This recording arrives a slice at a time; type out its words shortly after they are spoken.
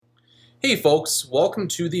Hey folks, welcome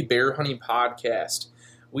to the Bear Hunting Podcast.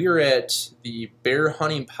 We are at the Bear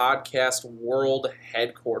Hunting Podcast World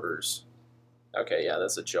Headquarters. Okay, yeah,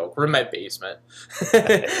 that's a joke. We're in my basement.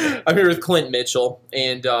 I'm here with Clint Mitchell,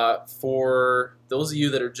 and for those of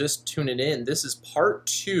you that are just tuning in, this is part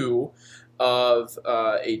two of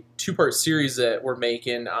a two-part series that we're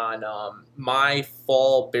making on my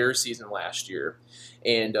fall bear season last year.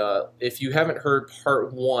 And if you haven't heard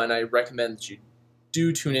part one, I recommend that you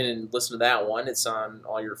do tune in and listen to that one. It's on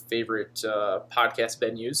all your favorite podcast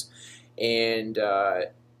venues. And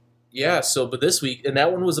but this week, and that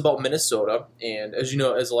one was about Minnesota. And as you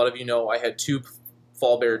know, as a lot of you know, I had two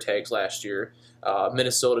fall bear tags last year,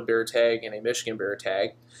 Minnesota bear tag and a Michigan bear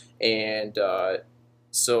tag. And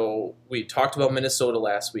so we talked about Minnesota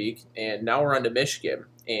last week, and now we're on to Michigan.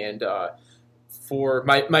 And for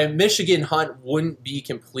my Michigan hunt wouldn't be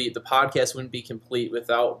complete, the podcast wouldn't be complete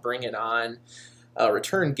without bringing on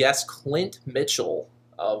return guest Clint Mitchell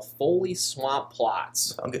of Foley Swamp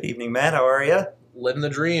Plots. Well, good evening, Matt. How are you? Living the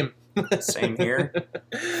dream. Same here.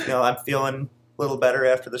 I'm feeling a little better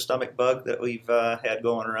after the stomach bug that we've had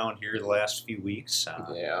going around here the last few weeks.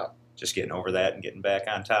 Yeah. Just getting over that and getting back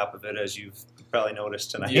on top of it, as you've probably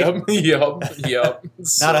noticed tonight. Yep. Not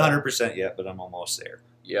 100% yet, but I'm almost there.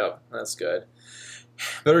 Yep, that's good.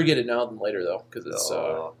 Better get it now than later, though, because it's...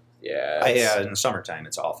 in the summertime,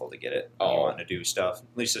 it's awful to get it when you Oh. want to do stuff.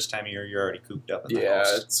 At least this time of year, you're already cooped up in the Yeah,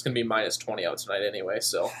 house. it's going to be minus 20 out tonight anyway,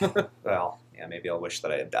 so... Well, yeah, maybe I'll wish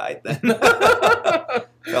that I had died then.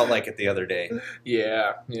 Felt like it the other day.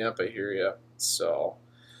 Yeah, yep, I hear you. So...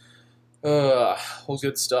 well,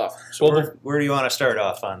 good stuff. So where do you want to start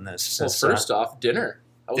off on this? First off, dinner.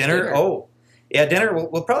 How was Dinner? Oh, yeah, dinner.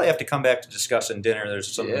 We'll probably have to come back to discussing dinner. There's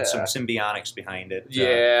some symbiotics behind it.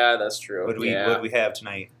 Yeah, that's true. What do we have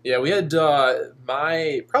tonight? Yeah, we had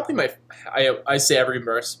I say every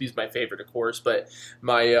recipe is my favorite, of course, but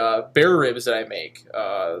my bear ribs that I make,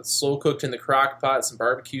 slow cooked in the crock pot, some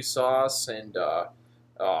barbecue sauce, and I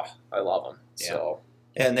love them. Yeah. So.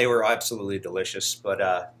 And they were absolutely delicious. But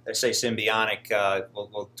I say symbiotic.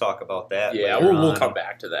 We'll talk about that. Yeah, later we'll on. come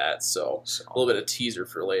back to that. So a little bit of teaser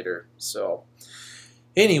for later. So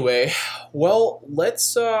anyway, well, let's.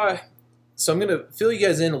 So I'm gonna fill you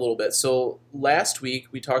guys in a little bit. So last week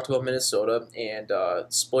we talked about Minnesota, and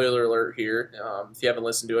spoiler alert here. If you haven't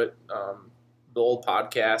listened to it, the old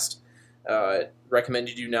podcast. Recommend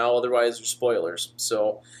you do now, otherwise there's spoilers.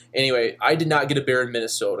 So anyway, I did not get a bear in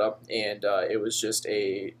Minnesota, and it was just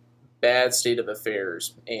a bad state of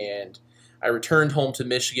affairs. And I returned home to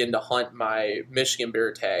Michigan to hunt my Michigan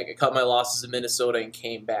bear tag. I cut my losses in Minnesota and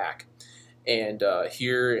came back and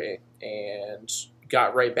here and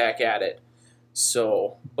got right back at it.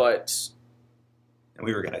 So, but... And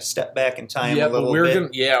we were going to step back in time a little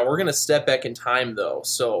bit. We're gonna step back in time though.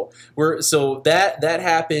 So that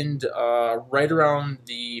happened right around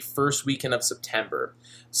the first weekend of September.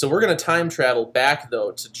 So we're gonna time travel back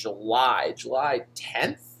though to July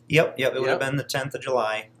 10th. Yep. It would have been the 10th of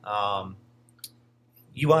July.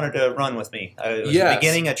 You wanted to run with me. It was the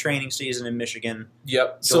beginning of training season in Michigan.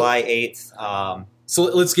 Yep. July 8th. So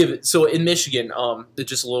let's give it. So in Michigan,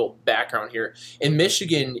 just a little background here. In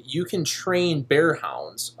Michigan, you can train bear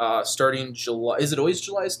hounds starting July. Is it always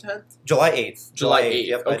July 10th? July 8th. July 8th.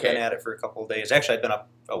 Yep. Okay. I've been at it for a couple of days. Actually, I've been up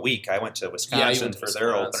a week. I went to Wisconsin for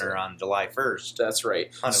their opener on July 1st. That's right.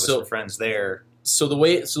 Hunted with some friends there. So the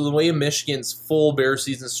way Michigan's full bear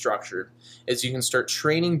season is structured is you can start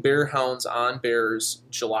training bear hounds on bears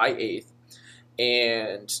July 8th,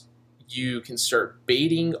 and you can start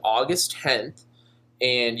baiting August 10th.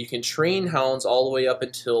 And you can train hounds all the way up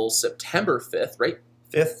until September 5th, right?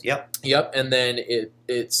 5th, yep. Yep, and then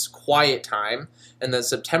it's quiet time. And then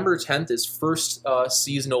September 10th is first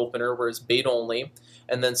season opener, where it's bait only.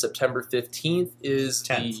 And then September 15th is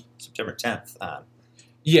September 10th.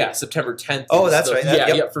 September 10th. Oh, that's right.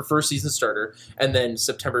 Yep, for first season starter. And then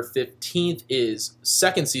September 15th is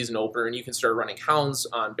second season opener, and you can start running hounds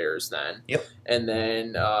on bears then. Yep. And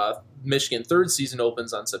then Michigan third season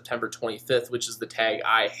opens on September 25th, which is the tag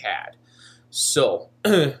I had. So,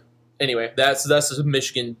 anyway, that's the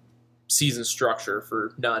Michigan season structure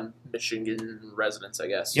for non-Michigan residents, I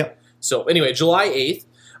guess. Yep. So, anyway, July 8th,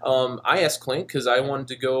 I asked Clint because I wanted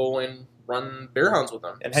to go and run bear hounds with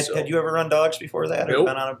them. And had you ever run dogs before that? Nope. Or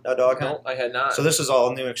been on a dog hunt? No, I had not. So this is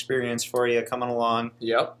all new experience for you coming along.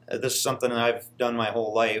 Yep. This is something that I've done my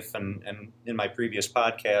whole life, and in my previous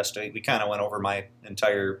podcast, we kind of went over my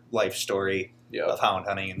entire life story of hound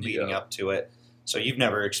hunting and leading up to it. So you've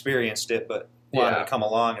never experienced it, but wanted to come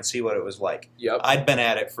along and see what it was like. Yep. I'd been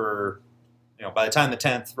at it for, by the time the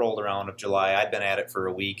 10th rolled around of July, I'd been at it for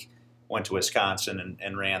a week. went to Wisconsin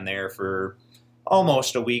and ran there for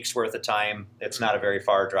almost a week's worth of time. It's not a very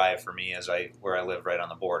far drive for me where I live right on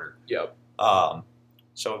the border. Yep.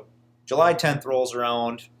 So July 10th rolls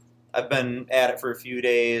around. I've been at it for a few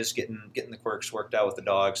days, getting the quirks worked out with the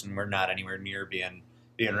dogs, and we're not anywhere near being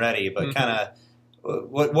ready. But kind of,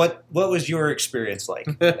 what was your experience like?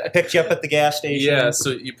 I picked you up at the gas station. Yeah,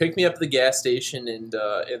 so you picked me up at the gas station in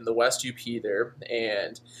the West UP there,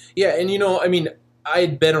 and I mean,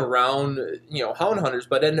 I'd been around hound hunters,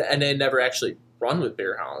 but and I never actually run with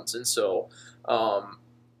bear hounds, and so.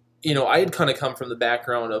 I had kind of come from the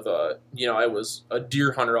background of I was a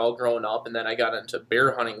deer hunter all growing up, and then I got into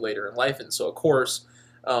bear hunting later in life. And so, of course,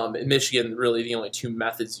 in Michigan, really the only two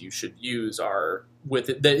methods you should use are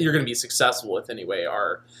that you're going to be successful with anyway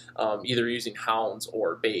are either using hounds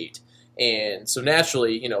or bait. And so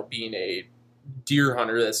naturally, being a deer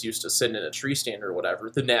hunter that's used to sitting in a tree stand or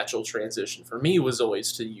whatever, the natural transition for me was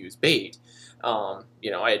always to use bait. I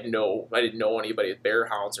didn't know anybody with bear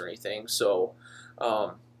hounds or anything, so.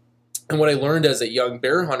 And what I learned as a young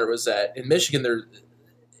bear hunter was that in Michigan,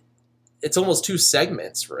 it's almost two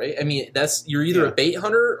segments, right? I mean, you're either a bait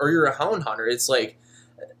hunter or you're a hound hunter. It's like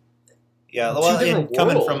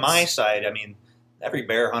coming from my side, I mean, every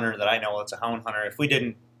bear hunter that I know that's a hound hunter, if we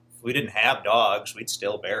didn't have dogs, we'd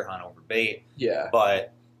still bear hunt over bait. Yeah.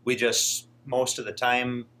 But we just most of the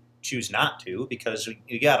time choose not to because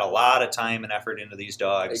you got a lot of time and effort into these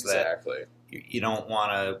dogs. Exactly. That you don't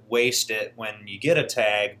want to waste it when you get a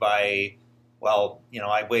tag by,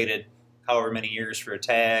 I waited however many years for a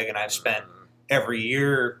tag, and I've spent every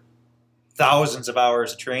year thousands of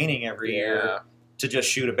hours of training every year to just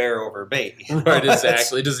shoot a bear over a bait. Right,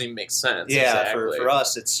 exactly. It doesn't even make sense. Yeah, exactly. for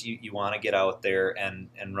us, it's you want to get out there and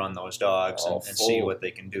run those dogs and see what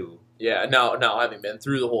they can do. Yeah, now having been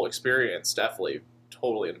through the whole experience, definitely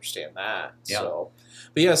totally understand that. Yeah. So,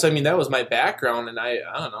 but yeah, so I mean that was my background, and I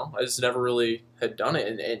don't know, I just never really had done it,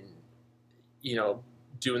 and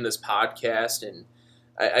doing this podcast, and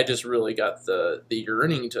I just really got the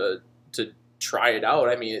yearning to try it out.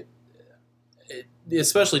 I mean,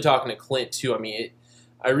 especially talking to Clint too. I mean,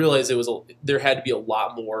 I realized there had to be a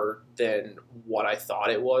lot more than what I thought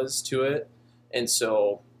it was to it, and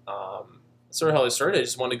so sort of how I started. I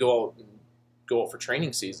just wanted to go out for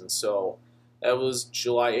training season, so. That was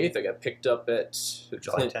July 8th. I got picked up at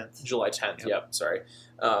July 10th. July 10th, yep sorry.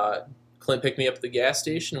 Clint picked me up at the gas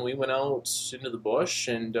station, and we went out into the bush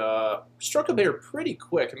and struck a bear pretty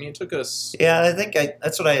quick. I mean, it took us... Yeah, I think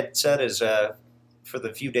that's what I had said is for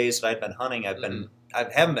the few days that I'd been hunting, I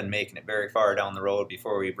haven't been making it very far down the road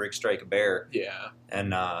before we rig strike a bear. Yeah.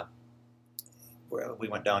 And we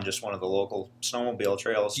went down just one of the local snowmobile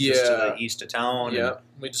trails just to the east of town. Yeah,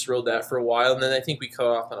 we just rode that for a while, and then I think we cut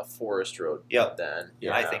off on a forest road. Yep. Then.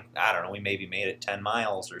 Yeah. I don't know, we maybe made it 10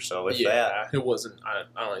 miles or so, if that. Yeah, it wasn't, I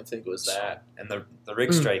don't even think it was that. And the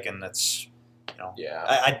rig striking, that's,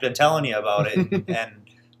 yeah. I'd been telling you about it, and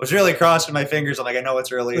was really crossing my fingers. I'm like, I know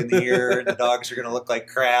it's early in the year, and the dogs are going to look like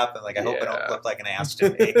crap, and I hope I don't look like an ass to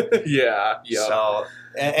me. Yeah. So,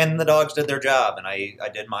 and the dogs did their job, and I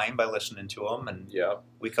did mine by listening to them, and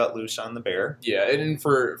we cut loose on the bear. Yeah, and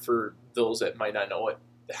for those that might not know what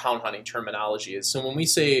the hound hunting terminology is, so when we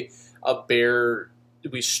say a bear,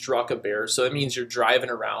 we struck a bear, so that means you're driving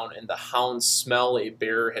around and the hounds smell a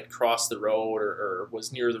bear had crossed the road or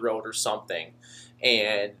was near the road or something,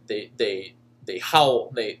 and they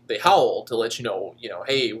howl to let you know,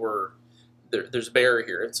 hey, there's a bear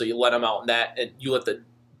here, and so you let them out, and you let the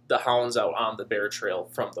hounds out on the bear trail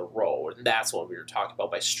from the road, and that's what we were talking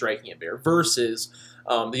about by striking a bear. Versus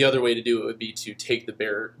the other way to do it would be to take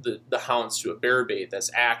the hounds to a bear bait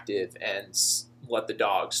that's active and let the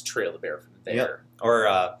dogs trail the bear from there. Yep.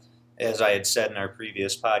 Or as I had said in our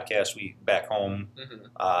previous podcast, we back home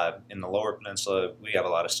in the Lower Peninsula, we have a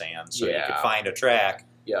lot of sand, so you could find a track.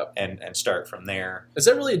 Yep. And start from there. Is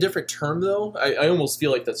that really a different term, though? I almost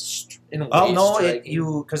feel like that's in a way. Oh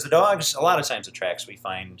no, because the dogs, a lot of times the tracks we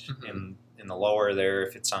find in the lower there,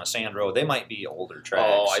 if it's on a sand road, they might be older tracks.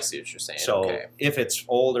 Oh, I see what you're saying. So if it's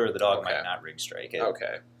older, the dog might not rig strike it.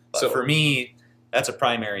 Okay. But so for me, that's a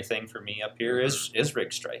primary thing for me up here is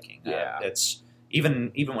rig striking. Yeah. It's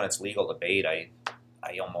even when it's legal to bait, I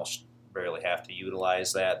almost rarely have to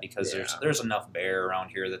utilize that because there's enough bear around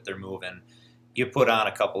here that they're moving. You put on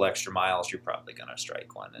a couple extra miles, you're probably going to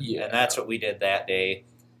strike one. And that's what we did that day.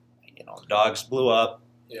 The dogs blew up.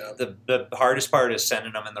 Yeah. The hardest part is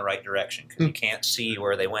sending them in the right direction because you can't see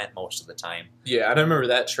where they went most of the time. Yeah, and I remember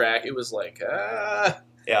that track. It was like,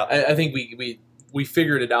 yeah. I think we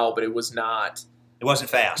figured it out, but it was not It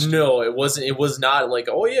wasn't fast. No, it wasn't. It was not like,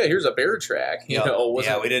 oh yeah, here's a bear track. You know, it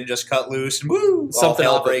wasn't we didn't just cut loose and woo, something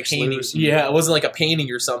all off breaks painting. loose. Yeah, it wasn't like a painting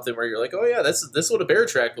or something where you're like, oh yeah, this is what a bear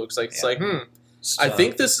track looks like. It's like, So, I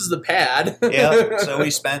think this is the pad. So we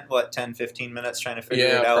spent 10, 15 minutes trying to figure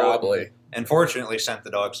it out. Probably. And fortunately sent the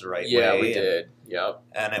dogs the right way. Yeah, we did. Yep.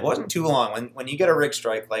 And it wasn't too long. When you get a rig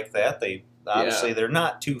strike like that, they obviously they're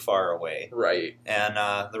not too far away. Right. And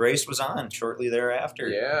the race was on shortly thereafter.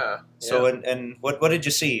 Yeah. So and what did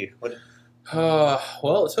you see?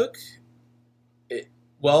 Well, it took it.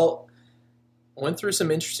 Well, went through some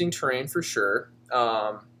interesting terrain for sure.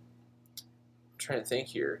 I'm trying to think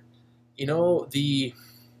here. You know,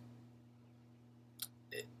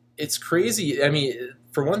 it's crazy. I mean,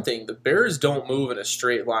 for one thing, the bears don't move in a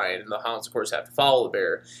straight line, and the hounds, of course, have to follow the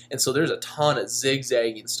bear. And so there's a ton of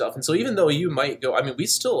zigzagging stuff. And so even though you might go, I mean, we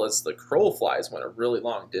still, as the crow flies, went a really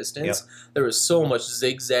long distance. There was so much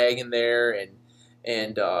zigzag in there, and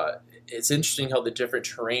it's interesting how the different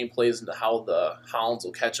terrain plays into how the hounds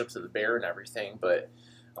will catch up to the bear and everything. But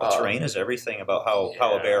terrain is everything about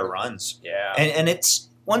how a bear runs. Yeah, and it's.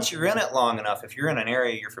 Once you're in it long enough, if you're in an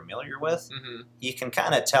area you're familiar with, you can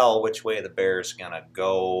kind of tell which way the bear's going to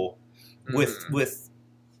go with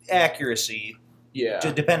accuracy,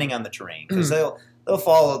 depending on the terrain. Because they'll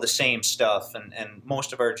follow the same stuff, and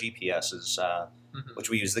most of our GPSs,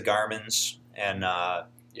 which we use the Garmin's, and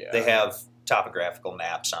they have topographical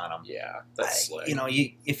maps on them. Yeah, that's slick.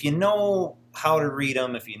 If you know how to read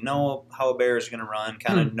them, if you know how a bear is going to run,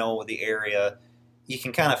 kind of know the area, you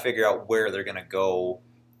can kind of figure out where they're going to go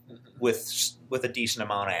with a decent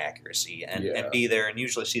amount of accuracy and be there and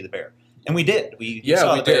usually see the bear. And we did. We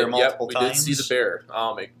saw the bear multiple times. We did see the bear.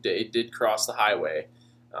 It did cross the highway.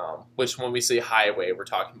 Which, when we say highway, we're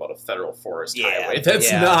talking about a federal forest highway.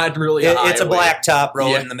 That's not really a highway. It's a blacktop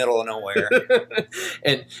road in the middle of nowhere.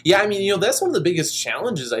 And I mean, that's one of the biggest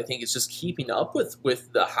challenges, I think, is just keeping up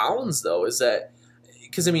with the hounds, though, is that,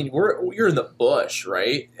 because, I mean, you're in the bush,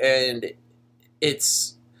 right? And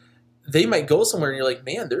they might go somewhere and you're like,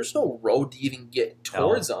 man, there's no road to even get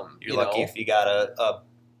towards them. You're lucky if you got a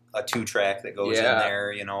 2-track that goes in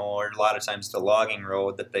there, or a lot of times it's a logging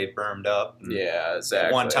road that they bermed up. Yeah,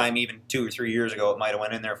 exactly. One time, even 2 or 3 years ago, it might have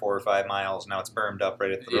went in there 4 or 5 miles. Now it's bermed up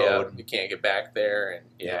right at the road. You can't get back there, and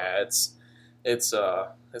it's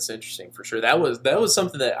interesting for sure. That was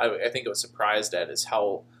something that I think I was surprised at, is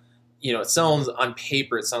how, it sounds on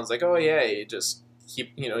paper, it sounds like, oh yeah, you just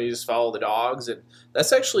keep, you just follow the dogs, and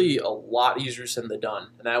that's actually a lot easier said than done.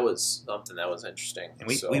 And that was something that was interesting. And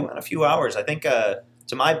we went a few hours. I think,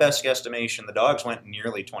 to my best guesstimation, the dogs went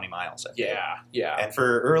nearly 20 miles. Yeah. And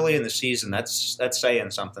for early in the season, that's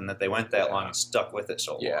saying something that they went that long and stuck with it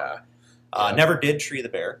so long. Never did tree the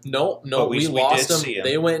bear. No, we lost them.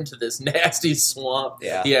 They went into this nasty swamp.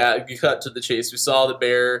 Yeah, we cut to the chase. We saw the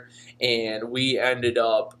bear, and we ended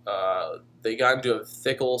up. They got into a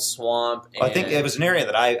thickle swamp. And, I think it was an area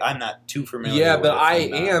that I'm not too familiar with. Yeah, but I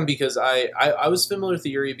am, because I was familiar with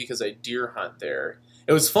the area because I deer hunt there.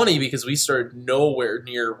 It was funny because we started nowhere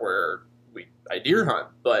near where I deer hunt,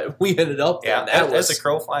 but we ended up there. As a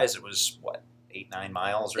crow flies, it was, 8-9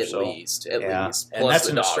 miles or so? At least. And that's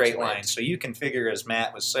in a straight line. So you can figure, as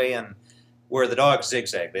Matt was saying, where the dogs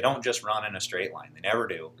zigzag. They don't just run in a straight line. They never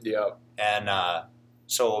do. Yeah. And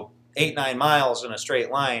so 8-9 miles in a straight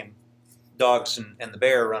line, dogs and the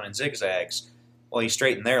bear running zigzags. Well, you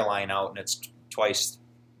straighten their line out, and it's twice,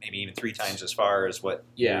 maybe even 3 times as far as what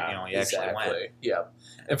you actually went. Yeah.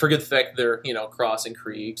 And forget the fact that they're, crossing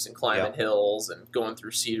creeks and climbing hills and going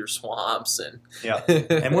through cedar swamps and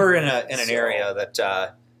and we're in an area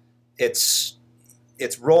that it's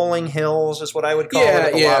rolling hills is what I would call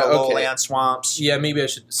it. A lot of lowland swamps. Yeah, maybe I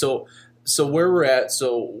should. So where we're at,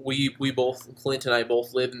 we both, Clint and I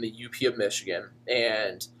both live in the UP of Michigan,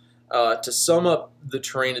 and to sum up the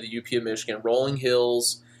terrain of the UP of Michigan, rolling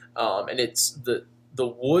hills, and it's the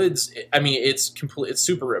woods. I mean, it's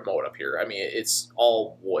super remote up here. I mean, it's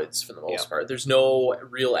all woods for the most part. There's no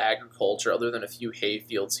real agriculture other than a few hay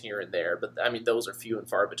fields here and there, but I mean, those are few and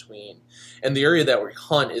far between. And the area that we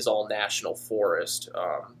hunt is all national forest.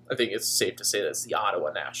 I think it's safe to say that's the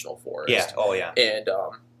Ottawa National Forest. Yeah. Oh, yeah. And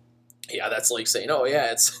that's like saying, oh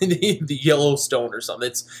yeah, it's the Yellowstone or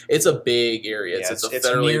something. It's a big area. It's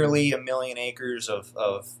nearly 1 million acres of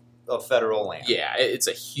federal land. Yeah, it's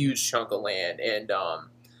a huge chunk of land, and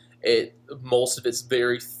most of it's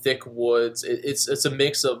very thick woods. It's a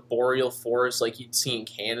mix of boreal forest like you'd see in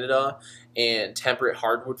Canada and temperate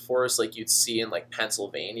hardwood forest like you'd see in like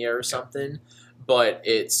Pennsylvania or something. But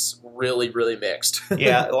it's really, really mixed.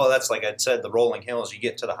 Yeah, well, that's like I said, the rolling hills. You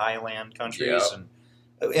get to the highland countries and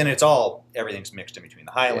and everything's mixed in between.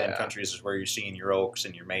 The highland countries is where you're seeing your oaks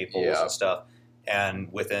and your maples and stuff.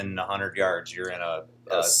 And within 100 yards, you're in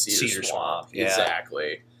a cedar swamp. Yeah.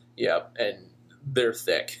 Exactly. Yep. And they're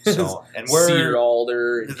thick. So, and we're cedar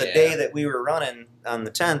alder. The day that we were running on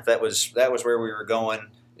the 10th, that was where we were going.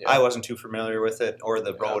 Yeah. I wasn't too familiar with it or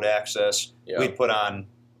the road access. Yeah. We'd put on,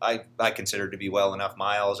 I considered to be well enough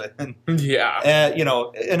miles. And,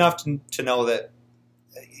 enough to know that,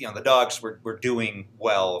 the dogs were doing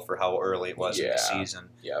well for how early it was in the season.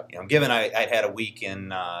 Yep. Given I'd had a week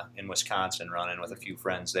in Wisconsin running with a few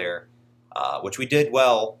friends there, which we did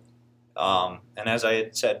well. And as I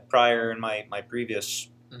had said prior in my previous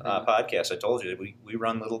podcast, I told you we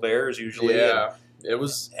run little bears usually. Yeah,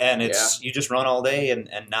 you just run all day and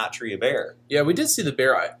not tree a bear. Yeah, we did see the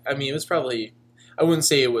bear. I mean, it was probably, I wouldn't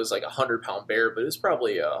say it was like 100-pound bear, but it was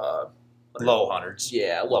probably low hundreds.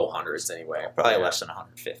 Yeah, low hundreds anyway. Probably less than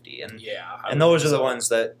 150. And those are the ones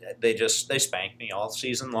that they spank me all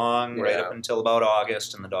season long, right up until about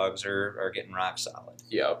August, and the dogs are getting rock solid.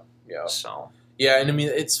 Yep. So. Yeah, and I mean,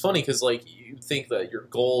 it's funny because, like, you think that your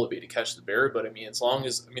goal would be to catch the bear, but I mean,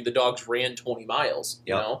 the dogs ran 20 miles,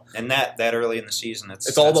 you know? And that early in the season,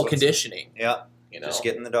 it's all about conditioning. Yeah. Just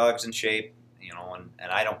getting the dogs in shape,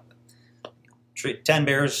 and I don't treat 10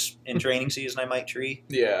 bears in training season, I might tree.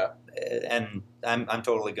 Yeah. And I'm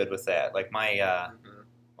totally good with that. Like my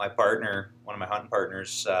partner, one of my hunting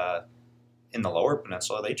partners in the Lower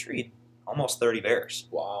Peninsula, they treat almost 30 bears.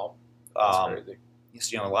 Wow. That's crazy.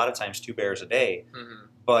 A lot of times 2 bears a day,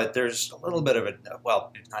 but there's a little bit of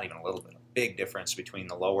not even a little bit, a big difference between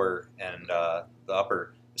the lower and the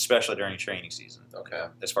upper, especially during training season. Okay.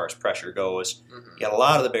 As far as pressure goes, you got a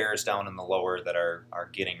lot of the bears down in the lower that are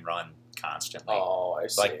getting run constantly. Oh, I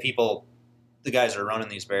see. Like the guys that are running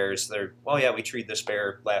these bears, we treed this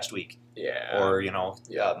bear last week. Yeah. Or,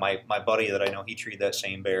 my buddy that I know, he treed that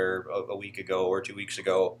same bear a week ago or 2 weeks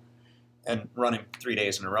ago and run him 3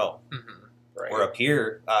 days in a row. Mm-hmm. Right. We're up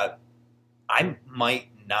here. I might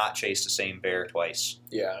not chase the same bear twice.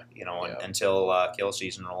 Yeah. Until kill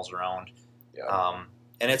season rolls around. Yeah.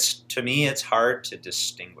 And to me, it's hard to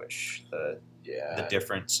distinguish the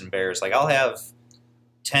difference in bears. Like I'll have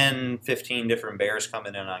 10, 15 different bears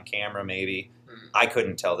coming in on camera maybe. I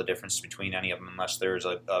couldn't tell the difference between any of them unless there's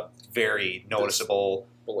a very noticeable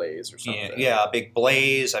blaze or something. Yeah, a big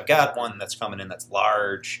blaze. I've got one that's coming in that's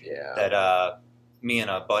large. Yeah. That me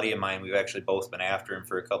and a buddy of mine, we've actually both been after him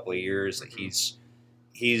for a couple of years. Mm-hmm.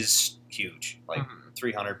 He's huge, like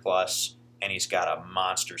 300 plus, and he's got a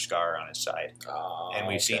monster scar on his side. Oh, and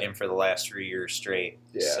we've seen him for the last 3 years straight.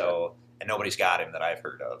 Yeah. So, and nobody's got him that I've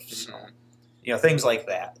heard of. So, things like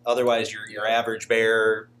that. Otherwise, your average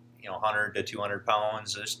bear, 100 to 200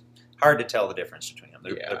 pounds, it's hard to tell the difference between them.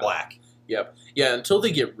 They're black. Yep. Yeah, until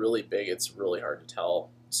they get really big, it's really hard to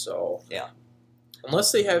tell. So yeah.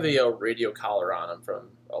 Unless they have a radio collar on them from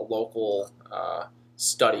a local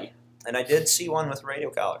study. And I did see one with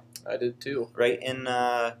radio collar. I did too. Right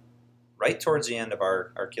towards the end of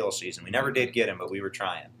our kill season. We never did get him, but we were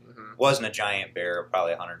trying. Mm-hmm. Wasn't a giant bear,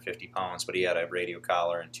 probably 150 pounds, but he had a radio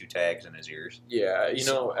collar and 2 tags in his ears. Yeah,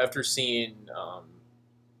 after seeing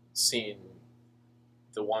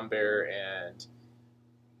the one bear and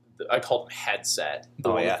I called him Headset.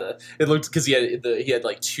 It looked because he had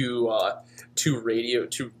like two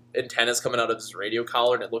antennas coming out of his radio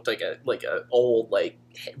collar, and it looked like a old like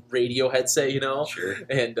radio headset, Sure.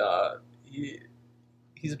 And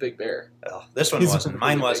he's a big bear. Oh, this one wasn't.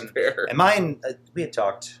 Mine wasn't. Bear. And mine, we had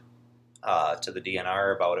talked to the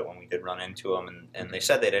DNR about it when we did run into them, and they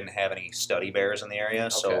said they didn't have any study bears in the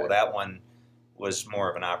area, so that one was more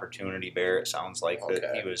of an opportunity bear. It sounds like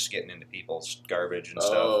that he was getting into people's garbage and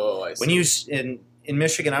stuff. Oh, I see. When you in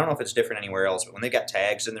Michigan, I don't know if it's different anywhere else, but when they got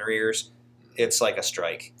tags in their ears, it's like a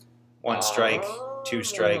strike. 1 strike, 2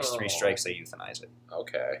 strikes, 3 strikes, they euthanize it.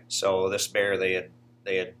 Okay. So this bear, they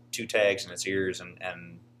had 2 tags in its ears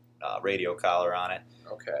and radio collar on it.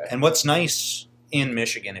 Okay. And what's nice in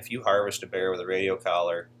Michigan, if you harvest a bear with a radio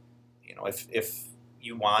collar, if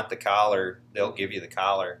you want the collar, they'll give you the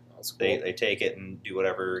collar. That's cool. They take it and get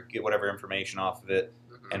whatever information off of it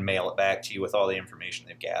and mail it back to you with all the information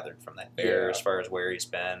they've gathered from that bear as far as where he's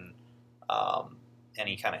been,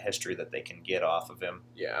 any kind of history that they can get off of him.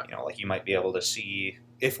 Yeah. Like you might be able to see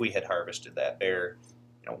if we had harvested that bear,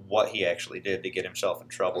 what he actually did to get himself in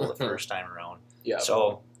trouble the first time around. Yeah.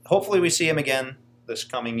 So hopefully we see him again this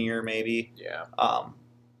coming year, maybe. Yeah.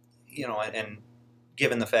 And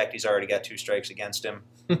given the fact he's already got 2 strikes against him,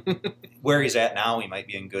 where he's at now, he might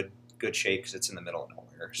be in good shape because it's in the middle of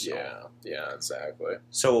nowhere. So. Yeah, exactly.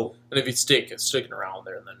 So, and if he's sticking around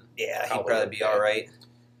there, then he'd probably be all right.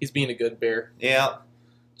 He's being a good bear. Yeah.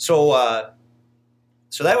 So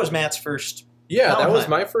that was Matt's first. Yeah, that was hunt.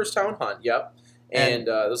 my first hound hunt. Yep, and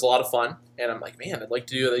it was a lot of fun. And I'm like, man, I'd like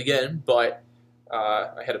to do it again, but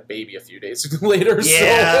I had a baby a few days later.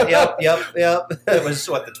 Yeah, so. yep. It was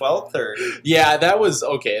what, the 12th or? Yeah, that was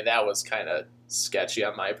okay. That was kind of sketchy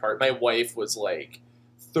on my part. My wife was like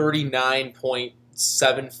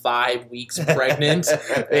 39.75 weeks pregnant,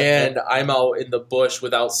 and I'm out in the bush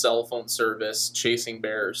without cell phone service chasing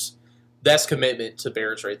bears. That's commitment to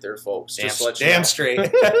bears right there, folks. Just to let you know. Straight.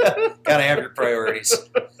 Gotta have your priorities.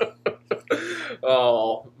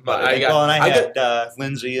 Oh, I had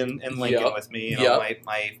Lindsay and Lincoln with me. My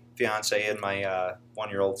fiance and my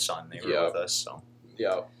 1-year-old son. They were with us.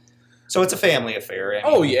 So it's a family affair. I mean,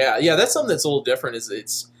 oh yeah. That's something that's a little different.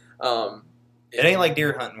 It ain't like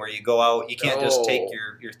deer hunting where you go out. You can't just take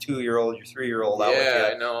your 2-year-old, your 3-year-old out with you.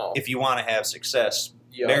 Yeah, I know. If you want to have success,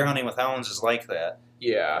 bear hunting with hounds is like that.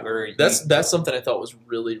 Yeah, that's something I thought was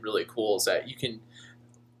really, really cool. Is that you can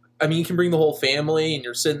bring the whole family, and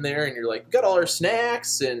you're sitting there, and you're like, we got all our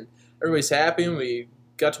snacks, and everybody's happy, and we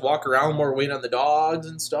got to walk around more, waiting on the dogs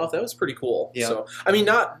and stuff. That was pretty cool. Yeah. So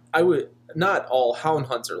not all hound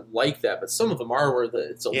hunts are like that, but some of them are where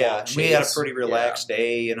it's a long chase. We had a pretty relaxed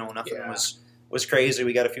day. Nothing was crazy.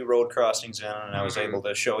 We got a few road crossings in, and I was able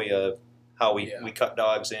to show you how we cut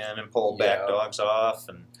dogs in and pull back dogs off,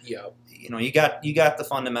 and you got the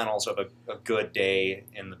fundamentals of a good day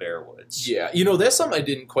in the bear woods. Yeah, that's something I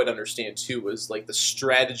didn't quite understand too, was like the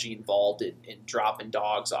strategy involved in dropping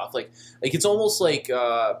dogs off. Like it's almost like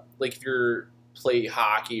if you're play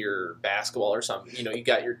hockey or basketball or something, you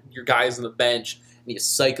got your guys on the bench and you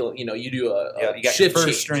cycle, you do a you got shift your first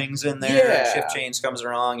change. Strings in there. Yeah. Shift change comes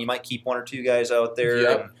along. You might keep 1 or 2 guys out there.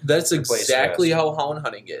 Yep. That's exactly how hound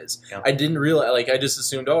hunting is. Yep. I didn't realize, I just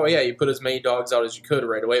assumed, you put as many dogs out as you could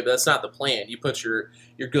right away, but that's not the plan. You put your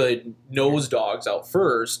good nose dogs out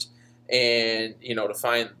first, and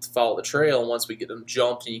to follow the trail. And once we get them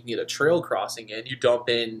jumped and you can get a trail crossing in, you dump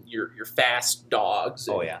in your fast dogs.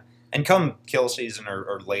 And come kill season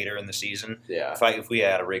or later in the season, if we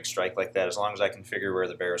had a rig strike like that, as long as I can figure where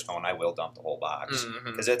the bear is going, I will dump the whole box.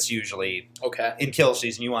 Because it's usually, in kill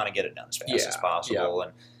season, you want to get it done as fast as possible.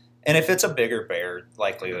 And if it's a bigger bear,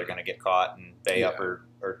 likely they're going to get caught in bay up or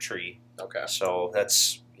tree. Okay. So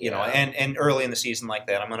that's, and early in the season like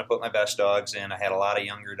that, I'm going to put my best dogs in. I had a lot of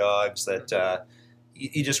younger dogs that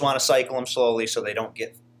you just want to cycle them slowly so they don't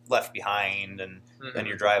get left behind, and then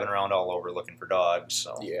you're driving around all over looking for dogs.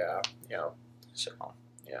 So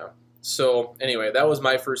So anyway, that was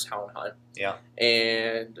my first hound hunt. Yeah.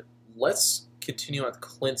 And let's continue on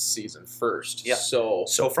Clint's season first. Yeah. So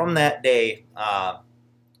from that day,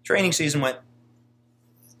 training season went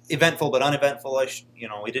eventful but uneventful.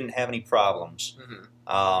 We didn't have any problems.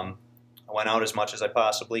 I went out as much as I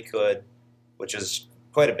possibly could, which is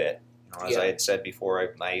quite a bit. As I had said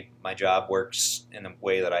before, my job works in a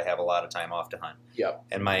way that I have a lot of time off to hunt. Yep.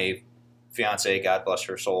 And my fiance, God bless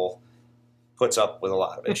her soul, puts up with a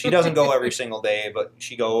lot of it. She doesn't go every single day, but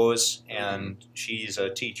she goes, and she's a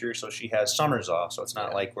teacher, so she has summers off. So it's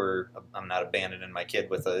not like I'm not abandoning my kid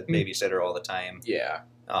with a babysitter all the time. Yeah.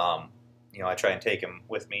 I try and take him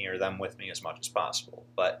with me or them with me as much as possible.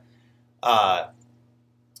 But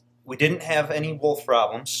we didn't have any wolf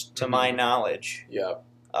problems, to my knowledge. Yep.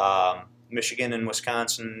 Michigan and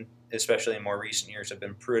Wisconsin, especially in more recent years, have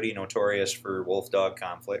been pretty notorious for wolf-dog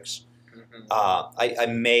conflicts. I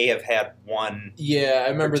may have had one. Yeah, I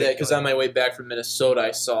remember that because on my way back from Minnesota,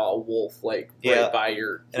 I saw a wolf right by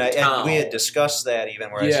your town. And we had discussed that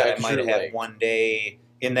even, where I said I might have had one day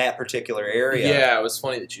in that particular area. Yeah, it was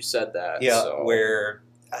funny that you said that. Yeah, where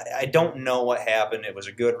I don't know what happened. It was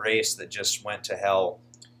a good race that just went to hell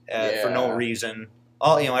for no reason.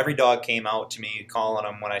 Every dog came out to me calling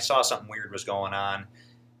them when I saw something weird was going on.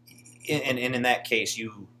 And in that case,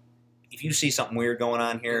 if you see something weird going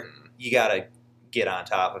on here, you got to get on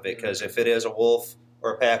top of it, because if it is a wolf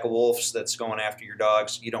or a pack of wolves that's going after your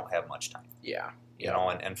dogs, you don't have much time. Yeah.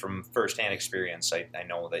 And from firsthand experience, I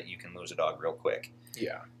know that you can lose a dog real quick.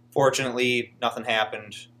 Yeah. Fortunately, nothing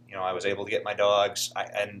happened. I was able to get my dogs,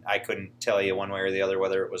 and I couldn't tell you one way or the other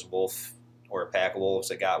whether it was a wolf or a pack of wolves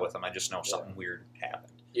that got with them. I just know something weird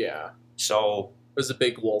happened. Yeah. So it was a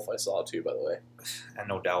big wolf I saw too, by the way. And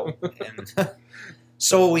no doubt. And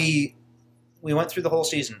so we went through the whole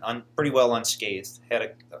season pretty well unscathed. Had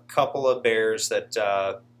a couple of bears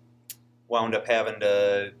that wound up having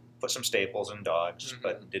to put some staples in dogs,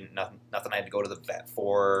 but nothing I had to go to the vet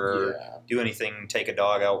for or do anything. Take a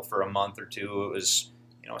dog out for a month or two. It was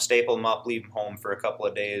staple them up, leave them home for a couple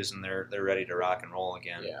of days, and they're ready to rock and roll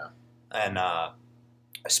again. Yeah. And I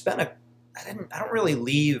don't really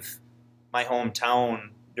leave my hometown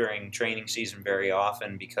during training season very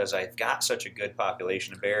often because I've got such a good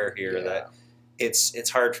population of bear here that it's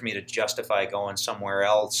hard for me to justify going somewhere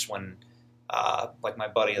else when, like my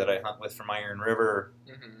buddy that I hunt with from Iron River,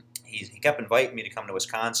 he kept inviting me to come to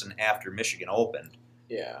Wisconsin after Michigan opened.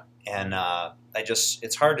 Yeah. And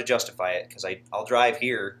it's hard to justify it because I'll drive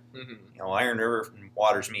here. Iron River from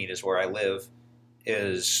Waters Mead is where I live,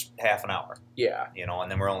 is half an hour. Yeah.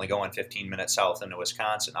 And then we're only going 15 minutes south into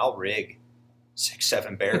Wisconsin. I'll rig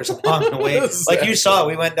 6-7 bears along the way. Exactly. Like you saw,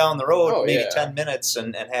 we went down the road 10 minutes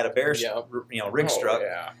and had a bear, rig struck.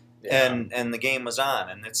 And the game was on.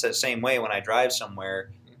 And it's the same way when I drive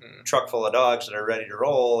somewhere, truck full of dogs that are ready to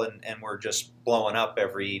roll, and we're just blowing up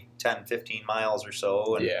every 10, 15 miles or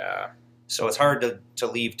so. And so it's hard to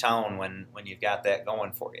leave town when you've got that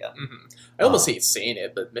going for you. I almost hate saying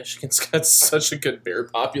it, but Michigan's got such a good bear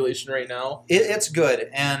population right now. It's good,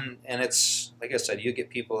 and it's, like I said, you get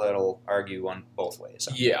people that'll argue on both ways.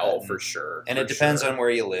 For sure. And it depends on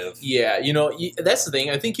where you live. Yeah, that's the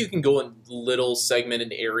thing. I think you can go in little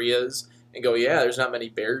segmented areas and go, there's not many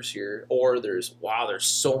bears here, or there's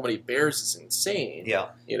so many bears, it's insane.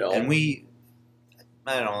 Yeah. And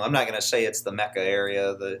I don't know, I'm not going to say it's the Mecca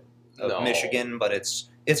area of Michigan, but it's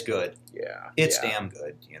good. Yeah. It's damn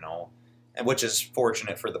good, and which is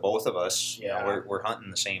fortunate for the both of us. Yeah. We're hunting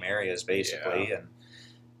the same areas basically,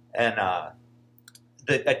 and I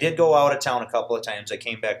did go out of town a couple of times. I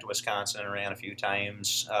came back to Wisconsin and ran a few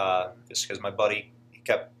times, just because my buddy, he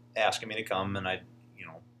kept asking me to come, and I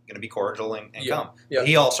going to be cordial and come. But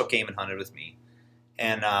he also came and hunted with me,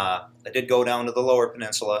 and I did go down to the Lower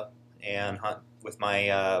Peninsula and hunt with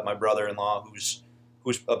my my brother-in-law, who's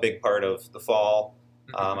a big part of the fall.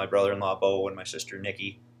 My brother-in-law Bo and my sister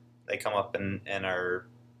Nikki, they come up and are,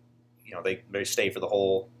 they stay for the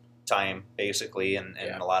whole time basically, and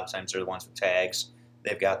a lot of times they're the ones with tags.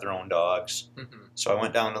 They've got their own dogs. So I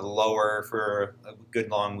went down to the Lower for a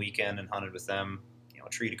good long weekend and hunted with them.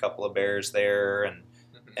 Treat a couple of bears there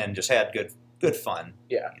and just had good fun.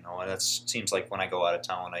 Yeah. And that seems like when I go out of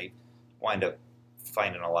town, I wind up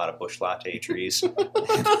finding a lot of bush latte trees.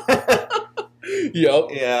 Yep.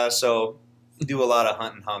 Yeah, so do a lot of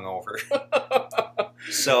hunting hungover.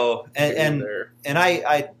 So and I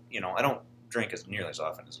I don't drink as nearly as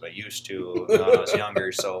often as I used to when I was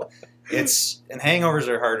younger. So hangovers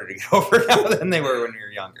are harder to get over now than they were when you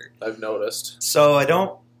were younger. I've noticed. So I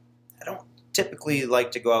don't typically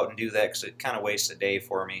like to go out and do that because it kind of wastes a day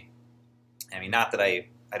for me. I mean, not that I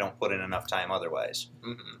don't put in enough time otherwise.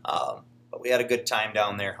 But we had a good time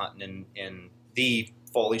down there hunting in the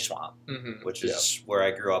Foley Swamp, which is where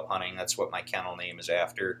I grew up hunting. That's what my kennel name is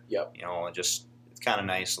after. Yep. Just it's kind of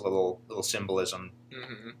nice, little symbolism.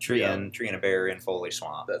 Treeing a bear in Foley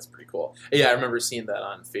Swamp. That's pretty cool. Yeah, I remember seeing that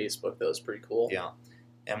on Facebook. That was pretty cool. Yeah,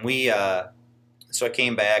 and we so I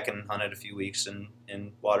came back and hunted a few weeks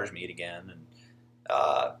in Waters Mead again, and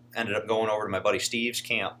ended up going over to my buddy Steve's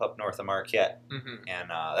camp up north of Marquette, and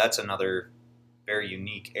that's another very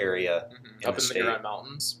unique area up in the Huron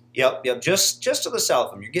Mountains. Yep, just to the south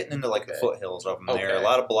of them. You're getting into like the foothills of them there. A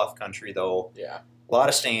lot of bluff country though. Yeah. A lot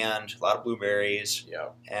of stand, a lot of blueberries. Yeah.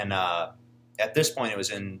 And at this point, it was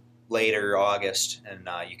in later August, and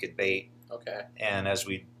you could bait. Okay. And as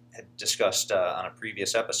we had discussed on a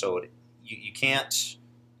previous episode, you can't.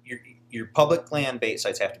 Your public land bait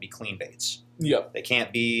sites have to be clean baits. Yep. They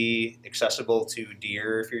can't be accessible to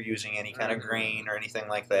deer if you're using any kind of grain or anything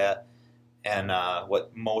like that. And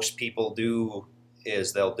what most people do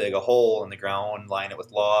is they'll dig a hole in the ground, line it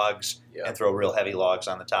with logs, and throw real heavy logs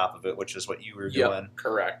on the top of it, which is what you were doing.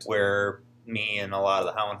 Correct. Where me and a lot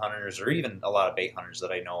of the hound hunters, or even a lot of bait hunters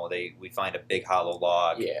that I know, we find a big hollow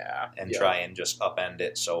log and try and just upend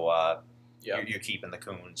it so you're keeping the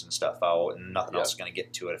coons and stuff out, and nothing else is going to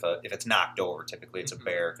get to it. If it's knocked over, typically it's a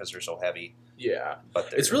bear because they're so heavy. Yeah.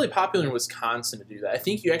 But it's really popular in Wisconsin to do that. I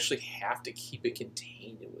think you actually have to keep it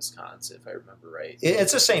contained in Wisconsin, if I remember right.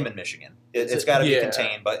 It's the same in Michigan. It's got to be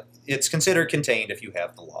contained, but it's considered contained if you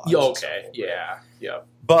have the laws. Okay. Yeah.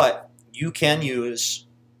 But you can use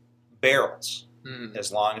barrels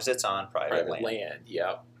as long as it's on private land.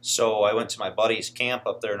 Yeah. So I went to my buddy's camp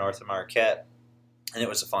up there north of Marquette, and it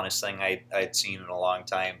was the funnest thing I'd seen in a long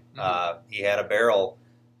time. He had a barrel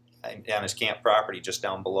on his camp property just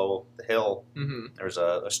down below the hill. There's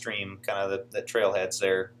a stream kind of that trailheads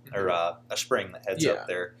there, or a spring that heads up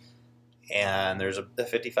there. And there's a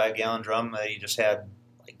 55-gallon drum that he just had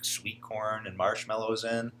like sweet corn and marshmallows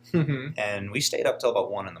in. And we stayed up till about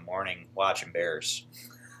 1 a.m. watching bears.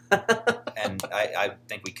 And I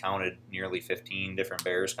think we counted nearly 15 different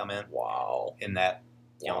bears come in. Wow. In that,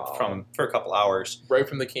 for a couple hours. Right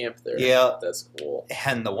from the camp there. Yeah. That's cool.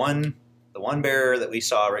 And the one the one bear that we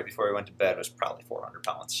saw right before we went to bed was probably 400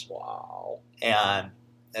 pounds. Wow.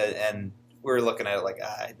 And we're looking at it like,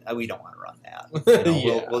 we don't want to run that.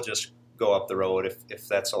 Yeah. We'll just go up the road if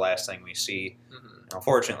that's the last thing we see. Mm-hmm.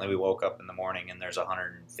 Unfortunately, we woke up in the morning and there's a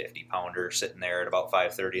 150-pounder sitting there at about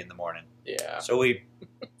 5:30 in the morning. Yeah. So we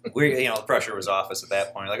the pressure was off us at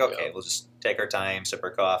that point. Like, okay, we'll just take our time, sip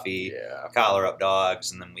our coffee, collar up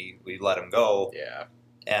dogs, and then we let them go. Yeah.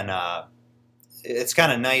 And it's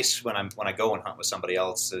kind of nice when I go and hunt with somebody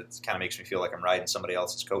else. It kind of makes me feel like I'm riding somebody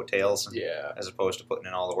else's coattails, as opposed to putting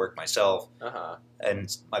in all the work myself. Uh-huh.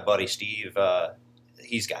 And my buddy Steve,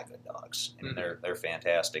 he's got good dogs, and Mm-hmm. they're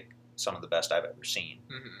fantastic. Some of the best I've ever seen.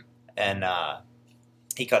 Mm-hmm. And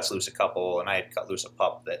he cuts loose a couple, and I had cut loose a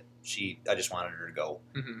pup that I just wanted her to go.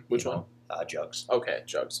 Mm-hmm. Which one? Jugs. Okay,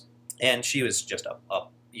 Jugs. And she was just a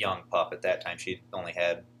young pup at that time. She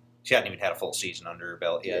hadn't even had a full season under her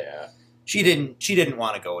belt yet. Yeah. She didn't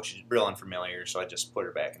want to go. She's real unfamiliar, so I just put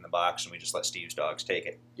her back in the box, and we just let Steve's dogs take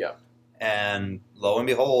it. Yeah. And lo and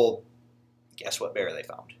behold, guess what bear they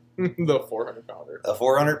found? The 400-pounder. A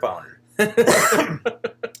 400-pounder.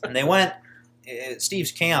 And they went,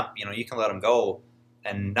 Steve's camp, you can let them go,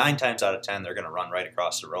 and 9 times out of 10, they're going to run right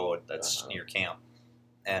across the road that's near camp.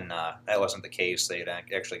 And that wasn't the case. They had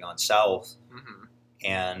actually gone south. Mm-hmm.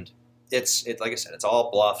 And it's like I said, it's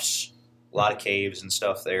all bluffs, a lot of caves and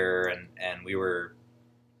stuff there, and we were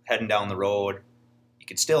heading down the road. You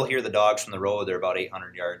could still hear the dogs from the road. They're about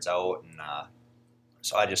 800 yards out, and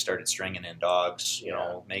so I just started stringing in dogs,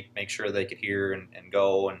 make sure they could hear and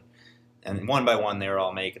go, and one by one they were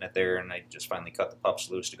all making it there, and I just finally cut the pups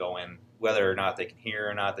loose to go in. Whether or not they can hear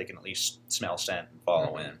or not, they can at least smell scent and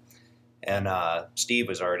follow in. And Steve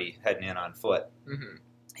was already heading in on foot. Mm-hmm.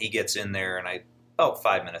 He gets in there, and about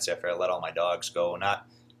 5 minutes after I let all my dogs go,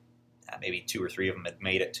 maybe 2 or 3 of them had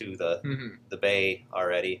made it to the bay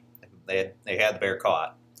already. They had the bear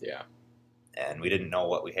caught. Yeah. And we didn't know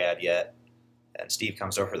what we had yet. And Steve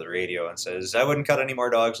comes over the radio and says, "I wouldn't cut any more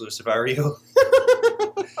dogs loose if I were you."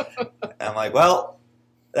 I'm like, well,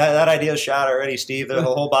 that idea's shot already, Steve. The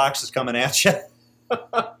whole box is coming at you.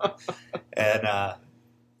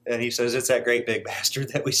 And he says, "It's that great big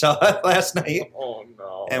bastard that we saw last night." Oh,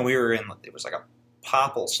 no. And we were it was like a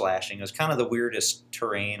popple slashing. It was kind of the weirdest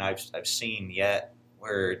terrain I've seen yet,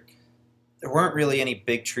 where there weren't really any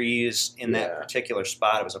big trees in that particular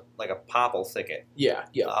spot. It was like a popple thicket. Yeah,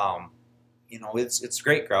 yeah. It's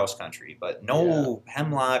great grouse country, but no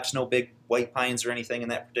hemlocks, no big white pines or anything in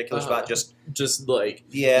that particular spot. Just like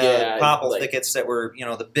popple thickets that were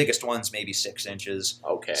the biggest ones maybe 6 inches.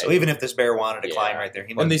 Okay. So even if this bear wanted to climb right there,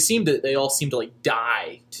 he might. And they all seem to like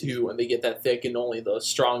die too when they get that thick, and only the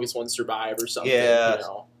strongest ones survive or something. Yeah.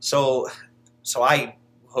 So I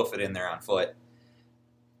hoof it in there on foot,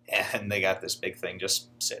 and they got this big thing just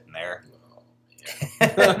sitting there.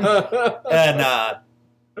 Oh, and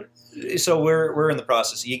so we're in the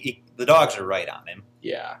process. The dogs are right on him.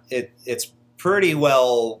 Yeah. It's pretty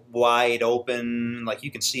well wide open. Like,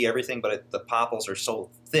 you can see everything, but the popples are so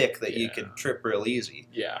thick that you can trip real easy.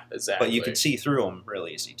 Yeah, exactly. But you can see through them real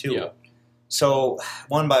easy too. Yeah. So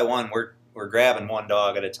one by one, we're grabbing one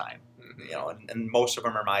dog at a time. Mm-hmm. And most of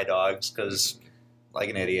them are my dogs because, like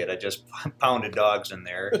an idiot, I just pounded dogs in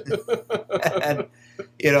there. And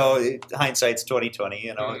hindsight's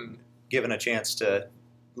 20/20. Mm-hmm. Given a chance to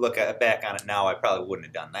look back on it now, I probably wouldn't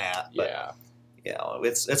have done that. But,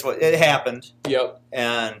 it's what it happened. Yep.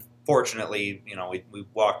 And fortunately, we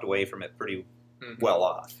walked away from it pretty well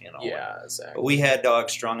off. Yeah, exactly. But we had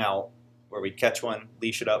dogs strung out where we'd catch one,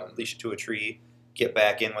 leash it up, leash it to a tree, get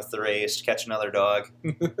back in with the race, catch another dog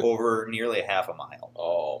over nearly a half a mile.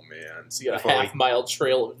 Oh man! So you got a half-mile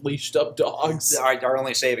trail of leashed up dogs. Our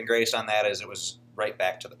only saving grace on that is it was right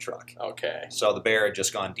back to the truck. Okay. So the bear had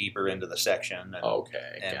just gone deeper into the section. And, and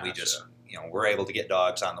gotcha. we just, we're able to get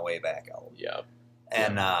dogs on the way back out. Yep.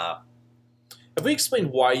 And have we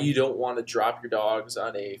explained why you don't want to drop your dogs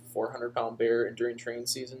on a 400-pound bear during training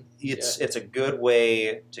season? It's a good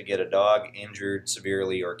way to get a dog injured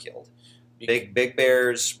severely or killed. Big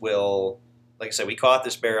bears will, like I said, we caught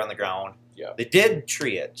this bear on the ground. Yeah. They did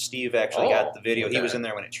tree it. Steve actually got the video. Okay. He was in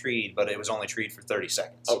there when it treed, but it was only treed for 30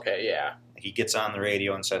 seconds. Okay, yeah. He gets on the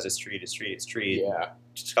radio and says, "It's treed, it's treed, it's treed." Yeah.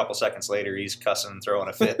 Just a couple seconds later, he's cussing and throwing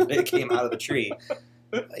a fit that it came out of the tree.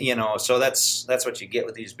 So that's what you get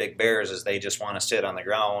with these big bears is they just want to sit on the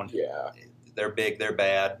ground. Yeah. They're big, they're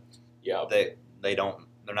bad. Yeah. They're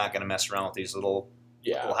not going to mess around with these little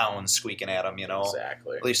hounds squeaking at them,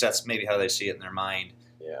 Exactly. At least that's maybe how they see it in their mind.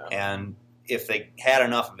 Yeah. And if they had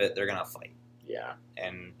enough of it, they're going to fight. Yeah.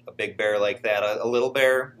 And a big bear like that, a little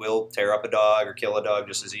bear will tear up a dog or kill a dog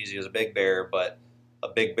just as easy as a big bear, but a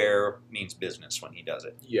big bear means business when he does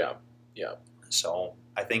it. Yeah. So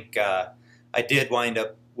I think I did wind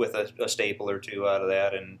up with a staple or two out of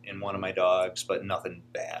that in one of my dogs, but nothing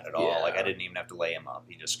bad at all. Yeah. Like I didn't even have to lay him up.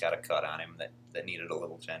 He just got a cut on him that needed a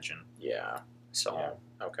little attention. Yeah. So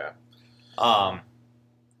Yeah. Okay.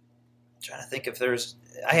 Trying to think if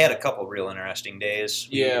I had a couple real interesting days.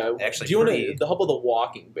 Yeah. Actually, do you want to how about the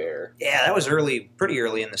walking bear? Yeah, that was pretty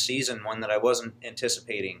early in the season, one that I wasn't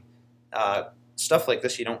anticipating. Stuff like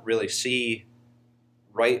this you don't really see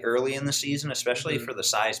right early in the season, especially for the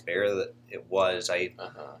size bear that it was. I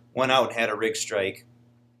went out and had a rig strike,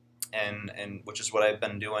 and which is what I've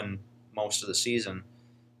been doing most of the season.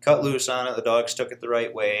 Cut loose on it, the dogs took it the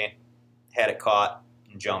right way, had it caught,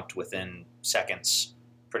 and jumped within seconds.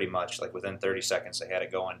 Pretty much, like within 30 seconds, they had it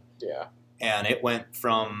going. Yeah. And it went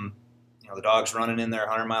from, the dogs running in there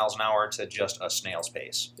 100 miles an hour to just a snail's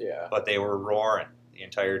pace. Yeah. But they were roaring the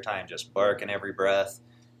entire time, just barking every breath.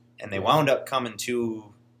 And they wound up coming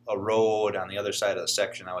to a road on the other side of the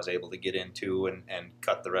section I was able to get into and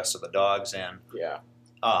cut the rest of the dogs in. Yeah.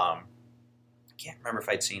 I can't remember if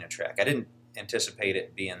I'd seen a track. I didn't anticipate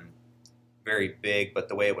it being very big, but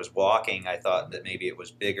the way it was walking, I thought that maybe it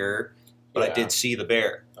was bigger. But I did see the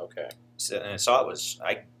bear. Okay. And I saw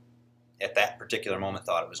I at that particular moment,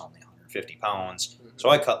 thought it was only 150 pounds. Mm-hmm. So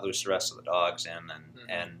I cut loose the rest of the dogs in,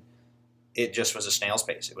 and it just was a snail's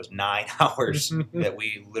pace. It was 9 hours that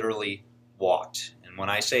we literally walked. And when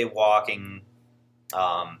I say walking,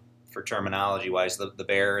 for terminology-wise, the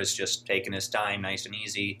bear is just taking his time nice and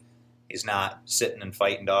easy. He's not sitting and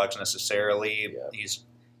fighting dogs necessarily. Yeah. He's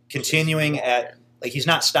continuing he's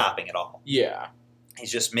not stopping at all. Yeah.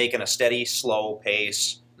 He's just making a steady, slow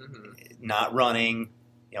pace, not running.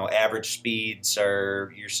 Average speeds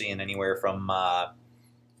you're seeing anywhere from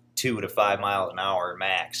 2 to 5 miles an hour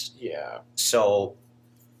max. Yeah. So,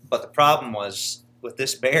 but the problem was with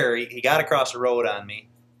this bear, he got across the road on me,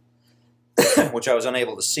 which I was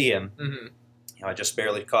unable to see him. Mm-hmm. I just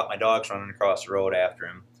barely caught my dogs running across the road after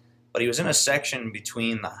him. But he was in a section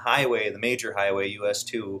between the major highway, US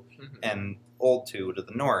 2, and Old 2 to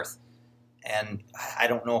the north. And I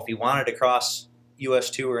don't know if he wanted to cross US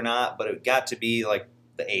 2 or not, but it got to be like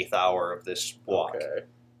the 8th hour of this walk. Okay.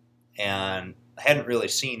 And I hadn't really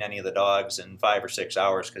seen any of the dogs in 5 or 6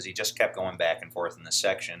 hours because he just kept going back and forth in this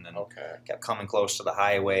section and kept coming close to the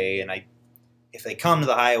highway. And if they come to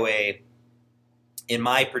the highway, in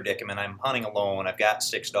my predicament, I'm hunting alone. I've got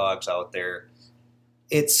 6 dogs out there.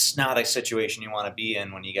 It's not a situation you want to be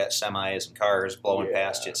in when you got semis and cars blowing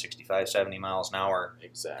past you at 65, 70 miles an hour.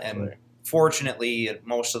 Exactly. And fortunately,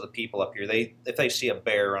 most of the people up here, if they see a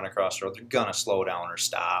bear run across the road, they're going to slow down or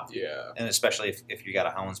stop. Yeah. And especially if you got a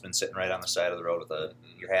houndsman sitting right on the side of the road with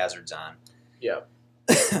your hazards on. Yeah.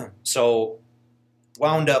 So,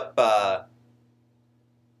 wound up,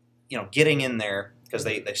 getting in there because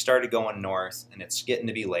they started going north, and it's getting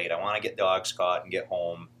to be late. I want to get dogs caught and get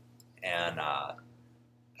home. And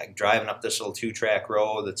I'm driving up this little 2-track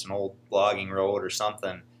road that's an old logging road or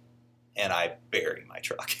something, and I bury my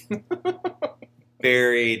truck.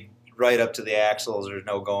 Buried right up to the axles. There's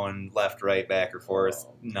no going left, right, back, or forth.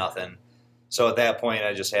 Nothing. So at that point,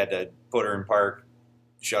 I just had to put her in park,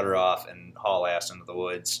 shut her off, and haul ass into the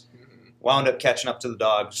woods. Wound up catching up to the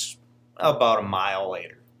dogs about a mile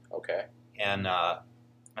later. Okay. And I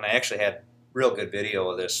actually had real good video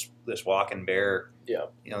of this walking bear. Yeah.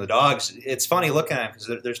 The dogs, it's funny looking at them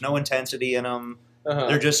because there's no intensity in them.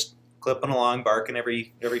 They're just clipping along, barking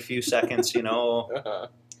every few seconds, The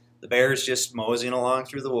bear's just moseying along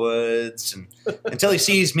through the woods until he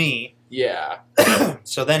sees me. Yeah.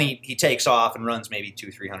 So then he takes off and runs maybe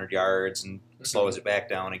 200-300 yards and slows it back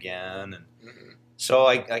down again. And so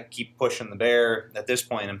I keep pushing the bear. At this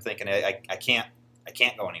point, I'm thinking I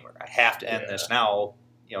can't go anywhere. I have to end this now,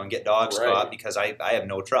 and get dogs caught because I have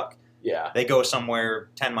no truck. Yeah. They go somewhere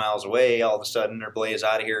 10 miles away all of a sudden or blaze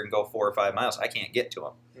out of here and go 4 or 5 miles. I can't get to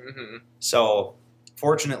them. Mm-hmm. So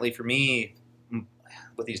fortunately for me,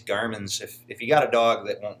 with these Garmins, if you got a dog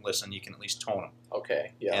that won't listen, you can at least tone them.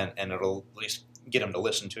 Okay. Yeah. And it'll at least get them to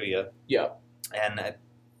listen to you. Yeah. And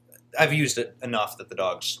I've used it enough that the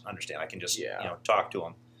dogs understand. I can just talk to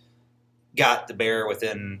them. Got the bear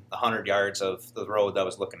within 100 yards of the road that I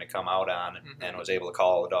was looking to come out on, and was able to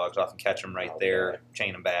call the dogs off and catch them right there,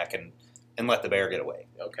 chain them back, and let the bear get away.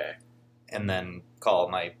 Okay. And then call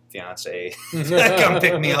my fiance to come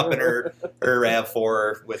pick me up in her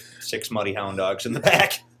RAV4 with 6 muddy hound dogs in the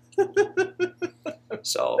back.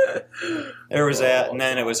 So there was that, and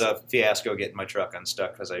then it was a fiasco getting my truck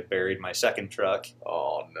unstuck because I buried my second truck.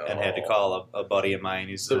 Oh no! And had to call a buddy of mine.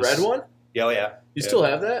 He's the red one. Yeah, yeah. You still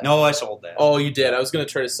have that? No, I sold that. Oh, you did. I was going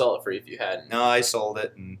to try to sell it for you if you hadn't. No, I sold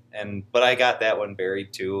it, but I got that one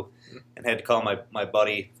buried too, and had to call my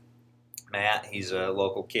buddy Matt. He's a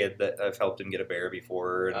local kid that I've helped him get a bear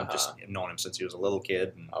before, and just known him since he was a little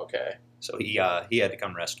kid. And okay. So he had to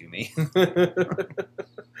come rescue me.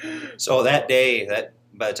 So that day,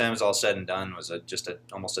 by the time it was all said and done, was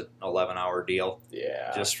almost an 11-hour deal.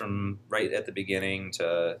 Yeah. Just from right at the beginning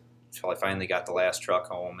till I finally got the last truck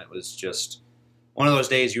home. It was just one of those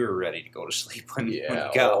days you were ready to go to sleep when you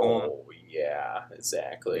got home. Oh, yeah,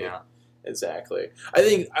 exactly. Yeah. Exactly. I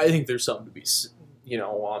think there's something to be,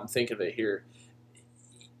 I'm thinking of it here.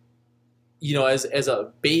 As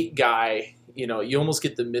a bait guy, you almost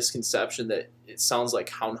get the misconception that it sounds like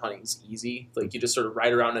hound hunting's easy. Like you just sort of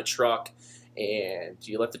ride around in a truck and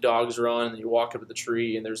you let the dogs run and you walk up to the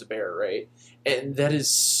tree and there's a bear, right? And that is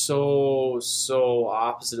so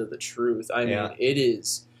opposite of the truth. I mean, it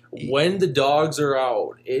is. When the dogs are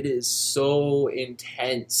out, it is so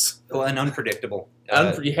intense. Well, and unpredictable.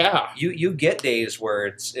 Yeah. You get days where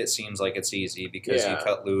it seems like it's easy because you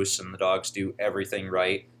cut loose and the dogs do everything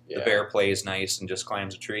right. Yeah. The bear plays nice and just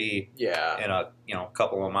climbs a tree. Yeah. In a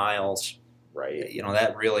couple of miles. Right.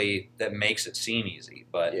 That makes it seem easy,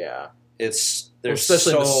 but there's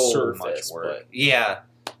especially so surface, much work. But... Yeah.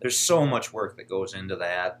 There's so much work that goes into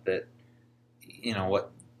that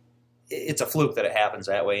it's a fluke that it happens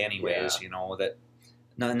that way anyways, that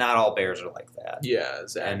not all bears are like that. Yeah,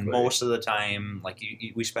 exactly. And most of the time, like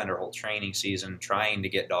we spend our whole training season trying to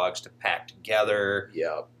get dogs to pack together.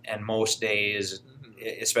 Yeah. And most days,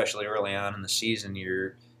 especially early on in the season,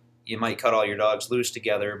 you might cut all your dogs loose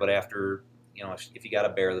together, but after, if you got a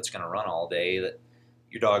bear that's going to run all day, that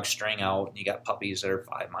your dogs string out and you got puppies that are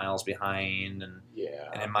 5 miles behind. And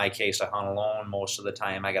in my case, I hunt alone most of the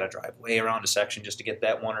time. I got to drive way around a section just to get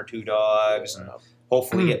that 1 or 2 dogs and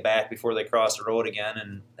hopefully get back before they cross the road again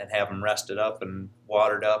and have them rested up and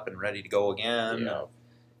watered up and ready to go again.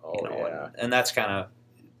 Yeah. And that's kind of,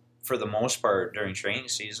 for the most part during training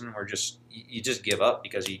season, you just give up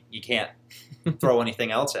because you can't throw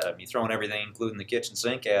anything else at them. You're throwing everything, including the kitchen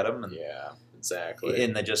sink, at them. And, exactly.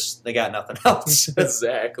 And they got nothing else.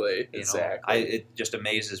 Exactly. It just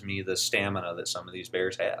amazes me the stamina that some of these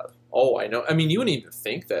bears have. Oh, I know. I mean, you wouldn't even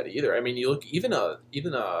think that either. I mean, you look even a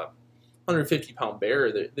 150-pound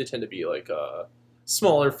bear, they tend to be like a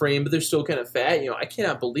smaller frame, but they're still kind of fat. I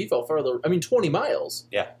cannot believe how far 20 miles.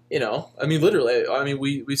 Yeah. I mean, literally,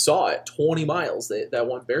 we saw it, 20 miles that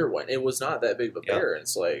one bear went. It was not that big of a bear. And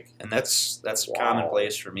it's like... And that's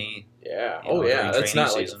commonplace for me. Yeah. That's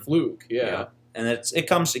not like a fluke. Yeah. And it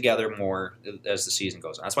comes together more as the season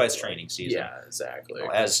goes on. That's why it's training season. Yeah, exactly.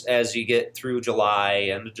 As you get through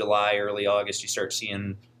July, end of July, early August, you start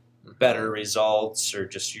seeing better results, or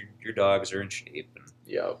just your dogs are in shape.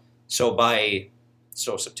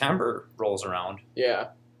 So September rolls around. Yeah.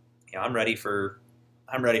 I'm ready for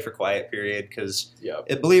quiet period because,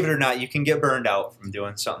 believe it or not, you can get burned out from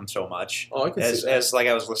doing something so much. Oh, I can see that. As like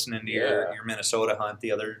I was listening to your Minnesota hunt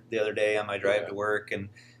the other day on my drive to work, and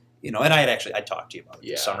and I talked to you about it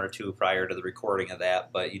the summer too prior to the recording of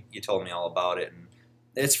that, but you told me all about it, and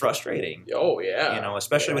it's frustrating. Oh yeah.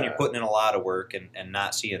 Especially when you're putting in a lot of work and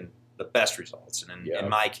not seeing the best results. And in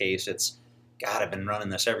my case, it's, God, I've been running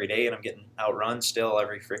this every day and I'm getting outrun still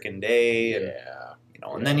every freaking day. And,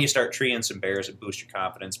 and then you start treeing some bears that boost your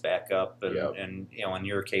confidence back up. And in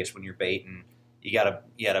your case, when you're baiting, you had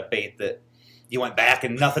a bait that you went back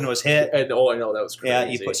and nothing was hit. And I know, that was crazy. Yeah,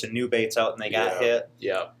 you put some new baits out and they got hit.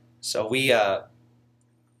 Yeah. So we,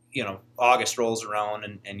 August rolls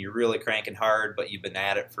around and you're really cranking hard, but you've been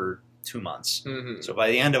at it for 2 months. Mm-hmm. So by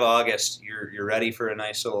the end of August, you're ready for a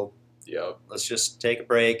nice little, let's just take a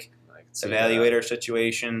break, evaluate our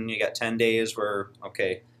situation. You got 10 days where,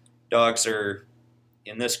 okay, dogs are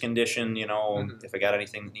in this condition, if I got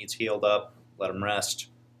anything that needs healed up, let them rest.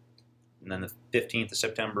 And then the 15th of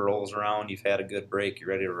September rolls around, you've had a good break, you're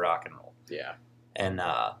ready to rock and roll. Yeah. And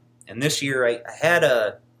this year I had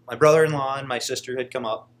my brother-in-law and my sister had come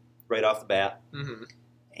up right off the bat. Mm-hmm.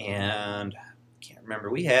 And I can't remember,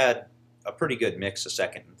 we had a pretty good mix of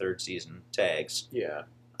second and third season tags. Yeah.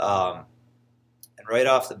 And right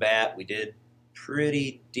off the bat, we did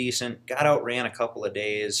pretty decent. Got outran a couple of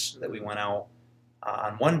days that we went out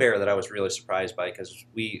on one bear that I was really surprised by because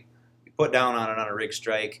we put down on it on a rig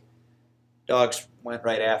strike. Dogs went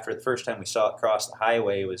right after it. The first time we saw it cross the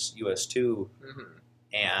highway was US 2,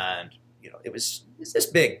 and it was this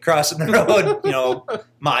big crossing the road,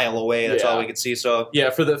 mile away. That's all we could see. So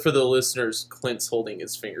for the listeners, Clint's holding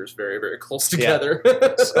his fingers very, very close together.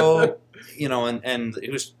 So and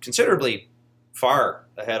it was considerably far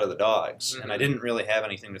ahead of the dogs, Mm-hmm. and I didn't really have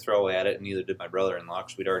anything to throw at it, and neither did my brother-in-law,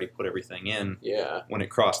 because we'd already put everything in when it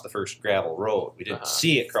crossed the first gravel road. We didn't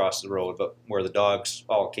see it cross the road, but where the dogs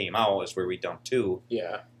all came out is where we dumped to.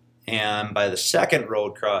 Yeah. And by the second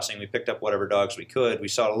road crossing, we picked up whatever dogs we could. We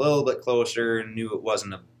saw it a little bit closer and knew it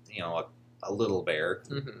wasn't a little bear,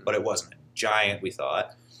 Mm-hmm. but it wasn't a giant, we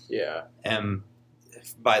thought. Yeah. And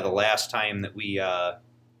by the last time that we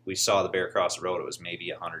saw the bear cross the road, it was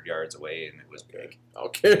maybe 100 yards away, and it was big.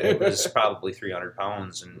 Okay. It was probably 300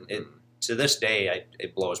 pounds, and it to this day,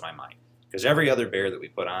 it blows my mind. Because every other bear that we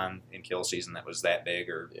put on in kill season that was that big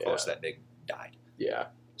or close to that big died. Yeah.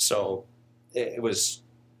 So it was,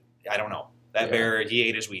 I don't know. That bear, he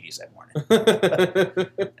ate his Wheaties that morning.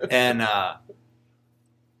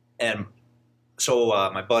 and so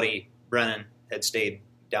my buddy Brennan had stayed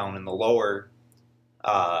down in the lower.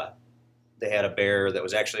 They had a bear that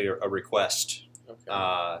was actually a request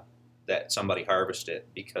that somebody harvested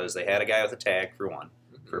because they had a guy with a tag for one,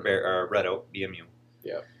 for bear, red oak BMU.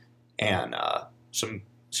 Yeah. And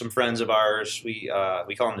some friends of ours, we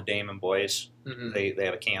call them the Damon Boys. Mm-hmm. They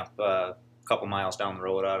have a camp a couple miles down the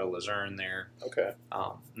road out of Luzerne there. Okay.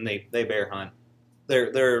 And they bear hunt.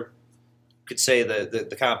 They're could say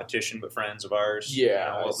the competition, but friends of ours.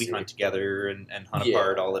 Yeah. We hunt together and hunt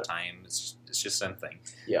apart all the time. It's just them thing.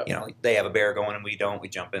 Yeah. They have a bear going and we don't. We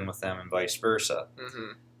jump in with them and vice versa.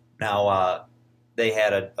 Mm-hmm. Now they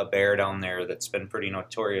had a bear down there that's been pretty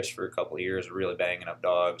notorious for a couple of years, really banging up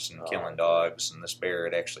dogs and killing dogs. And this bear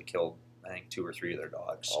had actually killed, I think, 2 or 3 of their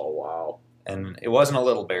dogs. Oh wow! And it wasn't a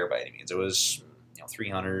little bear by any means. It was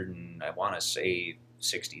 300 and I want to say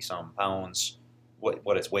 60 some pounds.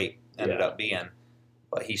 What its weight ended up being,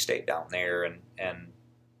 but he stayed down there and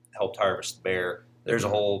helped harvest the bear. There's a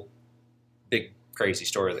whole big crazy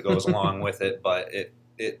story that goes along with it, but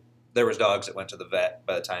there was dogs that went to the vet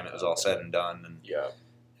by the time it was all said and done,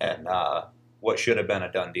 and what should have been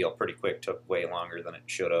a done deal pretty quick took way longer than it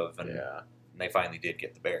should have, and they finally did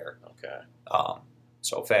get the bear. Okay.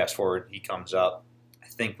 So fast forward, he comes up. I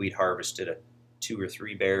think we'd harvested 2 or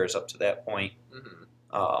 3 bears up to that point.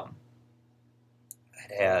 Mm-hmm.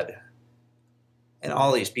 And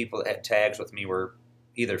all these people that had tags with me were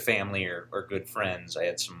either family or good friends. I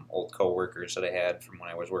had some old coworkers that I had from when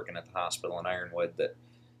I was working at the hospital in Ironwood that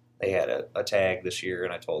they had a tag this year,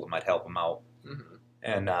 and I told them I'd help them out. Mm-hmm.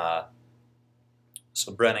 And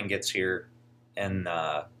so Brennan gets here, and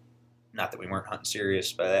not that we weren't hunting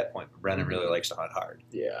serious by that point, but Brennan really likes to hunt hard.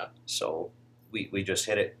 Yeah. So we just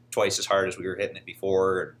hit it twice as hard as we were hitting it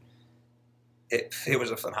before, and it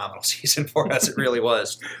was a phenomenal season for us. It really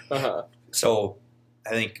was. Uh-huh. So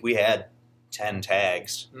I think we had 10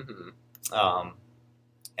 tags, and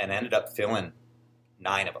ended up filling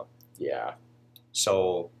 9 of them. Yeah.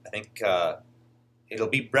 So I think it'll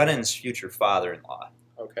be Brennan's future father-in-law.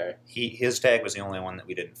 Okay. His tag was the only one that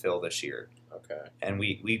we didn't fill this year. Okay. And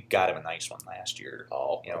we got him a nice one last year.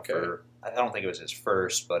 Oh, okay. I don't think it was his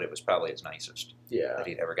first, but it was probably his nicest that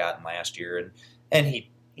he'd ever gotten last year. And he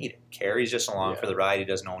didn't care. He's just along for the ride. He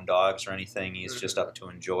doesn't own dogs or anything. He's just up to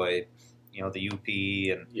enjoy, the UP.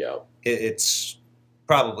 And it's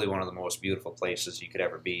probably one of the most beautiful places you could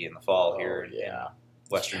ever be in the fall here in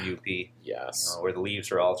Western UP. Yes. Where the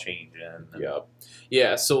leaves are all changing.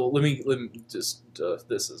 Yeah. So let me just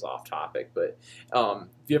this is off topic, but have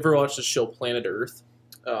you ever watched the show Planet Earth?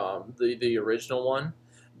 The original one.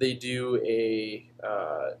 They do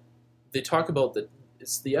they talk about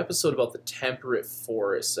it's the episode about the temperate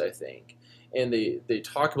forests, I think, and they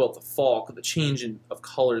talk about the fall, the change of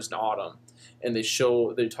colors in autumn, and they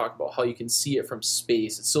talk about how you can see it from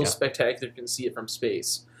space. It's so spectacular you can see it from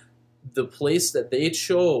space. The place that they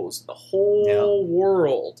chose, the whole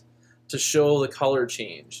world, to show the color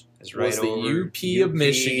change is right was the over UP of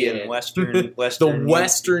Michigan. And Western the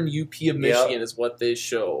Western UP of Michigan is what they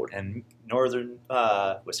showed. And northern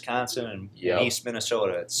Wisconsin and East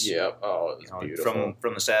Minnesota. It's it's beautiful.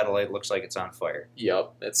 From the satellite, it looks like it's on fire.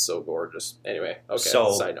 Yep, it's so gorgeous. Anyway, okay.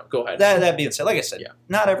 So, side note, go ahead. That being said, like I said,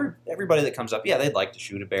 not everybody that comes up, they'd like to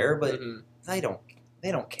shoot a bear, but they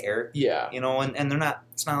don't care. Yeah. And they're not.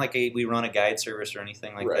 It's not like we run a guide service or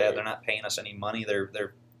anything like that. They're not paying us any money.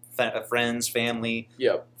 They're friends, family.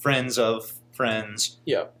 Yep. Friends of friends.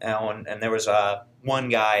 Yep. And there was one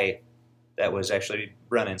guy that was actually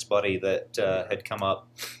Brennan's buddy that had come up,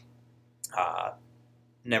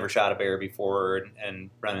 never shot a bear before, and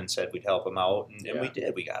Brennan said we'd help him out, and we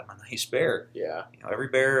did. We got him a nice bear. Yeah. Every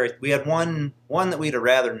bear, we had one that we'd have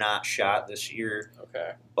rather not shot this year.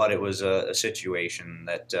 Okay. But it was a situation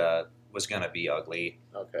that was going to be ugly.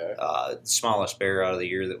 Okay. The smallest bear out of the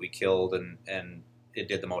year that we killed, and it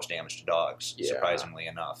did the most damage to dogs, surprisingly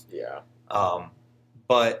enough. Yeah.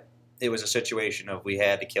 But it was a situation of we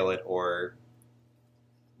had to kill it, or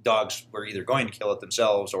dogs were either going to kill it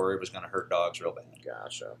themselves, or it was going to hurt dogs real bad.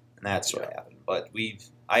 Gotcha. And that's what happened. But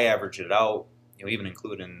I averaged it out, even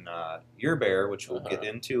including your bear, which we'll get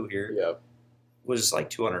into here. Yep. Was like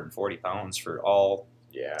 240 pounds for all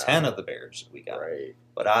 10 of the bears that we got. Right.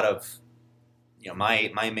 But out of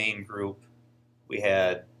my main group, we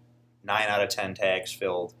had 9 out of 10 tags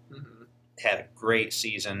filled. Mm-hmm. Had a great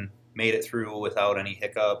season. Made it through without any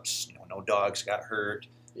hiccups. No dogs got hurt.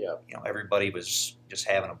 Yep. Everybody was just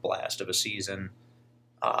having a blast of a season.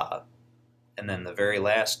 And then the very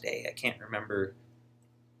last day, I can't remember.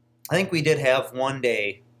 I think we did have one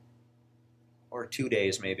day, or 2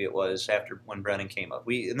 days maybe it was, after when Brennan came up.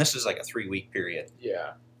 And this is like a 3-week period.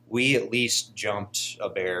 Yeah. We at least jumped a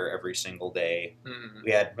bear every single day. Mm-hmm.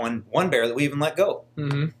 We had one bear that we even let go.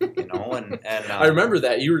 Mm-hmm. And I remember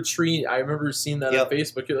that you were treating. I remember seeing that on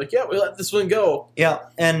Facebook. You're like, yeah, we let this one go. Yeah,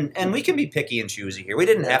 and we can be picky and choosy here. We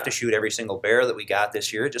didn't have to shoot every single bear that we got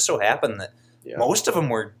this year. It just so happened that most of them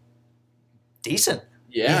were decent.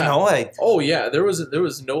 Yeah. There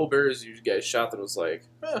was no bears you guys shot that was like,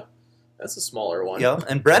 that's a smaller one. Yeah,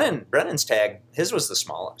 and Brennan's tag, his was the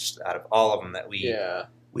smallest out of all of them that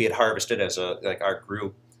we had harvested as our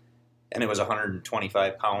group, and it was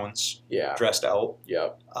 125 pounds. Yeah. Dressed out.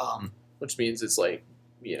 Yep. Which means it's like,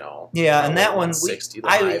 Yeah, and that one,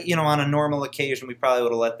 on a normal occasion, we probably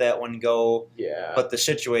would have let that one go. Yeah. But the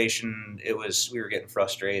situation, we were getting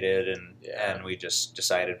frustrated, and we just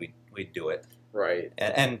decided we'd do it. Right.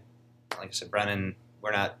 And like I said, Brennan,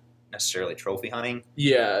 we're not necessarily trophy hunting.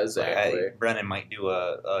 Yeah, exactly. Brennan might do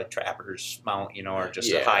a trapper's mount, or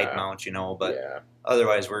just a hide mount, but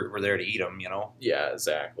otherwise we're there to eat them, Yeah,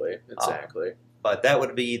 exactly. But that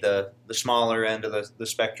would be the smaller end of the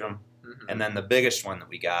spectrum. Mm-hmm. And then the biggest one that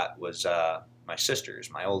we got was my sister's,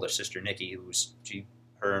 my oldest sister, Nikki,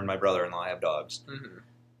 her and my brother-in-law have dogs.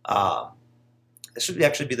 Mm-hmm. This would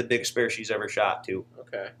actually be the biggest bear she's ever shot, too.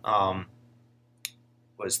 Okay.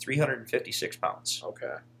 Was 356 pounds.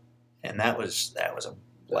 Okay. And that was a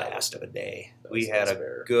blast of a day. We had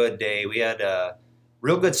a good day. We had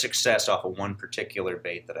real good success off of one particular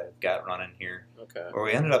bait that I've got running here. Okay. Where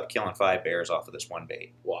we ended up killing 5 bears off of this one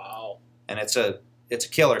bait. Wow. And it's a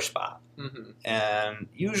killer spot. Mm-hmm. And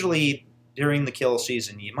usually during the kill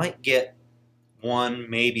season, you might get 1,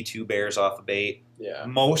 maybe 2 bears off a bait. Yeah.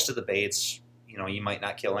 Most of the baits, you might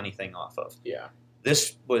not kill anything off of. Yeah.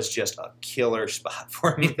 This was just a killer spot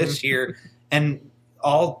for me this year, and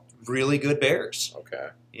all really good bears. Okay.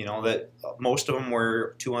 That most of them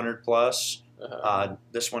were 200 plus. Uh-huh.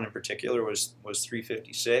 This one in particular was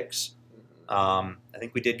 356. Mm-hmm. I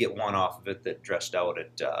think we did get one off of it that dressed out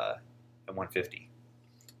at 150.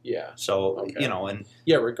 Yeah. So and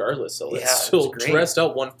regardless, so it's still dressed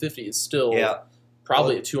out 150 is still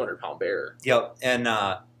probably a 200-pound bear. Yep, and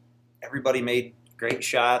everybody made great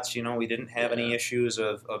shots. We didn't have any issues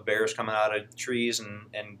of bears coming out of trees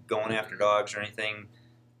and going after dogs or anything.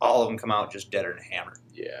 All of them come out just deader than hammered.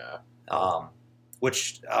 Yeah.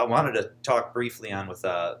 Which I wanted to talk briefly on with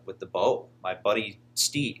the bow. My buddy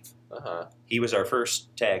Steve. Uh-huh. He was our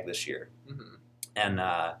first tag this year, mm-hmm. and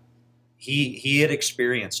he had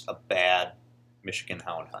experienced a bad Michigan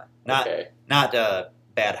hound hunt. Not a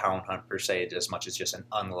bad hound hunt per se, as much as just an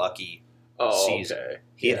unlucky season. Okay.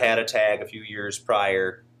 He had a tag a few years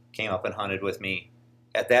prior, came up and hunted with me.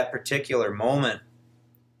 At that particular moment,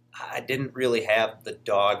 I didn't really have the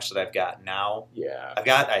dogs that I've got now. Yeah.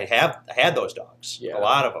 I had those dogs, a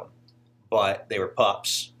lot of them, but they were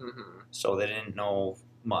pups, mm-hmm. so they didn't know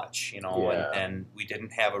much, and we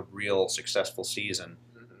didn't have a real successful season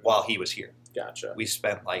mm-hmm. while he was here. Gotcha. We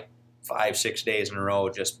spent like 5-6 days in a row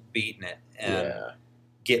just beating it and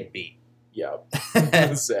getting beat. Yep.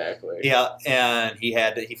 Exactly. Yeah, and he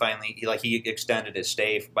extended his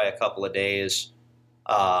stay by a couple of days,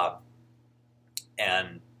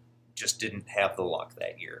 and just didn't have the luck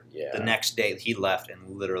that year. Yeah. The next day he left,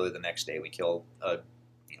 and literally the next day we killed a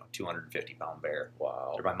 250-pound bear.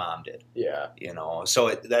 Wow. Or my mom did. Yeah. So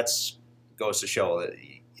that's goes to show that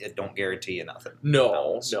it don't guarantee you nothing.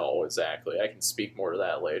 No, exactly. I can speak more to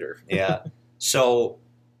that later. Yeah. So,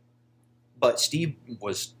 but Steve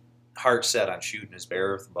was heart set on shooting his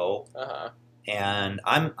bear with a bow. Uh-huh. And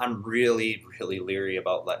I'm really, really leery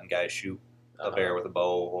about letting guys shoot a bear with a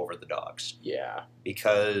bow over the dogs. Yeah.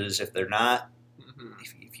 Because if they're not, mm-hmm.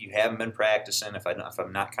 if you haven't been practicing, if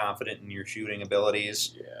I'm not confident in your shooting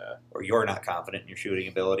abilities, or you're not confident in your shooting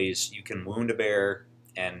abilities, you can wound a bear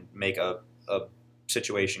and make a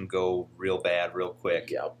situation go real bad real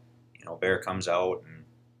quick. Yep. Bear comes out and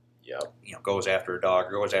Yep. Goes after a dog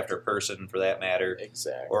or goes after a person for that matter,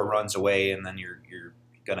 Exactly. or runs away, and then you're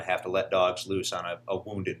going to have to let dogs loose on a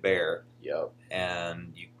wounded bear. Yep.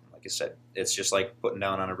 And like I said, it's just like putting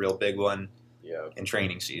down on a real big one. Yep. In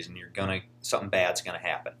training season. Something bad's gonna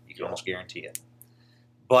happen. You can almost guarantee it.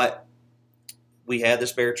 But we had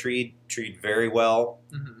this bear treed very well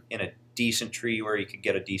in a decent tree where he could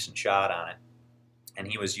get a decent shot on it, and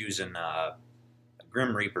he was using a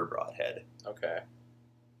Grim Reaper broadhead. Okay.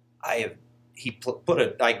 I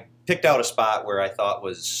picked out a spot where I thought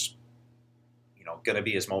was, going to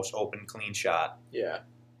be his most open, clean shot. Yeah.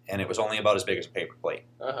 And it was only about as big as a paper plate.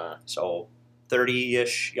 So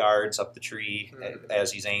 30-ish yards up the tree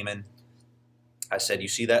as he's aiming. I said, "You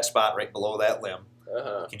see that spot right below that limb?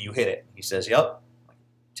 Can you hit it?" He says, "Yep."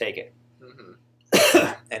 Take it.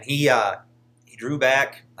 And he drew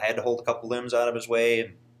back. I had to hold a couple limbs out of his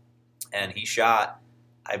way, and he shot.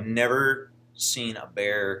 I've never seen a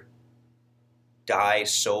bear die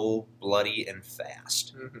so bloody and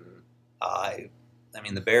fast. I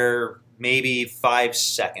mean, the bear, maybe 5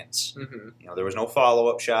 seconds. There was no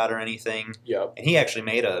follow-up shot or anything. Yep. And he actually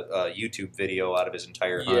made a YouTube video out of his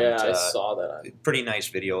entire hunt. Yeah, I saw that. Pretty nice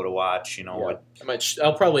video to watch.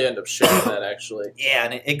 I'll probably end up showing that, actually. Yeah,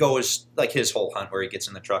 and it goes like his whole hunt where he gets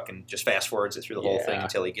in the truck and just fast-forwards it through the whole thing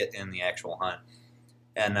until he get in the actual hunt.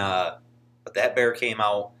 And but that bear came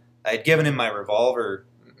out. I had given him my revolver,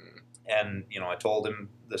 and I told him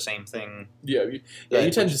the same thing. Yeah,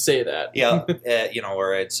 you tend to say that. Yeah,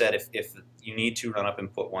 where I'd said if you need to run up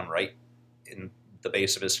and put one right in the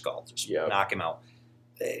base of his skull, just knock him out.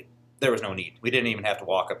 There was no need. We didn't even have to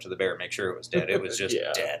walk up to the bear and make sure it was dead. It was just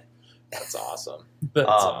dead. That's awesome. That's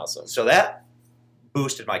awesome. So that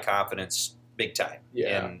boosted my confidence big time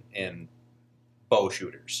in bow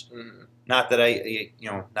shooters. Not that I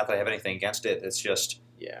have anything against it. It's just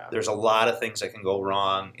there's a lot of things that can go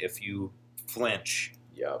wrong if you flinch.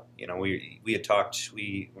 Yep. We had talked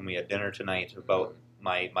when we had dinner tonight about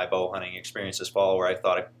my bow hunting experience this fall, where I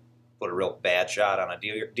thought I put a real bad shot on a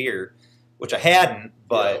deer, which I hadn't,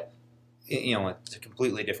 but it's a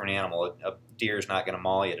completely different animal. A deer's not going to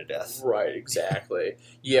maul you to death. Right. Exactly.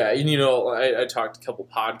 Yeah. And I talked a couple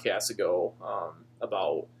podcasts ago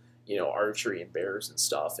about archery and bears and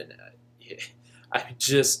stuff, and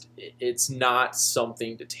it's not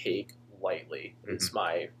something to take lightly. It's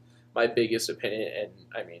my biggest opinion, and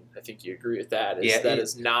I mean, I think you agree with that. That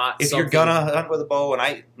is not. If you're gonna hunt with a bow,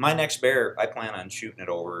 and my next bear, I plan on shooting it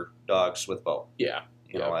over dogs with bow. Yeah.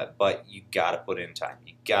 But you got to put in time.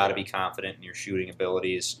 You got to be confident in your shooting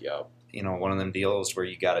abilities. Yep. One of them deals where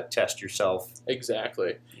you got to test yourself.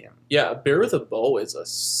 Exactly. Yeah. A bear with a bow is a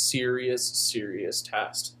serious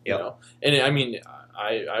test. And I mean,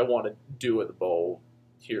 I want to do with a bow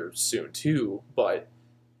here soon too, but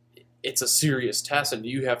it's a serious test, and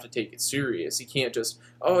you have to take it serious. You can't just,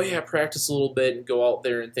 practice a little bit and go out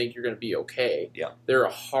there and think you're going to be okay. Yeah. They're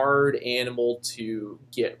a hard animal to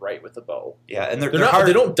get right with a bow. Yeah, and they're hard.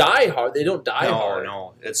 They don't die hard. They don't die hard.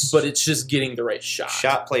 No, but it's just getting the right shot.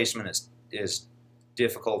 Shot placement is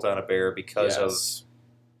difficult on a bear because of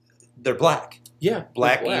they're black. Yeah,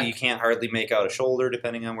 black. You can't hardly make out a shoulder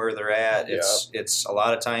depending on where they're at. It's a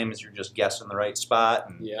lot of times you're just guessing the right spot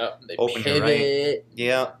and they open pivot. your right.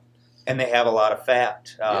 Yeah. And they have a lot of fat.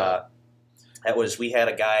 We had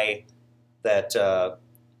a guy that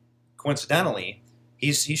coincidentally,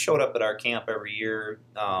 he showed up at our camp every year.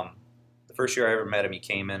 The first year I ever met him, he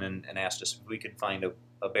came in and asked us if we could find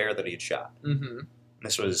a bear that he had shot. And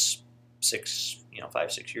this was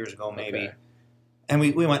 5, 6 years ago maybe. Okay. And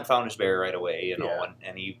we went and found his bear right away,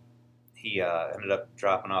 and he ended up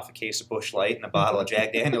dropping off a case of Busch Light and a bottle of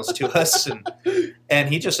Jack Daniels to us, and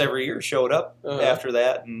he just every year showed up after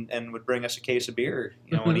that and would bring us a case of beer,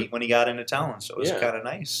 when he got into town. So it was kind of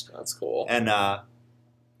nice. That's cool. And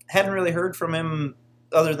hadn't really heard from him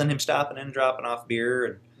other than him stopping in and dropping off beer.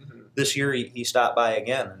 And this year he stopped by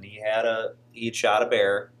again, and he had shot a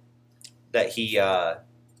bear that he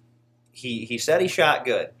said he shot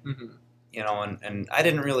good. And I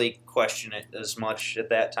didn't really question it as much at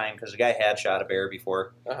that time because the guy had shot a bear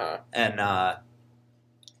before. And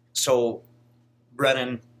so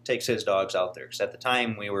Brennan takes his dogs out there because at the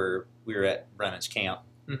time we were at Brennan's camp,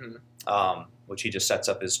 which he just sets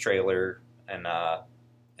up his trailer and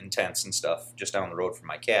tents and stuff just down the road from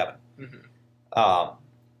my cabin. So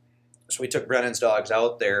we took Brennan's dogs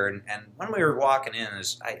out there, and when we were walking in,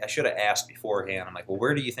 I should have asked beforehand. I'm like, well,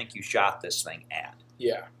 where do you think you shot this thing at?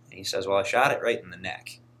 Yeah. And he says, well, I shot it right in the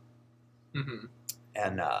neck. And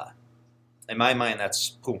in my mind,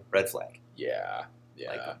 that's red flag. Yeah.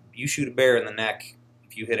 Like, you shoot a bear in the neck,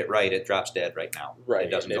 if you hit it right, it drops dead right now. Right.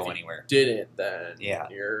 It doesn't and go if anywhere. Didn't then? Yeah.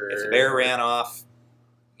 If the bear ran off,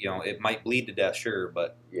 it might bleed to death, sure,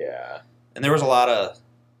 but yeah. And there was a lot of,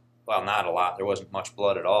 well, not a lot. There wasn't much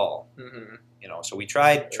blood at all. Mm-hmm. So we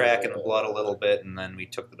tried tracking the blood a little bit, and then we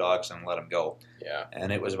took the dogs and let them go. Yeah.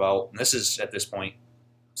 And it was about, and this is at this point,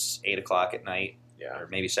 it's 8 o'clock at night, yeah, or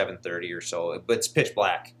maybe 7:30 or so. But it's pitch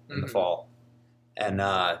black in the fall, and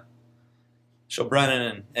so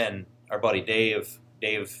Brennan and our buddy Dave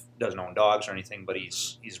doesn't own dogs or anything, but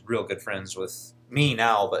he's real good friends with me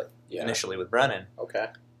now, but initially with Brennan. Okay.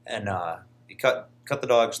 And he cut the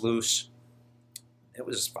dogs loose. It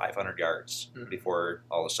was 500 yards before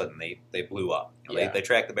all of a sudden they blew up. They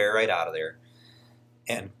tracked the bear right out of there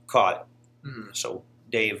and caught it. Mm-hmm. So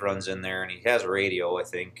Dave runs in there and he has a radio, I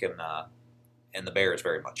think, and the bear is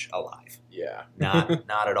very much alive. Yeah.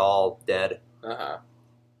 not at all dead. Uh-huh.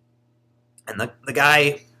 And the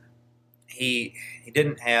guy, he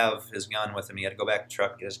didn't have his gun with him. He had to go back to the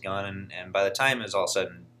truck, get his gun, and by the time it was all said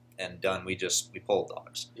and done, we pulled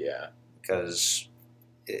dogs. Yeah. Because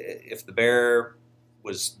if the bear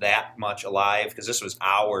was that much alive, because this was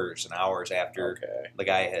hours and hours after the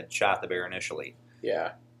guy had shot the bear initially.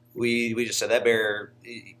 Yeah. We just said that bear,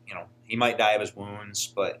 he might die of his wounds,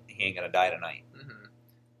 but he ain't going to die tonight. Mm-hmm.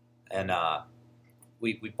 And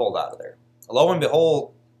we pulled out of there. Lo and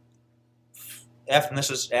behold, this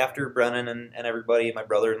is after Brennan and everybody, my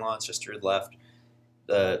brother-in-law and sister had left,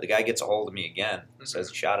 the guy gets a hold of me again and says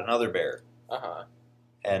he shot another bear. Uh-huh.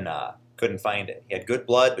 And couldn't find it. He had good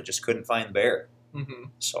blood, but just couldn't find the bear. Mm-hmm.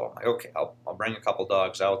 So I'm like, okay, I'll bring a couple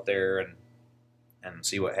dogs out there and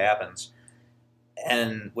see what happens.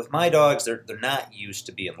 And with my dogs, they're not used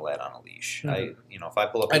to being led on a leash. Mm-hmm. If I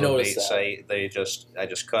pull up to a bait site, I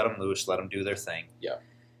just cut them loose, let them do their thing. Yeah.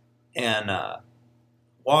 And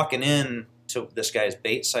walking in to this guy's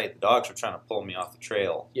bait site, the dogs were trying to pull me off the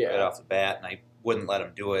trail right off the bat, and I wouldn't let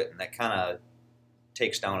them do it, and that kind of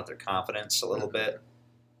takes down at their confidence a little bit.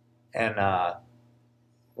 And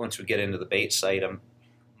once we get into the bait site, I'm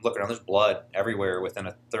looking around. There's blood everywhere within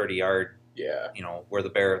a 30-yard, where the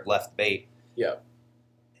bear left bait. Yeah.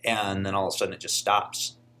 And then all of a sudden it just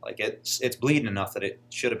stops. Like it's bleeding enough that it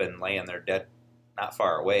should have been laying there dead not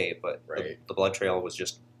far away, but the blood trail was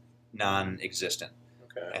just non-existent.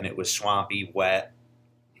 Okay. And it was swampy, wet,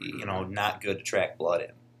 not good to track blood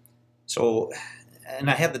in. So, and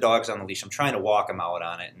I had the dogs on the leash. I'm trying to walk them out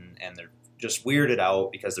on it, and they're just weirded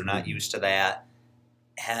out because they're not used to that.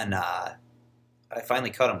 And I finally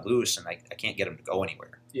cut them loose, and I can't get them to go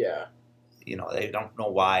anywhere. Yeah. They don't know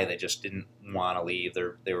why. They just didn't want to leave.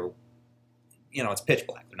 They were, it's pitch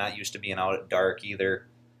black. They're not used to being out at dark either.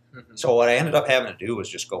 Mm-hmm. So what I ended up having to do was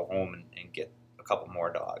just go home and get a couple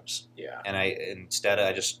more dogs. Yeah. And instead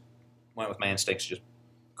I just went with my instincts, just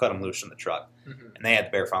cut them loose in the truck. Mm-hmm. And they had the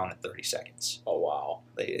bear found in 30 seconds. Oh, wow.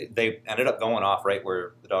 They ended up going off right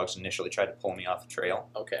where the dogs initially tried to pull me off the trail.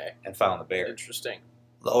 Okay. And found the bear. Interesting.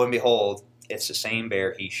 Lo and behold, it's the same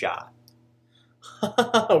bear he shot.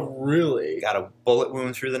 Really? Got a bullet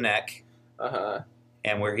wound through the neck. Uh-huh.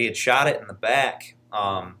 And where he had shot it in the back,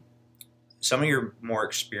 some of your more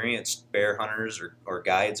experienced bear hunters or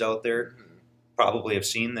guides out there probably have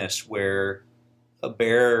seen this, where a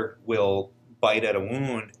bear will bite at a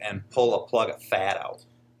wound and pull a plug of fat out.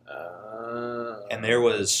 And there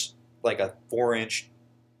was like a 4-inch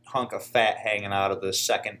hunk of fat hanging out of the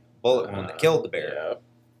second bullet wound that killed the bear. Yeah.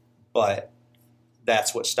 But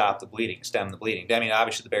that's what stopped the bleeding, stemmed the bleeding. I mean,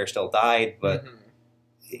 obviously the bear still died, but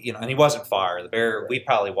and he wasn't far. The bear, we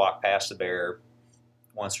probably walked past the bear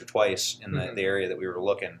once or twice in the area that we were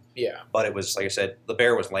looking. Yeah. But it was, like I said, the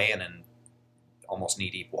bear was laying in almost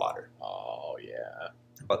knee-deep water. Oh, yeah.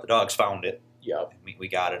 But the dogs found it. Yep. We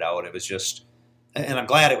got it out. It was just, and I'm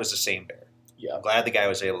glad it was the same bear. Yeah. I'm glad the guy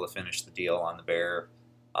was able to finish the deal on the bear.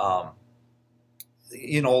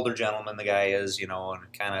 An older gentleman, the guy is,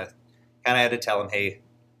 and kind of had to tell him, hey,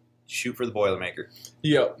 shoot for the Boilermaker.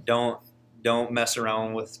 Yep. Don't mess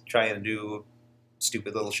around with trying to do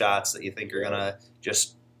stupid little shots that you think are gonna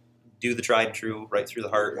just do the tried and true right through the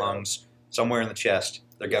heart, lungs, somewhere in the chest.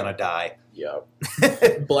 They're gonna die.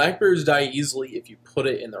 Yep. Black bears die easily if you put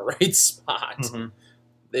it in the right spot. Mm-hmm.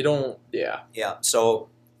 They don't. Yeah. Yeah. So,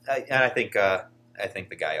 I think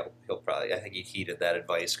the guy he'll probably, I think he heeded that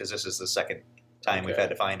advice, because this is the second time we've had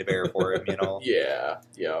to find a bear for him. Yeah.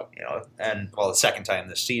 Yeah. And the second time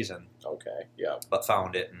this season. Okay. Yeah. But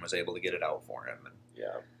found it and was able to get it out for him. And,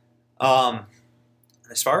 yeah.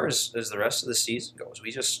 As far as the rest of the season goes,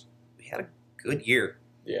 we had a good year.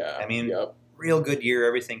 Yeah. I mean, real good year.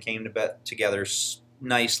 Everything came together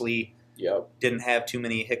nicely. Yep. Didn't have too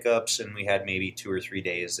many hiccups, and we had maybe 2 or 3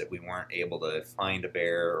 days that we weren't able to find a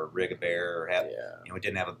bear or rig a bear or have, we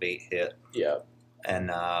didn't have a bait hit. Yep.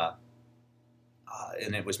 And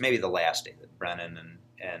it was maybe the last day that Brennan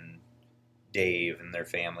and Dave and their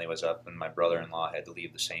family was up, and my brother-in-law had to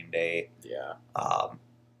leave the same day. Yeah.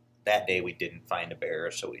 That day we didn't find a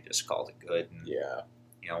bear, so we just called it good. And, yeah.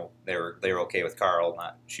 They were okay with Carl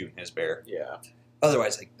not shooting his bear. Yeah.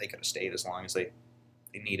 Otherwise, they could have stayed as long as they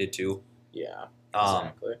needed to. Yeah.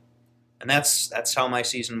 Exactly. And that's how my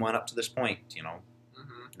season went up to this point.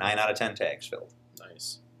 9 out of 10 tags filled.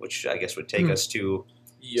 Nice. Which I guess would take us to.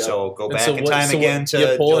 Yep. So go back in time again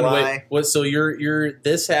to July. So your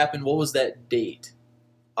this happened. What was that date?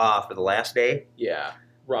 For the last day? Yeah,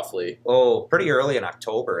 roughly. Oh, pretty early in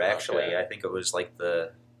October, actually. Okay. I think it was like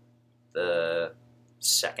the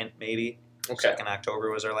 2nd, maybe. Okay. 2nd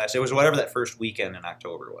October was our last. It was whatever that first weekend in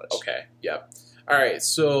October was. Okay. Yep. All right.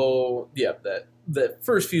 So the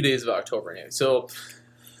first few days of October. Anyway. So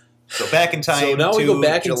back in time. So now we go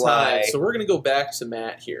back July. in time. So we're gonna go back to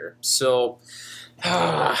Matt here. So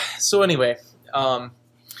anyway,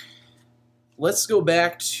 let's go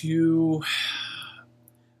back to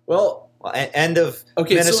end of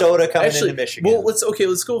Minnesota coming into Michigan. Well, let's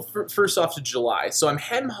go first off to July. So I'm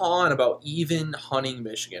hem-hawing about even hunting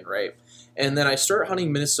Michigan, right? And then I start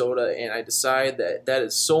hunting Minnesota, and I decide that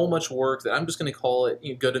is so much work that I'm just going to call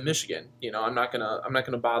it go to Michigan. I'm not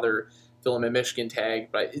gonna bother filling my Michigan tag,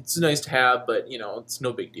 but it's nice to have. But it's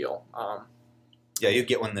no big deal. Yeah, you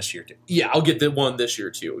get one this year too. Yeah, I'll get the one this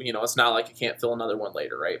year too. It's not like I can't fill another one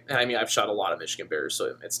later, right? And I mean, I've shot a lot of Michigan bears,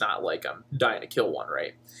 so it's not like I'm dying to kill one,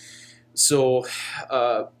 right? So,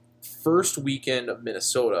 first weekend of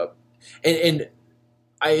Minnesota, and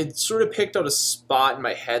I had sort of picked out a spot in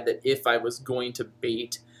my head that if I was going to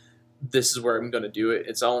bait, this is where I'm going to do it.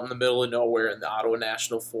 It's out in the middle of nowhere in the Ottawa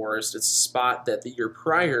National Forest. It's a spot that the year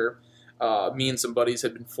prior, me and some buddies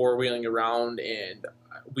had been four-wheeling around, and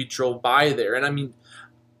we drove by there. And I mean,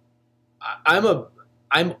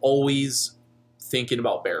 I'm always thinking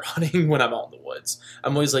about bear hunting when I'm out in the woods.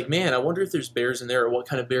 I'm always like, man, I wonder if there's bears in there, or what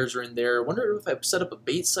kind of bears are in there. I wonder if I set up a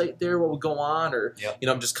bait site there, what would go on, or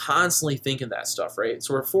I'm just constantly thinking that stuff, right?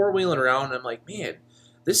 So we're four-wheeling around, and I'm like, man,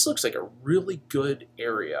 this looks like a really good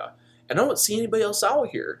area, and I don't see anybody else out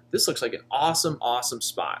here. This looks like an awesome, awesome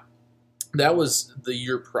spot. That was the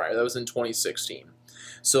year prior. That was in 2016.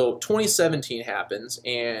 So 2017 happens,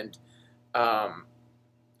 and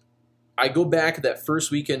I go back that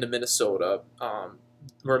first weekend to Minnesota,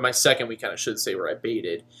 or my second weekend, I should say, where I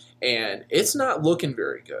baited, and it's not looking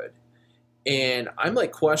very good. And I'm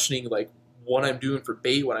like questioning like what I'm doing for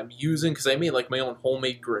bait, what I'm using, because I made like my own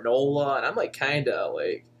homemade granola, and I'm like kind of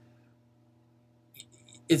like,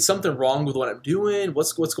 is something wrong with what I'm doing?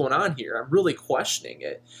 What's going on here? I'm really questioning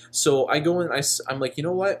it. So I go in, I'm like, you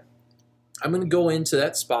know what? I'm going to go into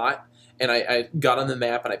that spot, and I got on the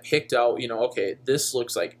map, and I picked out, okay, this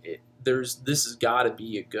looks like it. This has got to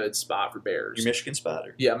be a good spot for bears. Your Michigan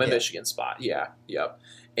spotter. Yeah, my Michigan spot. Yeah, yep.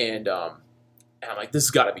 And I'm like, this has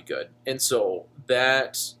got to be good. And so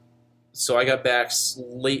I got back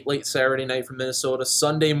late Saturday night from Minnesota.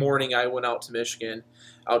 Sunday morning, I went out to Michigan,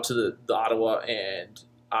 out to the Ottawa, and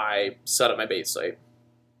I set up my bait site.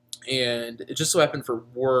 And it just so happened for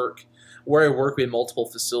work, where I work, we have multiple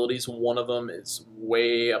facilities. One of them is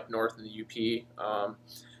way up north in the UP.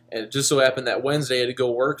 And it just so happened that Wednesday I had to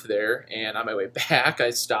go work there, and on my way back, I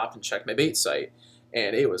stopped and checked my bait site,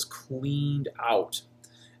 and it was cleaned out.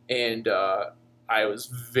 And I was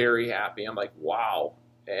very happy. I'm like, wow.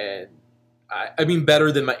 And I mean,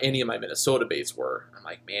 better than any of my Minnesota baits were. I'm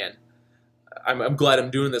like, man, I'm glad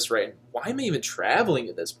I'm doing this right. Why am I even traveling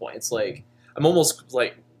at this point? It's like, I'm almost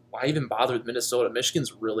like, why even bother with Minnesota?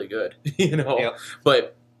 Michigan's really good, Yep.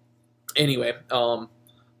 But anyway, a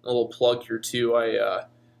little plug here too.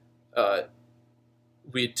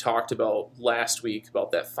 We had talked about last week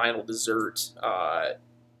about that final dessert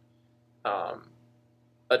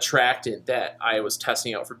attractant that I was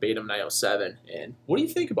testing out for Batum 907. And what do you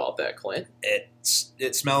think about that, Clint?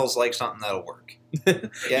 It smells like something that'll work.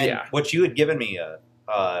 Yeah. What you had given me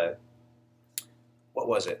what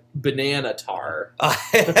was it? Banana tar.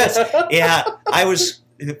 Yeah,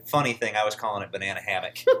 funny thing, I was calling it banana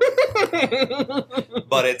hammock.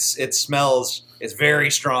 But it smells, it's very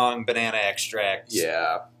strong banana extract.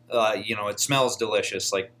 Yeah. It smells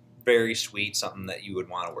delicious, like very sweet, something that you would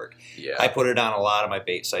want to work. Yeah. I put it on a lot of my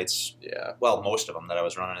bait sites. Yeah. Well, most of them that I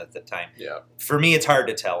was running at the time. Yeah. For me, it's hard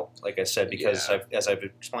to tell, like I said, because Yeah. as I've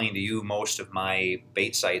explained to you, most of my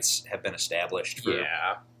bait sites have been established for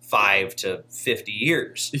Yeah. 5 to 50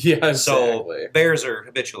 years. Yeah, exactly. So bears are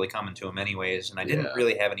habitually coming to them anyways, and I didn't Yeah.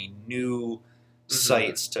 really have any new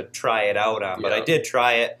sites to try it out on, but I Yeah. did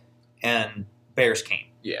try it, and bears came.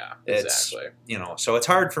 Yeah, It's, exactly. So it's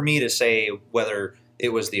hard for me to say whether it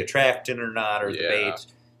was the attractant or not, or the Yeah. bait,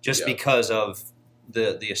 just Yeah. because of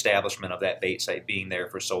the establishment of that bait site being there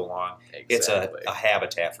for so long. Exactly. It's a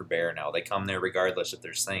habitat for bear now. They come there regardless if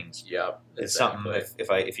there's things. Yep. It's Exactly.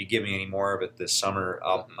 something. If you give me any more of it this summer,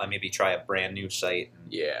 I maybe try a brand new site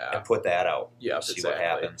and put that out. Yep, See exactly. what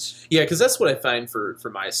happens. Yeah, because that's what I find for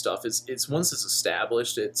my stuff is it's once it's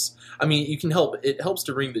established, you can help. It helps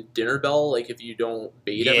to ring the dinner bell, like if you don't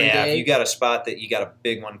bait every day. If you got a spot that you got a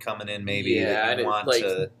big one coming in, maybe that you want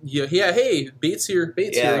to. Yeah, hey, bait's here.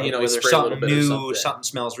 You there's spray a little something bit or new, something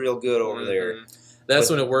smells real good over there.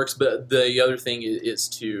 That's when it works. But the other thing is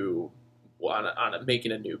to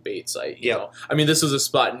making a new bait site. You know? I mean, this was a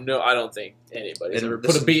spot. No, I don't think anybody's ever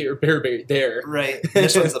put a bait or bear bait there. Right.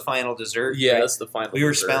 This one's the final dessert. Yeah, right? that's the final. We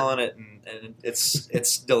were dessert. smelling it, and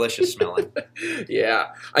it's delicious smelling.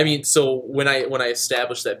 Yeah, I mean, so when I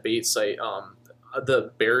established that bait site,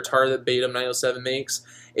 the bear tar that Baitum 907 makes,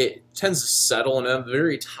 it tends to settle, and on the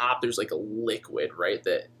very top there's like a liquid, right,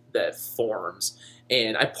 that forms,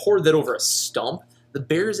 and I poured that over a stump. The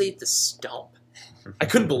bears ate the stump. I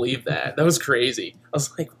couldn't believe that. That was crazy. I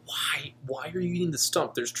was like, why? Why are you eating the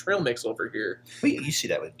stump? There's trail mix over here. You see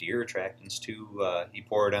that with deer attractants too. You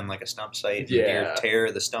pour it on like a stump site, and Yeah. deer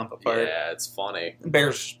tear the stump apart. Yeah, it's funny. And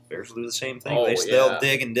bears will do the same thing. Oh, They'll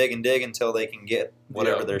dig and dig and dig until they can get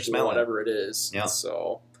whatever Yep, they're smelling. whatever it is. Yeah.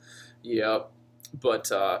 So, yep.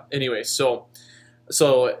 But anyway, so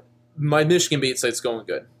my Michigan bait site's going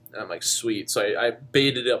good. And I'm like, sweet. So I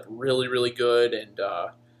baited it up really, really good, and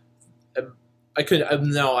I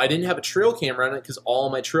didn't have a trail camera on it because all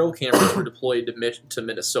my trail cameras were deployed to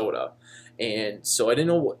Minnesota, and so I didn't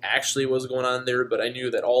know what actually was going on there. But I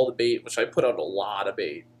knew that all the bait, which I put out a lot of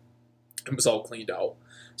bait, it was all cleaned out.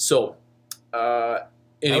 So anyway,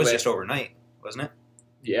 That was just overnight, wasn't it?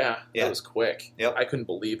 Yeah, that was quick. Yep. I couldn't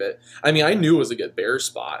believe it. I mean, I knew it was a good bear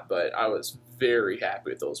spot, but I was very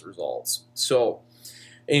happy with those results. So,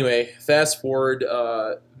 anyway, fast forward,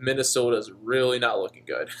 Minnesota's really not looking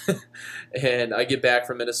good. And I get back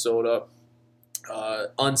from Minnesota,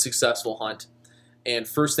 unsuccessful hunt. And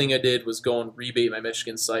first thing I did was go and rebait my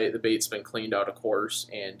Michigan site. The bait's been cleaned out, of course.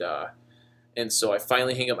 And so I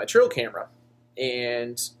finally hang up my trail camera.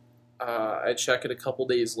 And I check it a couple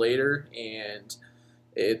days later, and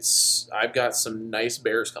I've got some nice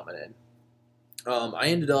bears coming in. I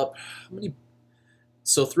ended up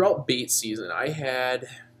so throughout bait season I had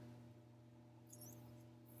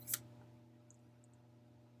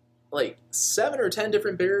like 7 or 10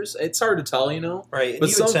 different bears. It's hard to tell, Right, and but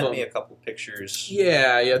you some had of sent them, me a couple pictures.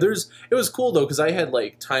 Yeah. It was cool though, because I had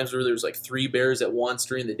like times where there was like 3 bears at once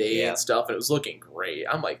during the day and stuff, and it was looking great.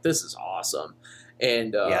 I'm like, this is awesome.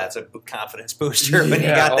 And it's a confidence booster when you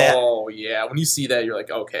got that. Oh yeah, when you see that, you're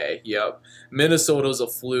like, okay, yep. Minnesota's a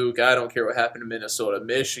fluke. I don't care what happened to Minnesota.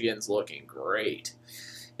 Michigan's looking great,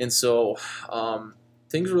 and so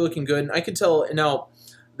things were looking good. And I could tell now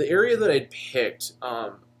the area that I'd picked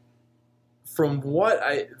from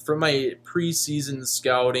my preseason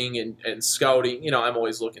scouting and scouting. I'm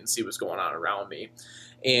always looking to see what's going on around me,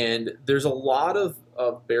 and there's a lot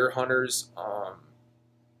of bear hunters.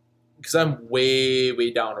 Because I'm way, way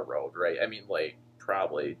down a road, right? I mean, like,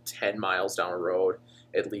 probably 10 miles down a road,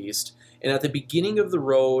 at least. And at the beginning of the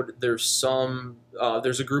road, there's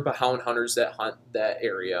a group of hound hunters that hunt that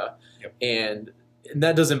area. Yep. And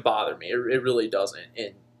that doesn't bother me. It really doesn't.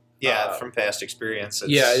 And from past experience.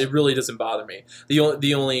 it really doesn't bother me. The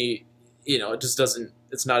only, it just doesn't,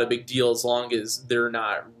 it's not a big deal as long as they're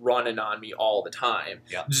not running on me all the time.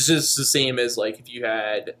 Yeah. It's just the same as, like, if you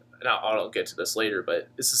had... Now, I'll get to this later, but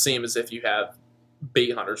it's the same as if you have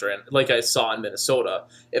bait hunters, right? Like I saw in Minnesota,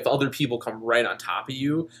 if other people come right on top of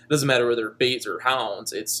you, it doesn't matter whether they're baits or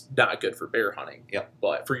hounds, it's not good for bear hunting. Yep.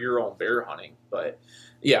 But for your own bear hunting. But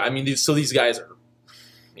yeah, I mean, these guys are,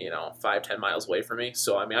 5-10 miles away from me.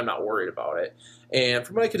 So, I mean, I'm not worried about it. And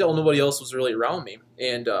from what I could tell, nobody else was really around me.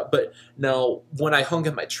 And but now, when I hung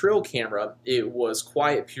up my trail camera, it was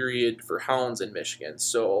quiet period for hounds in Michigan.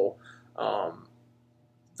 So,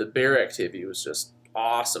 the bear activity was just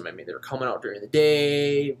awesome. I mean, they were coming out during the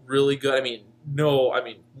day, really good. I mean,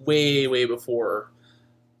 way, way before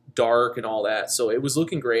dark and all that. So it was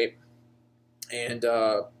looking great. And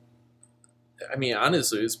I mean,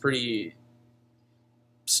 honestly, it was pretty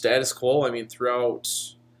status quo. I mean, throughout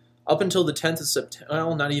up until the 10th of September.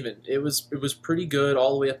 Well, not even. It was pretty good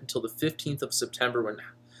all the way up until the 15th of September when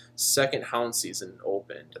second hound season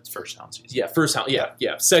opened. That's first hound season. Yeah, first hound.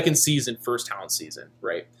 Yeah. Second season, first hound season,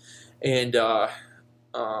 right? And so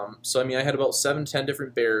I mean, I had about 7-10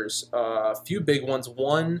 different bears. A few big ones.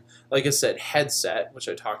 One, like I said, Headset, which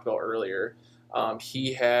I talked about earlier.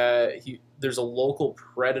 There's a local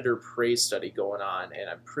predator prey study going on, and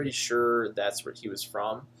I'm pretty sure that's where he was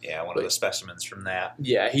from. Yeah, one of the specimens from that.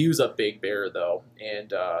 Yeah, he was a big bear though,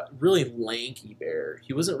 and really lanky bear.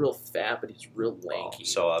 He wasn't real fat, but he's real lanky.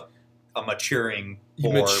 So a maturing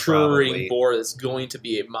boar, boar that's going to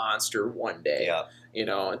be a monster one day. Yeah,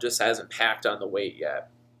 it just hasn't packed on the weight yet.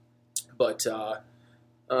 But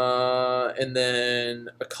and then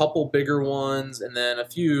a couple bigger ones, and then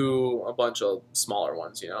a bunch of smaller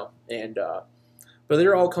ones, and but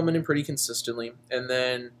they're all coming in pretty consistently. And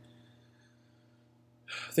then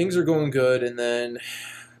things are going good, and then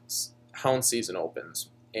hound season opens,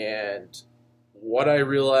 and what I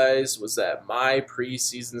realized was that my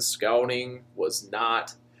preseason scouting was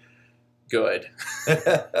not good.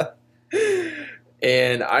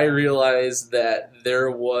 And I realized that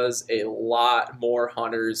there was a lot more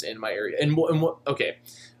hunters in my area. Okay,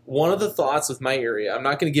 one of the thoughts with my area, I'm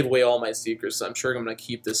not going to give away all my secrets, so I'm sure I'm going to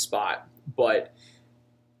keep this spot, but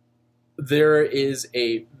there is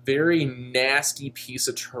a very nasty piece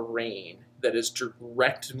of terrain that is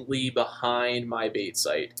directly behind my bait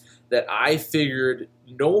site that I figured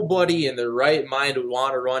nobody in their right mind would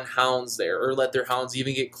want to run hounds there or let their hounds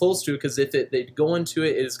even get close to it, because if they go into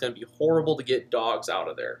it, it's going to be horrible to get dogs out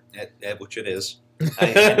of there. Which it is.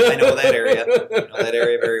 I know that area. I know that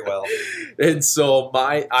area very well. And so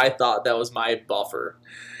I thought that was my buffer.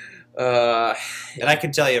 And I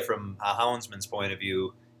can tell you from a houndsman's point of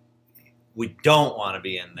view, we don't want to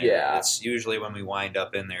be in there. Yeah. It's usually when we wind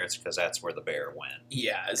up in there, it's because that's where the bear went.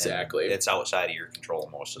 Yeah, exactly. And it's outside of your control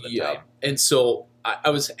most of the time. And so I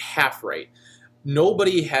was half right.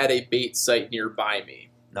 Nobody had a bait site nearby me.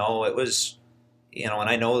 No, it was, and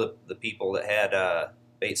I know the people that had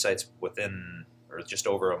bait sites within or just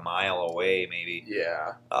over a mile away, maybe.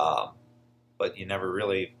 Yeah. But you never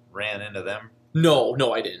really ran into them.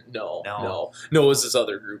 No, I didn't. No, it was this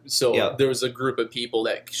other group. So there was a group of people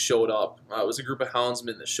that showed up. It was a group of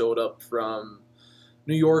houndsmen that showed up from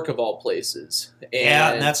New York, of all places.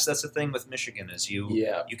 And that's the thing with Michigan is you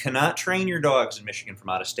cannot train your dogs in Michigan from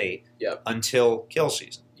out of state until kill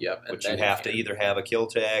season. Yep. Which you have to either have a kill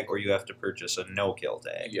tag or you have to purchase a no kill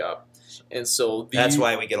tag. Yep. And so that's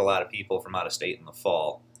why we get a lot of people from out of state in the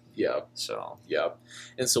fall. Yep. So. Yep.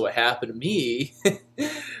 And so what happened to me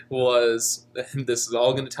was, and this is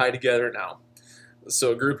all going to tie together now.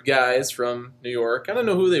 So a group of guys from New York, I don't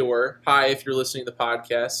know who they were. Hi, if you're listening to the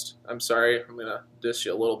podcast. I'm sorry, I'm going to dish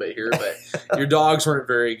you a little bit here, but your dogs weren't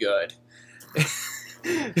very good.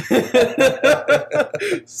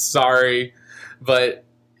 Sorry, but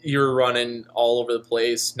you're running all over the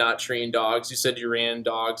place, not trained dogs. You said you ran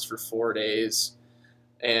dogs for 4 days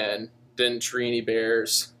and didn't tree any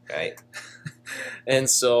bears. Right. And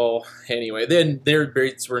so, anyway, then their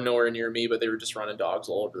baits were nowhere near me, but they were just running dogs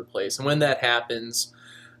all over the place. And when that happens,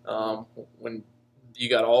 when you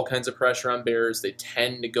got all kinds of pressure on bears, they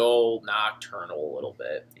tend to go nocturnal a little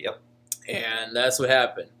bit. Yep. And that's what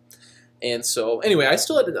happened. And so, anyway, I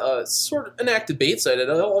still had sort of an active bait site. I had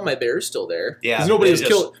all my bears still there. Yeah. Because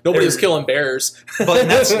nobody was killing bears. But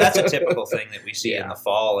that's a typical thing that we see in the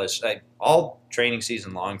fall. Is all training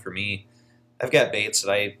season long for me, I've got baits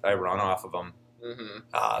that I run off of them.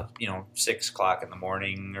 Mm-hmm. 6 o'clock in the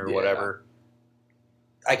morning or whatever.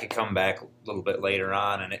 I could come back a little bit later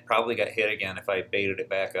on, and it probably got hit again if I baited it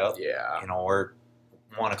back up. Yeah. Or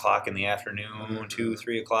 1 o'clock in the afternoon, 2,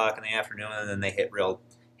 3 o'clock in the afternoon, and then they hit real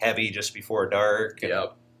heavy just before dark. And,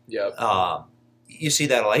 Yep. You see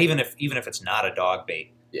that a lot, even if it's not a dog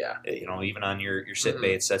bait. Yeah. Even on your sit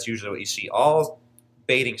baits, that's usually what you see all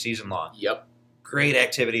baiting season long. Yep. Great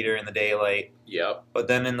activity during the daylight. Yep. But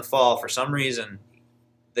then in the fall, for some reason,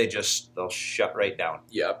 they'll shut right down.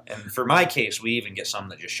 Yep. And for my case, we even get some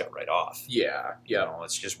that just shut right off. Yeah. Yeah.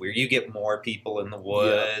 It's just weird. You get more people in the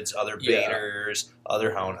woods, other baiters,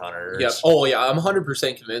 other hound hunters. Yep. Oh yeah, I'm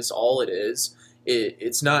 100% convinced. All it is,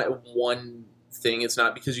 it's not one thing. It's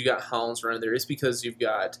not because you got hounds running there. It's because you've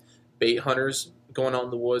got bait hunters going out in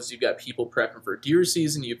the woods. You've got people prepping for deer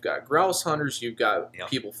season. You've got grouse hunters. You've got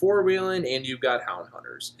people four-wheeling, and you've got hound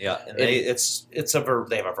hunters. Yeah, and they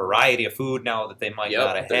have a variety of food now that they might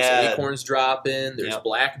not have there's had. Acorns dropping. There's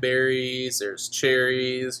blackberries. There's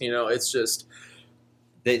cherries. It's just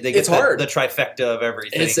They get it's hard. The trifecta of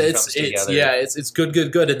everything comes together. It's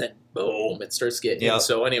good, and then boom, it starts getting in.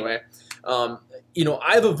 So anyway,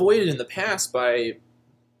 I've avoided in the past by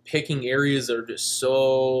picking areas that are just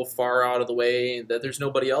so far out of the way that there's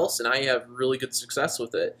nobody else, and I have really good success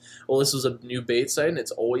with it. Well, this was a new bait site, and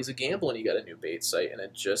it's always a gamble when you got a new bait site, and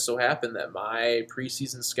it just so happened that my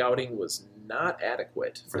preseason scouting was not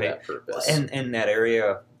adequate for that purpose. And that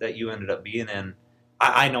area that you ended up being in,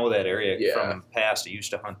 I know that area from the past. I used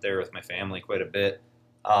to hunt there with my family quite a bit,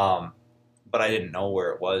 but I didn't know where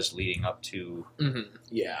it was leading up to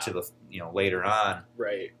to the later on.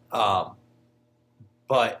 Right.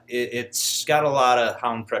 But it's got a lot of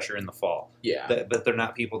hound pressure in the fall. Yeah. But they're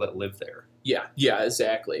not people that live there. Yeah,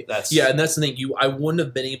 exactly. And that's the thing. I wouldn't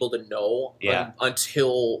have been able to know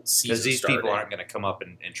until season because these started. people aren't going to come up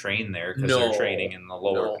and train there because they're training in the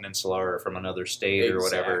lower peninsula or from another state or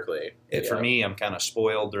whatever. For me, I'm kind of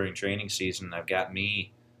spoiled during training season. I've got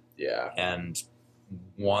me and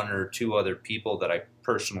one or two other people that I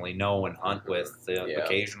personally know and hunt with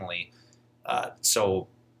occasionally. So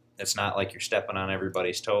it's not like you're stepping on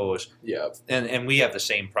everybody's toes. Yeah. And we have the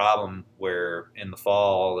same problem where in the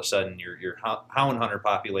fall, all of a sudden, your hound hunter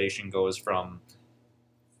population goes from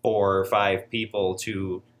 4 or 5 people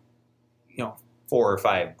to, 4 or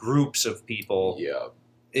 5 groups of people. Yeah.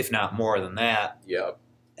 If not more than that. Yeah.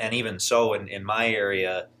 And even so, in my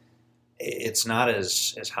area, it's not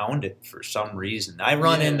as hounded for some reason. I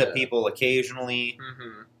run into people occasionally,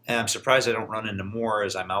 and I'm surprised I don't run into more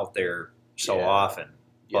as I'm out there so often.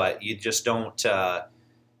 But you just don't,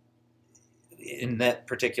 in that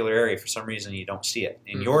particular area, for some reason, you don't see it.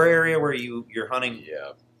 In your area where you're hunting,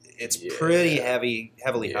 it's pretty heavily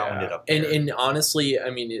hounded up there. And honestly,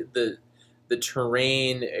 I mean, the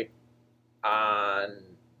terrain on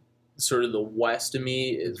sort of the west of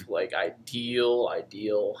me is like ideal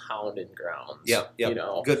hounding grounds. Yep.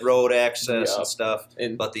 Good road access and stuff.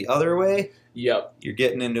 But the other way, you're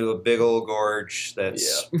getting into a big old gorge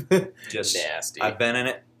that's just nasty. I've been in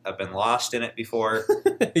it. I've been lost in it before.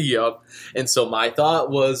 And so my thought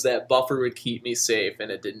was that buffer would keep me safe,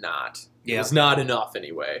 and it did not. It was not enough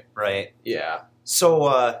anyway. Right. Yeah.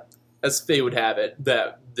 So as fate would have it,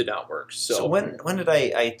 that did not work. So when did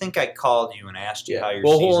I think I called you and asked you how your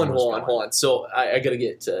season was going. Hold on. So I got to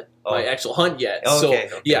get to my actual hunt yet. Okay.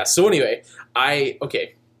 So anyway,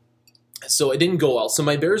 so it didn't go well. So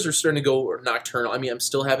my bears are starting to go nocturnal. I mean, I'm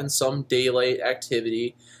still having some daylight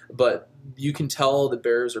activity, but you can tell the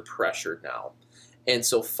bears are pressured now. And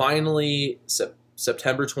so finally,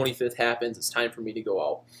 September 25th happens. It's time for me to go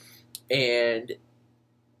out. And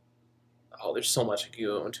there's so much I can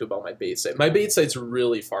go into about my bait site. My bait site's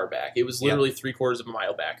really far back. It was literally 3/4 of a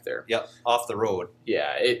mile back there. Yep, off the road.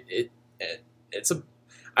 Yeah,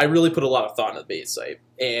 I really put a lot of thought in the bait site.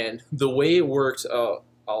 And the way it worked,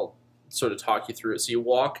 I'll sort of talk you through it. So you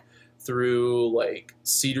walk through like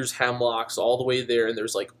cedars, hemlocks, all the way there, and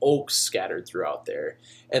there's like oaks scattered throughout there.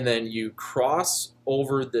 And then you cross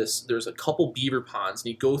over this, there's a couple beaver ponds,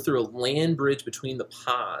 and you go through a land bridge between the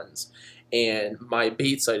ponds, and my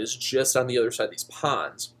bait site is just on the other side of these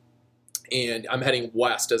ponds. And I'm heading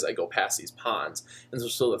west as I go past these ponds. And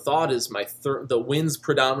so the thought is the wind's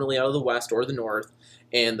predominantly out of the west or the north,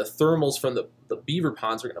 and the thermals from the beaver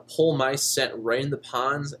ponds are going to pull my scent right in the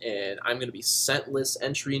ponds, and I'm going to be scentless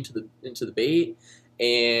entry into the bait,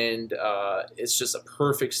 and it's just a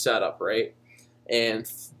perfect setup, right? And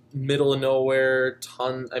middle of nowhere,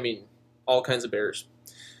 all kinds of bears.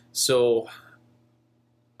 So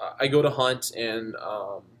I go to hunt, and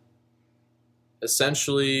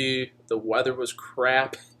essentially the weather was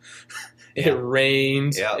crap. It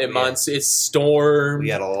rained. It stormed. We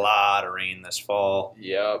had a lot of rain this fall.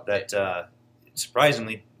 That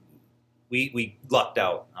surprisingly, we lucked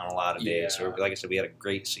out on a lot of days. So, like I said, we had a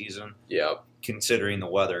great season. Considering the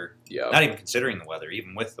weather. Not even considering the weather.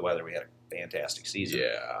 Even with the weather, we had a fantastic season.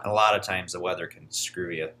 And a lot of times the weather can screw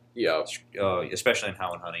you. Especially in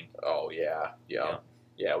hound hunting.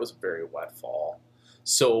 It was a very wet fall.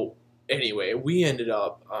 So anyway, we ended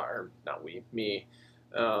up, me.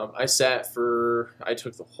 I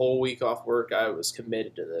took the whole week off work. I was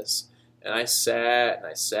committed to this. And I sat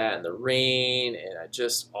in the rain, and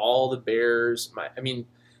all the bears,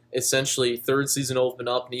 essentially third season opened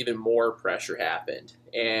up and even more pressure happened.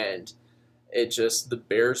 And the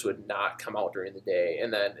bears would not come out during the day.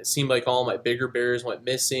 And then it seemed like all my bigger bears went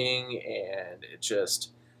missing, and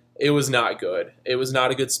it was not good. It was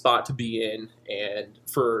not a good spot to be in, and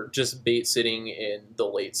for just bait sitting in the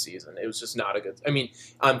late season, it was just not a good.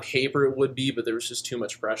 On paper it would be, but there was just too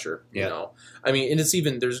much pressure. You know, and it's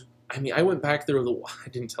even I went back there I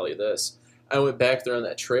didn't tell you this. I went back there on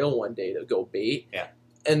that trail one day to go bait.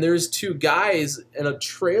 and there's two guys and a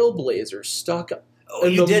Trailblazer stuck Oh,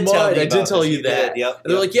 in you the did mud. tell me I about did tell this. you that. Yep.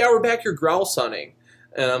 And they're like, yeah, we're back here grouse hunting.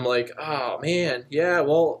 And I'm like, oh, man, yeah,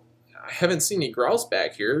 well, I haven't seen any grouse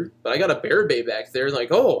back here, but I got a bear bay back there. And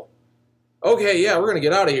like, oh, okay, yeah, we're going to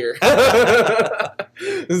get out of here.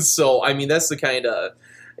 And so, I mean, that's the kind of,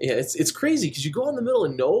 yeah, it's crazy because you go in the middle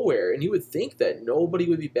of nowhere and you would think that nobody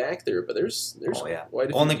would be back there, but there's quite a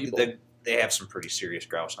few people. They have some pretty serious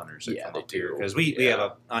grouse hunters that come they up here do. because we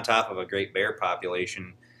have on top of a great bear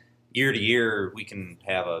population, year to year we can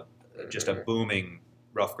have just a booming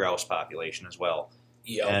rough grouse population as well.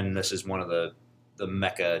 Yep. And this is one of the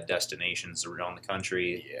mecca destinations around the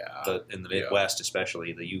country. Yeah. In the Midwest,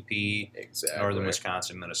 especially the UP, Exactly. northern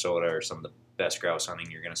Wisconsin, Minnesota are some of the best grouse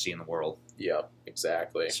hunting you're going to see in the world. Yep,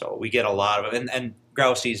 exactly. So we get a lot of it, and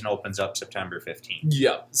grouse season opens up September 15th.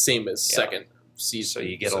 Yep, same as second season. So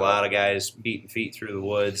you get a lot of guys beating feet through the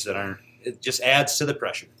woods that aren't. It just adds to the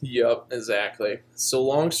pressure. Yep, exactly. So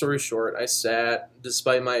long story short, I sat,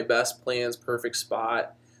 despite my best plans, perfect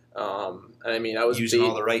spot. I mean, I was using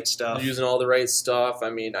all the right stuff. Using all the right stuff. I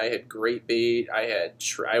mean, I had great bait.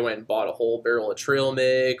 I went and bought a whole barrel of trail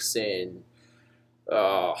mix, and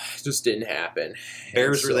it just didn't happen.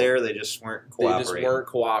 Bears were there; they just weren't cooperating. They just weren't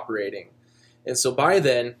cooperating. And so by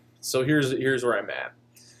then, here's where I'm at.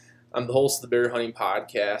 I'm the host of the Bear Hunting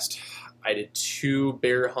Podcast. I did 2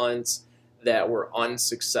 bear hunts that were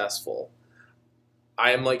unsuccessful.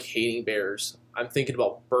 I am like hating bears. I'm thinking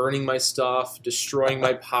about burning my stuff, destroying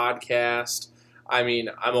my podcast. I mean,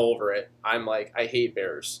 I'm over it. I'm like, I hate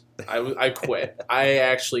bears. I quit. I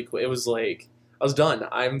actually quit. It was like, I was done.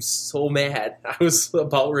 I'm so mad. I was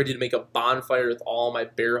about ready to make a bonfire with all my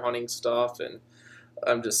bear hunting stuff, and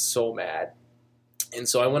I'm just so mad. And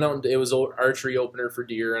so I went out, and it was an archery opener for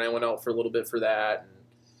deer, and I went out for a little bit for that.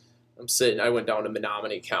 And I went down to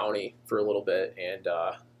Menominee County for a little bit, and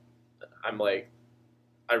I'm like,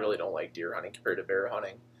 I really don't like deer hunting compared to bear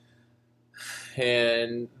hunting.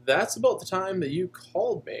 And that's about the time that you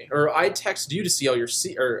called me. Or I texted you to see how your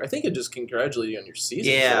or I think it just congratulated you on your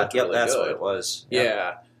season. Yeah, so really that's good. what it was.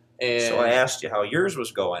 Yeah. And so I asked you how yours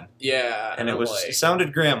was going. Yeah. And it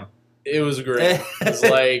sounded grim. It was great. It was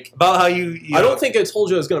like about how you I don't think I told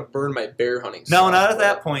you I was going to burn my bear hunting stuff. No, not at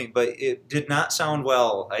that point, but it did not sound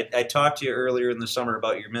well. I talked to you earlier in the summer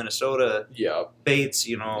about your Minnesota baits,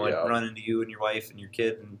 I'd run into you and your wife and your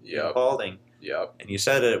kid in Balding. Yep. And you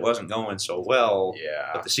said that it wasn't going so well. Yeah.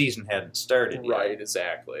 But the season hadn't started yet. Right,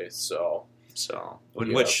 exactly. So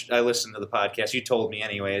which I listened to the podcast. You told me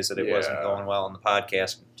anyways that it wasn't going well on the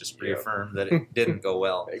podcast. Just reaffirmed that it didn't go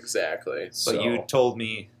well. Exactly. But you told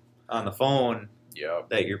me on the phone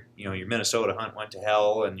that your Minnesota hunt went to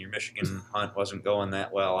hell and your Michigan hunt wasn't going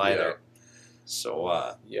that well either. So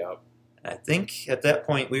I think at that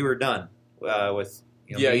point we were done with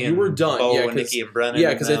you were done. Bo and Nikki and Brennan.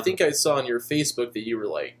 Yeah, because I think I saw on your Facebook that you were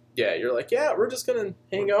like, we're just gonna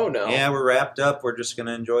hang out now. Yeah, we're wrapped up. We're just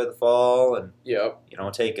gonna enjoy the fall and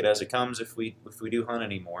take it as it comes if we do hunt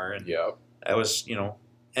anymore. And that was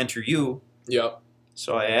enter you. Yep.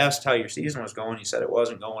 So I asked how your season was going. You said it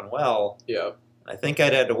wasn't going well. Yeah. I think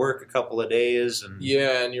I'd had to work a couple of days. And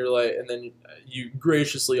and you're like, and then you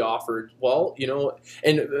graciously offered,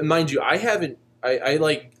 and mind you, I haven't, I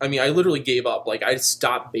literally gave up. Like, I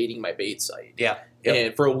stopped baiting my bait site. Yeah.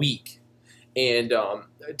 And for a week. And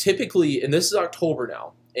typically, and this is October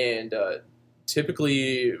now, and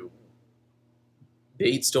typically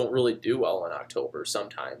baits don't really do well in October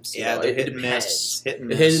sometimes. Yeah, they're hit and miss. Hit and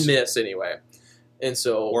miss anyway. And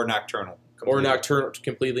so, or nocturnal.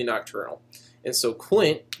 Completely nocturnal. And so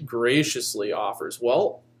Clint graciously offers,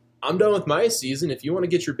 well, I'm done with my season. If you want to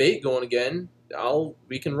get your bait going again,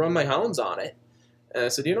 we can run my hounds on it. And I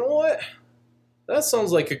said, you know what? That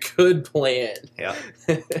sounds like a good plan. Yeah.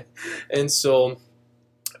 And so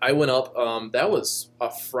I went up. That was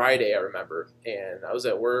a Friday, I remember. And I was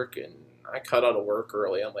at work, and I cut out of work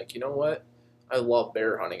early. I'm like, you know what? I love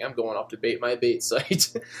bear hunting. I'm going up to bait my bait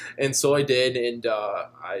site. And so I did, and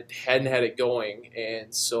I hadn't had it going.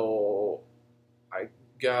 And so I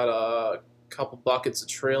got a couple buckets of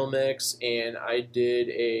trail mix, and I did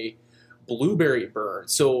a blueberry burn.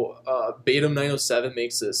 So Batum 907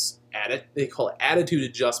 makes this, they call it attitude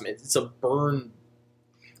adjustment. It's a burn.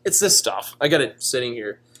 It's this stuff. I got it sitting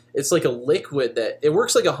here. It's like a liquid that, it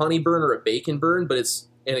works like a honey burn or a bacon burn, but it's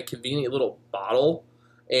in a convenient little bottle.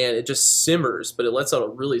 And it just simmers, but it lets out a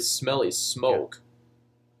really smelly smoke.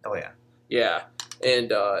 Oh, yeah. Yeah. And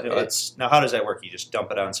now, how does that work? You just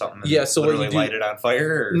dump it on something and so literally light it on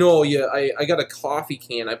fire? Or? No, I got a coffee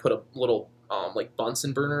can. I put a little like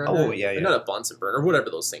Bunsen burner. Oh, yeah. Not a Bunsen burner, whatever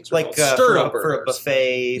those things are Like called. Sterno for a burners.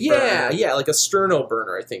 buffet. Yeah, like a sterno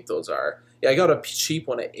burner, I think those are. Yeah, I got a cheap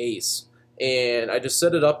one at Ace, and I just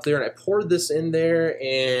set it up there, and I poured this in there,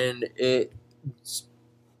 and it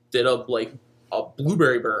did a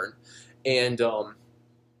blueberry burn. And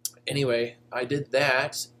anyway, I did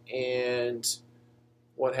that, and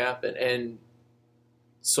what happened? And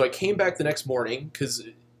so I came back the next morning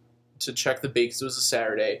to check the bake, because it was a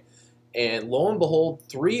Saturday, and lo and behold,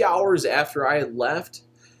 3 hours after I had left,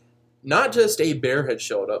 not just a bear had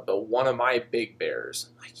showed up, but one of my big bears.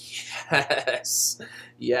 I'm like,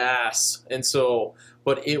 yes. And so,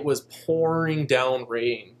 but it was pouring down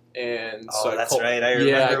rain. And so that's right. I remember.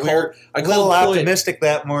 Yeah, we were a little optimistic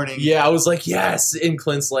that morning. Yeah, I was like, yes. And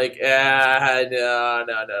Clint's like, no,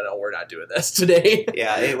 we're not doing this today.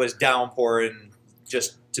 Yeah, it was downpouring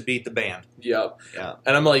just to beat the band. Yep. Yeah.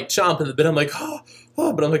 And I'm like chomping the bit. I'm like, oh,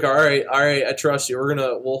 but I'm like, all right, I trust you.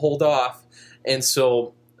 We'll hold off. And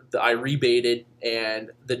so I rebaited,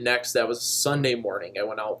 and that was Sunday morning. I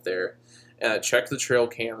went out there and I checked the trail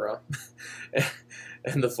camera.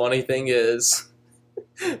 And the funny thing is,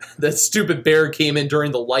 that stupid bear came in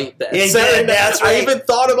during the light that Saturday. That's right. I even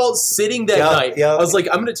thought about sitting that night. Yep. I was like,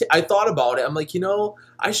 I thought about it. I'm like,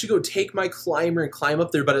 I should go take my climber and climb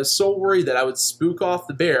up there, but I was so worried that I would spook off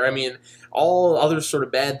the bear. I mean, all other sort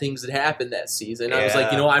of bad things that happened that season. I was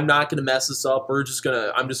like, I'm not going to mess this up. I'm just going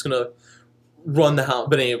to run the house.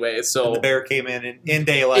 But anyway, so. And the bear came in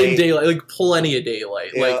daylight. In daylight, like plenty of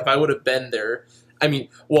daylight. Yeah. Like if I would have been there, I mean,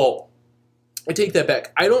 well, I take that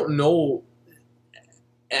back. I don't know.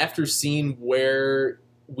 After seeing where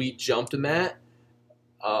we jumped him at,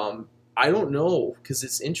 I don't know, because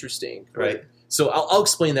it's interesting. Right. So I'll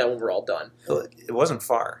explain that when we're all done. It wasn't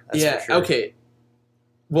far. That's for sure. Okay.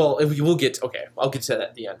 Well, I'll get to that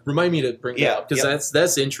at the end. Remind me to bring that up, because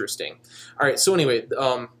that's interesting. All right. So anyway,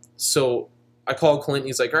 so I called Clint. And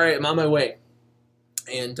he's like, "All right, I'm on my way,"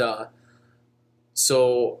 and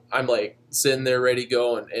so I'm like sitting there ready to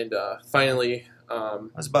go, and finally.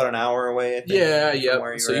 It was about an hour away, I think. Yeah.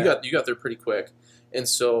 So you got there pretty quick, and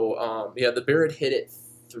so the bear had hit at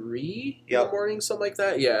 3 in the morning, something like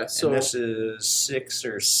that. Yeah. So and this is 6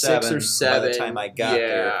 or 7 by the time I got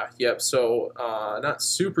there. Yep. So not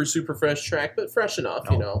super fresh track, but fresh enough,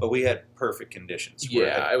 But we had perfect conditions.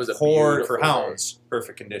 Yeah, it was a poured for hounds.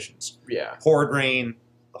 Perfect conditions. Yeah. Poured rain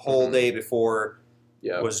the whole day before.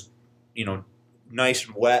 Yeah. Was nice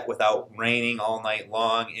and wet without raining all night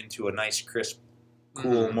long into a nice crisp.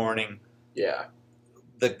 Cool morning. Yeah.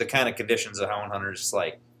 The kind of conditions a hound hunter's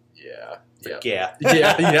like. Yeah. Yeah.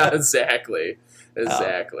 Exactly.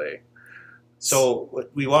 So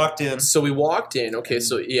we walked in. Okay.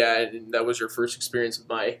 So and that was your first experience with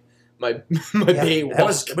my bait. It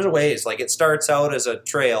was a ways. Like it starts out as a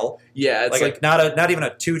trail. Yeah. It's like not even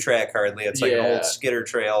a 2-track hardly. It's like an old skidder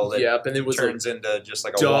trail that and it was turns into just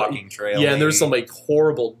like a walking trail. Yeah. And there's some like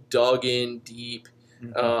horrible dug in deep,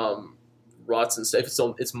 ruts and stuff.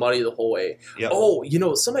 So it's muddy the whole way. Yep. Oh,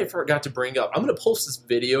 somebody forgot to bring up. I'm going to post this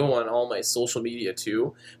video on all my social media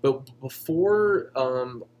too. But before,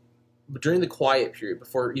 during the quiet period,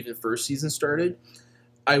 before even first season started,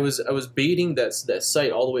 I was baiting that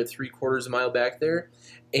site all the way 3/4 mile back there,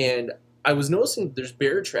 and I was noticing there's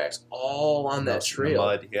bear tracks all on that trail.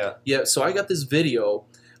 Mud, yeah. Yeah. So I got this video.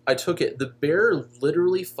 I took it. The bear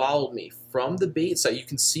literally followed me from the bait site. You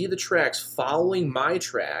can see the tracks following my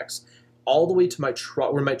tracks all the way to my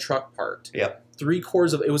truck, where my truck parked. Yep.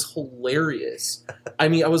 3/4 of it was hilarious. I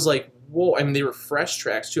mean, I was like, whoa. I mean, they were fresh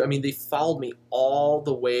tracks too. I mean, they followed me all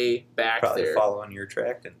the way back Probably there. Following your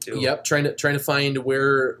track then too. Yep, trying to find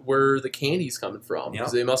where the candy's coming from,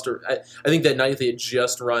 because they must have. I think that night they had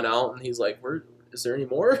just run out, and he's like, "Where is there any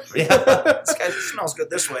more?" Yeah, this guy smells good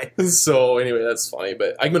this way. So anyway, that's funny,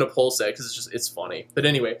 but I'm gonna post that because it's funny. But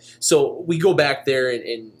anyway, so we go back there,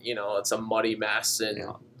 and it's a muddy mess,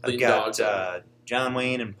 and I've got John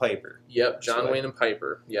Wayne and Piper. Yep, John Wayne and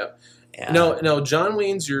Piper. Yep. Yeah. No, John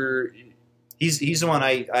Wayne's your. He's the one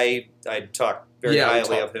I talk very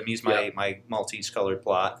highly of him. He's my Maltese colored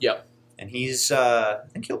plot. Yep. And he's I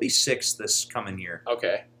think he'll be 6 this coming year.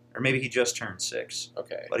 Okay. Or maybe he just turned 6.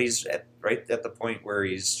 Okay. But he's right at the point where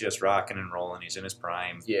he's just rocking and rolling. He's in his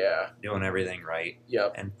prime. Yeah. Doing everything right.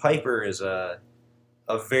 Yep. And Piper is a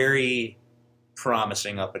very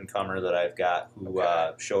promising up and comer that I've got, who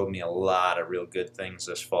showed me a lot of real good things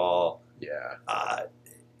this fall. Yeah.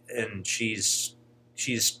 And she's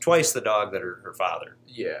twice the dog that her father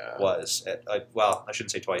was. Well, I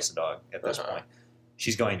shouldn't say twice the dog at this point.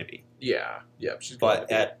 She's going to be. Yeah. Yep.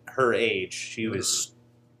 At her age, she was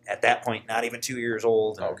at that point not even 2 years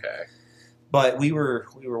old. Okay. But we were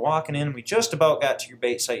walking in. We just about got to your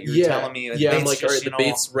bait site. You were telling me, I'm like, all right, the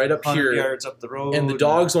bait's right up 100 here, yards up the road, and the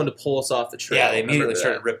dogs wanted to pull us off the trail. Yeah, they immediately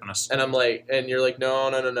started ripping us. And I'm like, and you're like,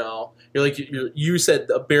 no. You're like, you said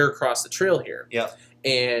a bear crossed the trail here. Yeah.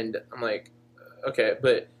 And I'm like, okay,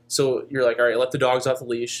 but so you're like, all right, let the dogs off the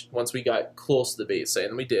leash once we got close to the bait site,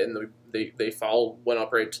 and we did, and they followed, went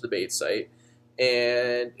up right to the bait site,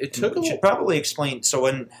 and it took. We should probably explain. So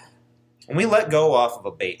when we let go off of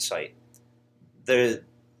a bait site,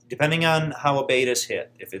 depending on how a bait is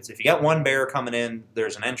hit, if you got one bear coming in,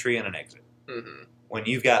 there's an entry and an exit. Mm-hmm. When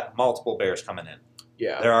you've got multiple bears coming in,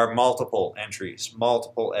 there are multiple entries,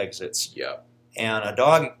 multiple exits. Yeah. And a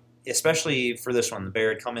dog, especially for this one, the bear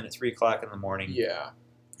had come in at 3 o'clock in the morning. Yeah.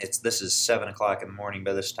 This is 7 o'clock in the morning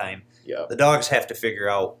by this time. Yeah. The dogs have to figure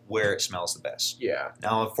out where it smells the best. Yeah.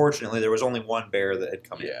 Now, unfortunately, there was only one bear that had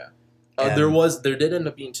come in. Yeah. There did end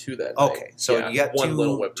up being 2 that night. Okay, so you got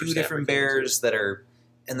two different bears that are,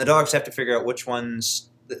 and the dogs have to figure out which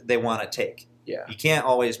ones they want to take. Yeah. You can't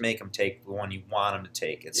always make them take the one you want them to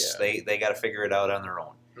take. They got to figure it out on their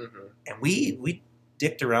own. Mm-hmm. And we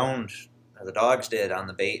dicked around, or the dogs did, on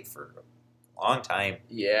the bait for a long time.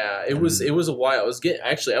 Yeah, it was a while. I was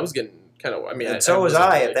getting kind of. I mean, and so was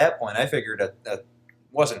I at that point. I figured that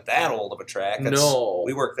wasn't that old of a track. No,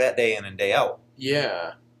 we worked that day in and day out.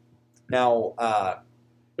 Yeah. Now,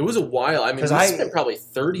 it was a while. I mean, we spent probably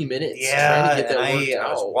 30 minutes trying to get that worked out.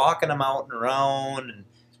 I was walking them out and around and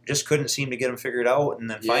just couldn't seem to get them figured out. And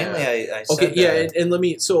then finally I said... Okay, yeah, and let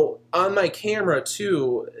me... So, on my camera,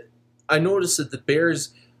 too, I noticed that the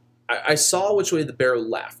bears... I saw which way the bear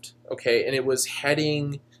left, okay? And it was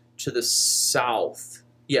heading to the south.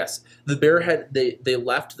 Yes, the bear they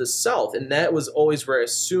left to the south, and that was always where I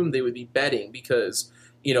assumed they would be bedding because...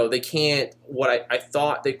 You know, they can't. What I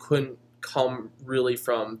thought they couldn't come really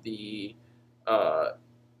from the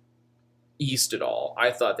east at all.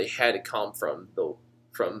 I thought they had to come from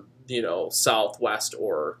southwest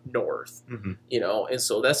or north. Mm-hmm. You know, and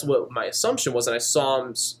so that's what my assumption was. And I saw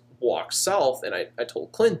them walk south, and I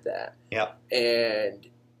told Clint that. Yeah. And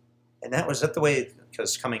was that the way?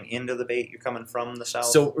 Because coming into the bait, you're coming from the south.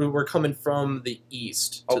 So we're coming from the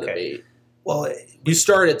east to the bait. Well, you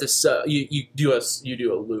start at the you do a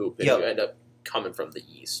loop and you end up coming from the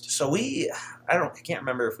east. So I can't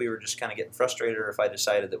remember if we were just kind of getting frustrated or if I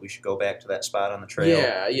decided that we should go back to that spot on the trail.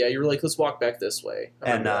 Yeah, you were like, let's walk back this way.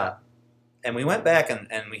 And we went back and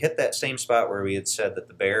we hit that same spot where we had said that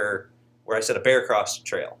where I said a bear crossed the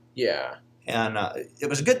trail. Yeah. And it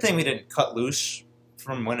was a good thing we didn't cut loose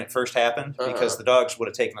from when it first happened because the dogs would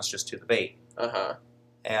have taken us just to the bait. Uh-huh.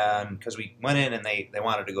 And because we went in and they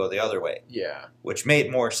wanted to go the other way. Yeah. Which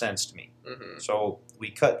made more sense to me. Mm-hmm. So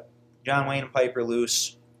we cut John Wayne and Piper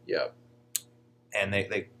loose. Yep. And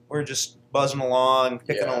they were just buzzing along,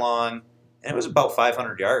 picking along. And it was about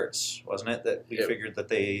 500 yards, wasn't it, that we figured that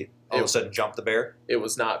they all of a sudden jumped the bear? It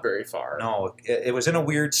was not very far. No, it was in a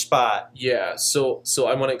weird spot. Yeah, so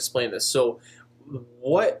I want to explain this. So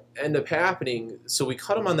what ended up happening, so we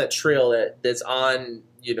cut them on that trail that's on...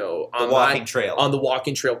 on the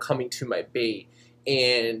walking trail coming to my bait,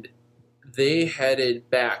 and they headed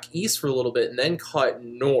back east for a little bit and then cut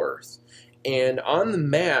north. And on the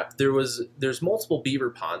map, there's multiple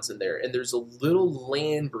beaver ponds in there, and there's a little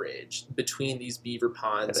land bridge between these beaver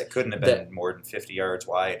ponds. That couldn't have been more than 50 yards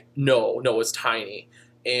wide. No, it's tiny,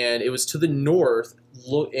 and it was to the north,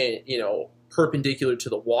 perpendicular to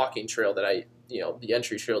the walking trail that the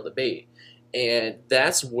entry trail of the bait, and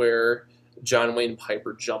that's where John Wayne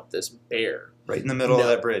Piper jumped this bear right in the middle of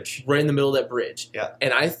that bridge. Right in the middle of that bridge. Yeah.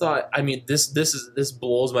 And I thought, I mean, this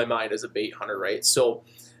blows my mind as a bait hunter, right? So,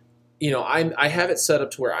 I have it set up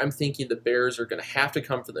to where I'm thinking the bears are going to have to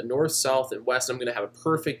come from the north, south, and west. I'm going to have a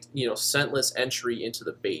perfect, scentless entry into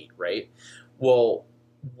the bait, right? Well,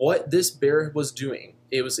 what this bear was doing,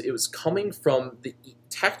 it was coming from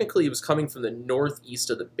technically it was coming from the northeast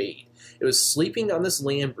of the bait. It was sleeping on this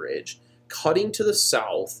land bridge, cutting to the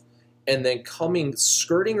south, and then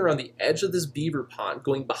skirting around the edge of this beaver pond,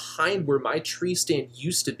 going behind where my tree stand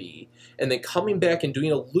used to be, and then coming back and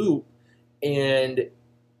doing a loop and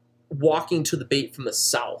walking to the bait from the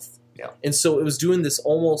south. Yeah. And so it was doing this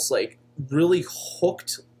almost like really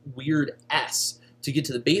hooked weird S to get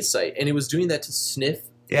to the bait site, and it was doing that to sniff.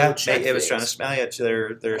 Yeah, it was trying to smell you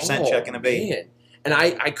to their scent checking a bait. Man. And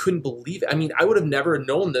I couldn't believe it. I mean, I would have never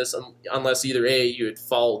known this unless either A, you had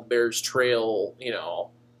followed Bear's trail,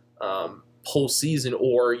 postseason,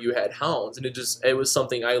 or you had hounds, and it was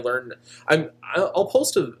something I learned. I'll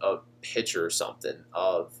post a picture or something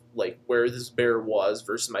of like where this bear was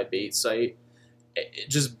versus my bait site, it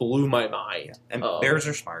just blew my mind. And bears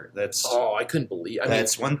are smart. I couldn't believe.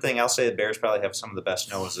 That's one thing I'll say. The bears probably have some of the best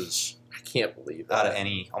noses. I can't believe that. Out of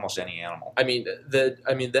almost any animal.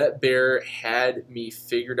 That bear had me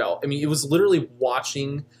figured out. I mean, it was literally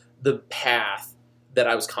watching the path that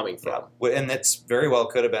I was coming from. Yeah. And that's very well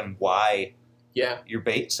could have been why your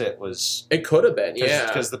bait sit was... It could have been,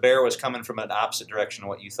 Because the bear was coming from an opposite direction of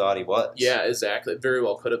what you thought he was. Yeah, exactly. It very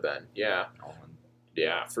well could have been, yeah.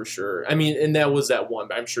 Yeah, for sure. I mean, and that was that one.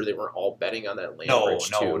 I'm sure they weren't all betting on that land bridge,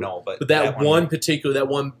 too. No. But that one particular, that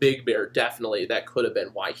one big bear, definitely, that could have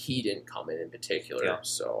been why he didn't come in particular. Yeah.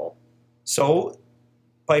 So,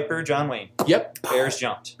 Piper, John Wayne. Yep. Bears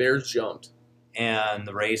jumped. And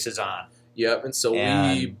the race is on. Yep, and so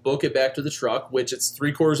we book it back to the truck, which it's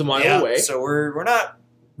 3/4 of a mile away. So we're not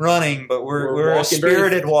running, but we're a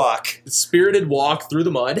spirited walk. Spirited walk through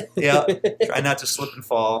the mud. Yeah, try not to slip and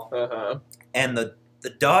fall. Uh-huh. And the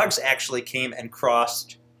dogs actually came and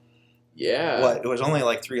crossed. Yeah. It was only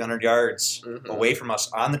like 300 yards away from us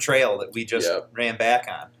on the trail that we just ran back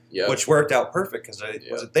on, which worked out perfect because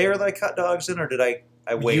was it there that I cut dogs in, or did I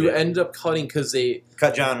waited? You end up cutting because they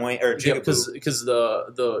cut John Wayne or Jigaboo. Because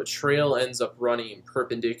the trail ends up running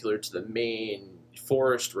perpendicular to the main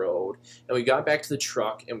forest road, and we got back to the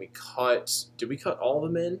truck and we cut. Did we cut all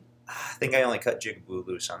of them in? I think I only cut Jigaboo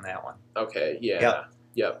loose on that one. Okay. Yeah.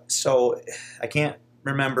 Yep. So I can't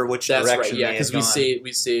remember which direction. Right. Yeah, because we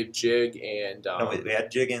saved Jig and no, we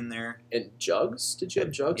had Jig in there and Jugs. Did you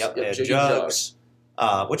have Jugs? Yep, we had Jugs.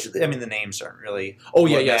 Which the names aren't really.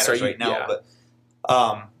 Right now, but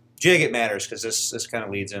Jig it matters because this kind of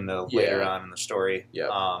leads into later on in the story.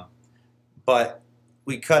 Yeah. But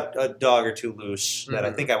we cut a dog or two loose that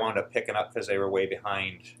I think I wound up picking up because they were way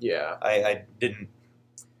behind. Yeah. I didn't.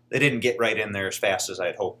 They didn't get right in there as fast as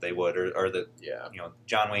I'd hoped they would, or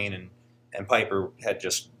John Wayne and Piper had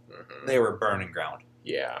just they were burning ground.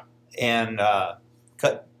 Yeah, and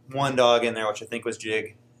cut one dog in there, which I think was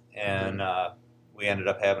Jig, and we ended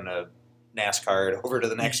up having a NASCAR over to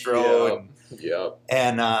the next road. Yep.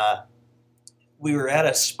 And we were at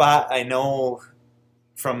a spot I know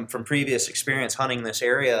from previous experience hunting this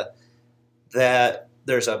area that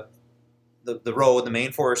there's the road, the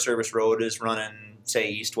main Forest Service road is running, say,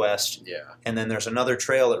 east-west. Yeah. And then there's another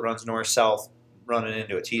trail that runs north-south running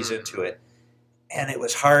into it, tees into it. And it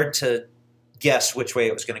was hard to guess which way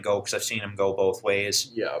it was going to go because I've seen them go both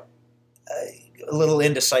ways. Yeah. A little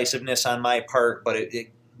indecisiveness on my part, but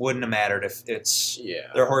it wouldn't have mattered if it's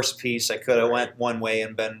their horse apiece. I could have went one way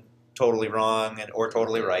and been totally wrong or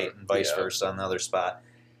totally right and vice versa on the other spot.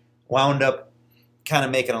 Wound up kind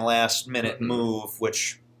of making a last-minute move,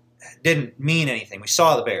 which didn't mean anything. We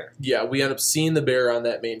saw the bear. Yeah, we ended up seeing the bear on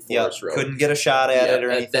that main forest road. Couldn't get a shot at it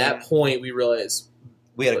or anything. At that point, we realized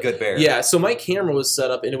we had a good bear. Yeah, so my camera was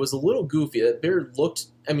set up, and it was a little goofy. That bear looked,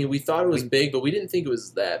 we thought it was big, but we didn't think it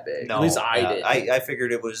was that big. No, at least I did. I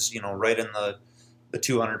figured it was, right in the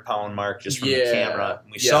 200-pound mark just from the camera.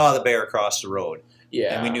 We saw the bear across the road.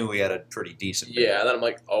 Yeah. And we knew we had a pretty decent bear. Yeah, and then I'm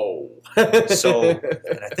like, oh. And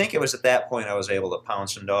I think it was at that point I was able to pound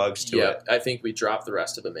some dogs to it. I think we dropped the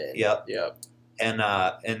rest of them in. Yep.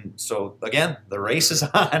 And so, again, the race is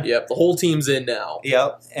on. Yep, the whole team's in now.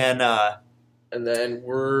 Yep, and then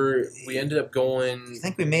we ended up going... I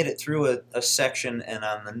think we made it through a section and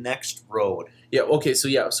on the next road. Yeah, okay,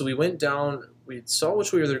 so we went down... We saw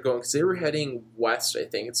which way they were going because they were heading west, I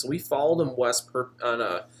think. And so we followed them west on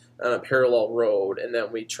a parallel road, and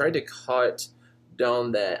then we tried to cut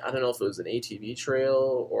down that, I don't know if it was an ATV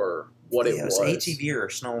trail or what it was. It was ATV or a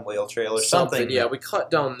snowmobile trail or something. Yeah, we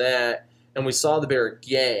cut down that, and we saw the bear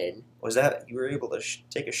again. Was that, you were able to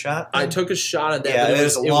take a shot then? I took a shot at that. Yeah, but it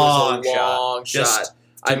was a long shot. Just,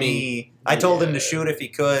 I told him to shoot if he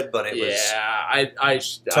could, but it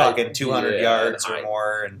was talking 200 yards or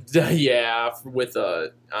more. And with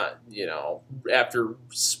after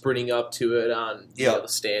sprinting up to it on the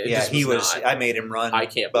stand. I made him run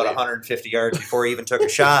about 150 yards before he even took a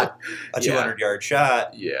shot, a 200-yard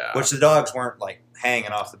shot. Yeah, which the dogs weren't like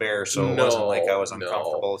hanging off the bear, so it wasn't like I was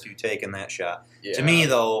uncomfortable with you taking that shot. Yeah. To me,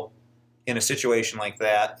 though, in a situation like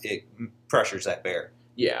that, it pressures that bear.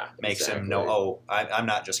 Yeah, makes him know, I'm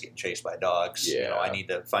not just getting chased by dogs. Yeah. I need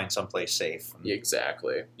to find someplace safe.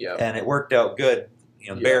 Exactly. Yeah. And it worked out good.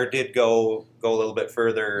 The bear did go a little bit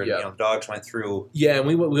further, and the dogs went through. Yeah, and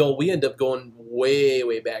we ended up going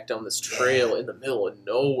way back down this trail in the middle of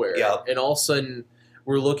nowhere. Yeah. And all of a sudden,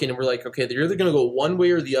 we're looking and we're like, okay, they're either going to go one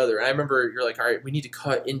way or the other. And I remember you're like, all right, we need to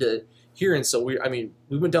cut into here. And so we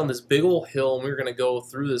went down this big old hill and we were going to go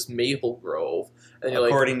through this maple grove. And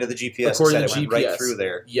according to the GPS, it went right through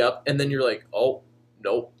there. Yep. And then you're like, oh,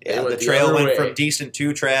 nope. Yeah, the trail went from decent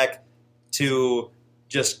 2-track to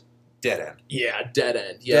just dead end. Yeah, dead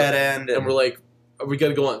end. Yeah. Dead end. And we're like, are we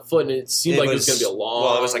going to go on foot? And it seemed like it was going to be a long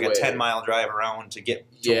Well, it was like way. a 10-mile drive around to get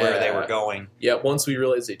to where they were going. Yeah, once we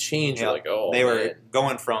realized they changed, we're like, oh, they were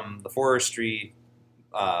going from the forestry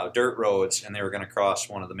dirt roads, and they were going to cross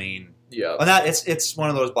one of the main. Yeah. Well, it's one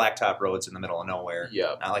of those blacktop roads in the middle of nowhere.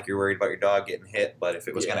 Yeah. Not like you're worried about your dog getting hit, but if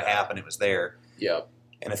it was going to happen, it was there. Yeah.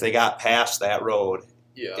 And if they got past that road,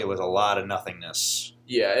 yeah, it was a lot of nothingness.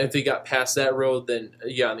 Yeah, and if they got past that road, then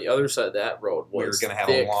on the other side of that road was we were going to have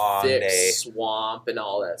a long day, swamp and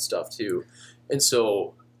all that stuff too. And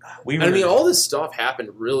so, all this stuff happened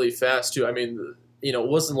really fast too. I mean, it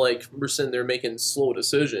wasn't like we're sitting there making slow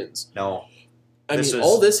decisions. No,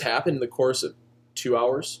 all this happened in the course of 2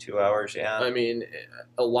 hours. 2 hours, yeah. I mean,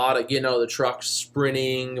 a lot of getting out of the truck,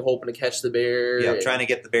 sprinting, hoping to catch the bear. Yeah, trying to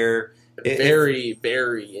get the bear. Very,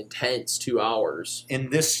 very intense 2 hours.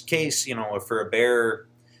 In this case, for a bear,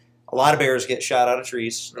 a lot of bears get shot out of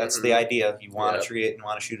trees. That's the idea. You want to tree it and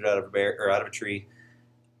want to shoot it out of a bear or out of a tree.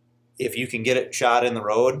 If you can get it shot in the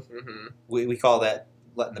road, we call that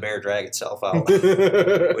letting the bear drag itself out,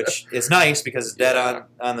 which is nice because it's dead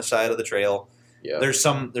on the side of the trail. Yeah. There's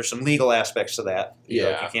some legal aspects to that.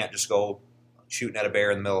 You can't just go shooting at a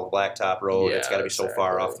bear in the middle of a blacktop road. It's got to be so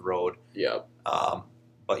far off the road. Yeah.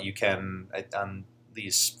 But you can on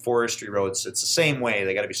these forestry roads. It's the same way.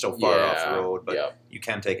 They got to be so far off the road, but you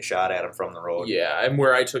can take a shot at them from the road. Yeah, and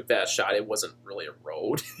where I took that shot, it wasn't really a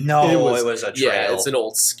road. No, it was a trail. Yeah, it's an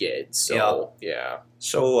old skid. So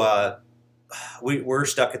So we're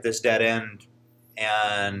stuck at this dead end,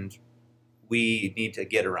 and we need to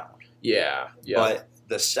get around. Yeah. But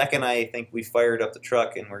the second I think we fired up the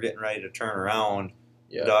truck and we're getting ready to turn around,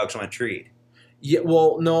 the dogs went treed. Yeah,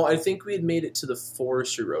 well, no, I think we had made it to the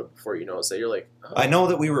forestry road before you noticed that. You're like, oh. I know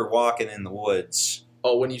that we were walking in the woods.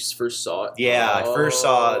 Oh, when you first saw it? Yeah, I first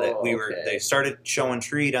saw that we were. Okay. They started showing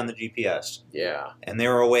treed on the GPS. Yeah, and they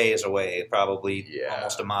were a ways away, probably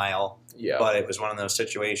almost a mile. Yeah, but it was one of those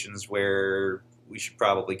situations where we should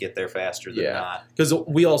probably get there faster than not. Because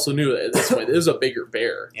we also knew at this point this was a bigger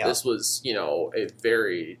bear. Yeah. This was, a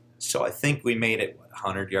very. So I think we made it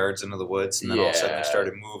 100 yards into the woods, and then all of a sudden we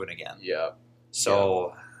started moving again. Yeah.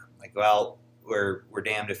 So, we're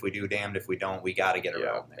damned if we do, damned if we don't. We got to get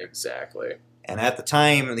around there. Exactly. And at the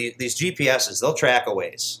time, these GPSs, they'll track a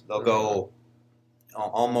ways. They'll go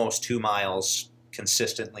almost 2 miles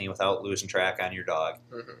consistently without losing track on your dog.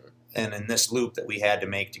 Mm-hmm. And in this loop that we had to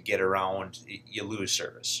make to get around, you lose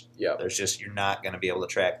service. Yeah. You're not going to be able to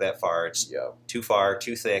track that far. It's too far,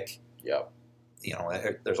 too thick. Yeah.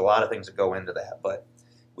 There's a lot of things that go into that. But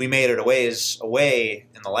we made it a ways away,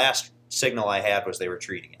 and the last signal I had was they were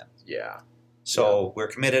treating it. Yeah. So we're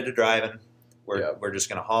committed to driving. We're just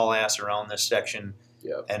going to haul ass around this section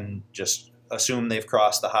and just assume they've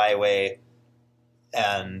crossed the highway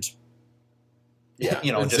and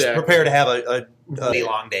just prepare to have a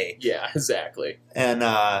long day. Yeah, exactly. And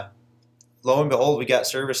lo and behold, we got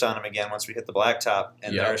service on them again once we hit the blacktop,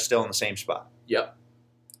 and they're still in the same spot. Yep.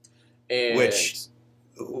 And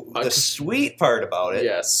the sweet part about it.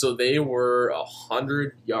 Yes, so they were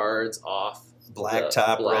 100 yards off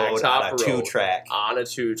blacktop road on a 2-track. On a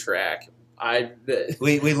 2-track. I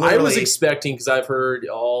literally, was expecting, because I've heard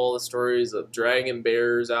all the stories of dragging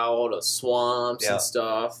bears out of swamps and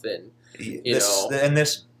stuff, and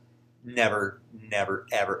this never,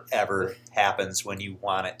 ever, ever happens when you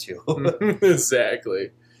want it to.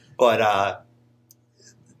 Exactly. But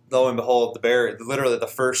lo and behold, the bear, literally the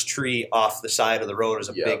first tree off the side of the road is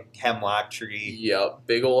a big hemlock tree. Yep,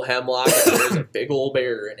 big old hemlock, and there's a big old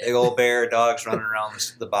bear in it. Big old bear, dogs running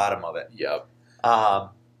around the bottom of it. Yep.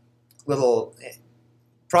 Little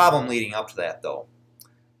problem leading up to that, though.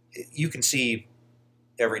 You can see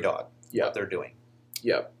every dog, what they're doing.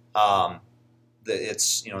 Yep.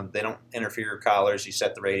 It's they don't interfere with collars. You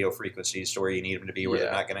set the radio frequencies to where you need them to be, where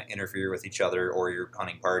they're not going to interfere with each other or your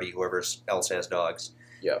hunting party, whoever else has dogs.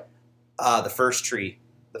 Yep. The first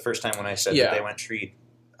time when I said that they went treed,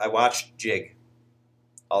 I watched Jig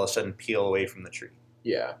all of a sudden peel away from the tree.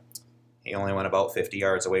 Yeah. He only went about 50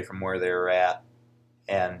 yards away from where they were at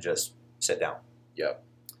and just sit down. Yep.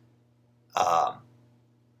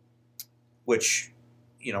 Which,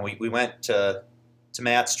 we went to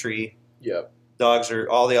Matt's tree. Yep.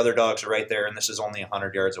 All the other dogs are right there, and this is only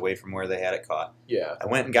 100 yards away from where they had it caught. Yeah. I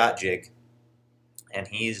went and got Jig, and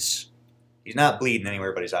he's not bleeding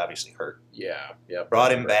anywhere, but he's obviously hurt. Yeah. Yep.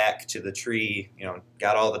 Brought him back to the tree,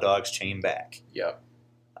 got all the dogs chained back. Yep.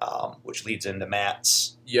 which leads into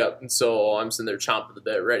Matt's. Yep, and so I'm sitting there chomping the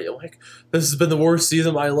bit ready. I'm like, this has been the worst season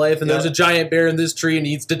of my life, and there's a giant bear in this tree and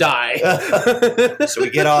needs to die. So we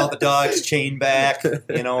get all the dogs chained back,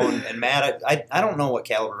 and Matt, I don't know what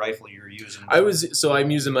caliber rifle you were using. I'm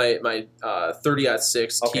using my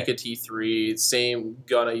 30-06 Okay. Tikka T3, same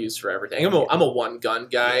gun I use for everything. I'm a one gun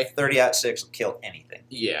guy. 30-06 will kill anything.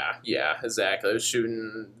 Yeah, exactly. I was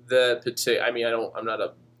shooting the particular. I mean,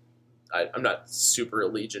 I'm not super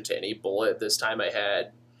allegiant to any bullet. This time I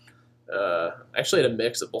had. Actually had a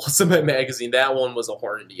mix of bullets in my magazine. That one was a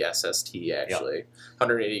Hornady SST, actually.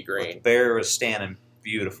 180 grain. The bear was standing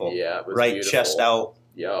beautiful. Yeah, it was right beautiful. chest out.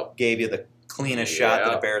 Yep. Gave you the cleanest shot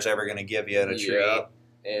that a bear's ever going to give you in a tree. Yep.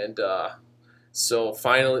 And so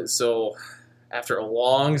finally, after a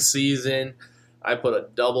long season, I put a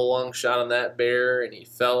double lung shot on that bear, and he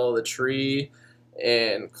fell out of the tree.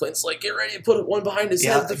 And Clint's like, get ready to put one behind his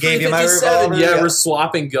head. The gave you my 357. revolver. Yeah, we're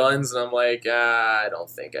swapping guns, and I'm like, I don't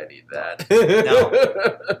think I need that.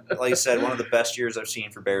 No. Like I said, one of the best years I've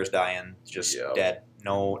seen for bears dying. Just dead.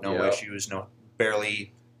 No issues. No,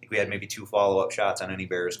 barely. I think we had maybe 2 follow-up shots on any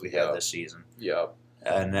bears we had this season. Yep.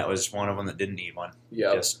 And that was one of them that didn't need one.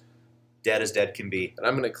 Yep. Just dead as dead can be. And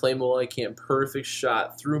I'm going to claim while I can. Perfect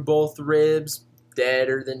shot through both ribs.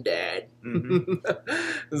 Deader than dad.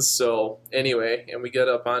 Mm-hmm. So anyway, and we got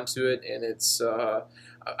up onto it, and it's I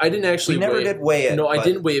didn't actually. We never did weigh it. No, I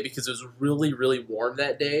didn't weigh it because it was really, really warm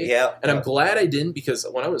that day. Yeah, and I'm glad I didn't, because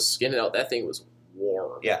when I was skinning out, that thing was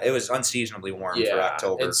warm. Yeah, it was unseasonably warm for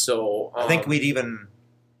October. And so I think we'd even.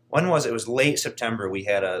 When was it? It was late September. We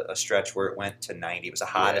had a stretch where it went to 90. It was the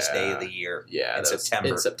hottest day of the year. Yeah, in September.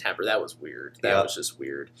 In September, that was weird. That was just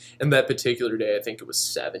weird. And that particular day, I think it was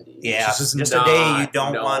 70. Yeah, just a day you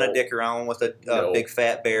don't want to dick around with a big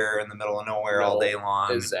fat bear in the middle of nowhere all day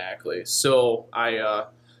long. Exactly. So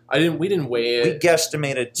we didn't weigh it. We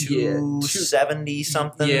guesstimated 270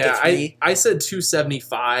 something. Yeah, to 3. I said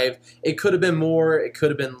 275. It could have been more. It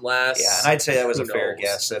could have been less. Yeah, and I'd say that was a fair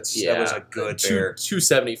guess. That was a good bear.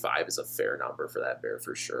 275 is a fair number for that bear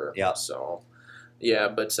for sure. Yeah. So, yeah,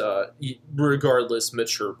 but regardless,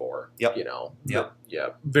 mature boar. Yep. Yep. Yeah.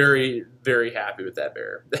 Very, very happy with that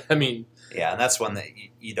bear. I mean. Yeah, and that's one that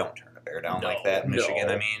you don't turn a bear down like that in Michigan.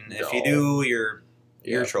 I mean, if you do,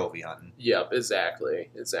 you're trophy hunting. Yep, exactly.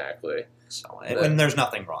 So, and there's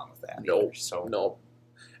nothing wrong with that. Nope. Nope.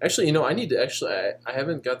 Actually, I need to I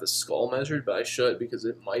haven't got the skull measured, but I should, because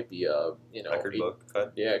it might be a, record book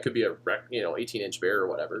cut. Yeah, it could be a 18-inch bear or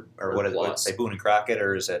whatever. Or what it say, Boone and Crockett,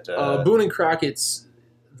 or is it? Boone and Crockett's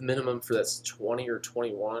the minimum for that's 20 or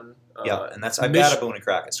 21. Yeah, and I've got a Boone and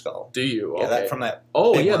Crockett skull. Do you? Yeah, okay. that from that.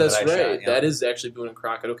 Oh, yeah, that's right. Shot, yeah. That is actually Boone and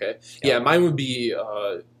Crockett. Okay. Yeah, mine would be.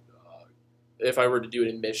 If I were to do it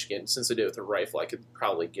in Michigan, since I did it with a rifle, I could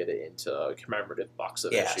probably get it into commemorative bucks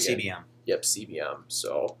of Michigan. CBM. Yep, CBM.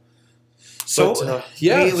 So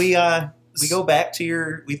we go back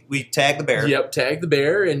to we tag the bear. Yep, tag the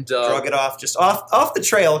bear and drug it off just off the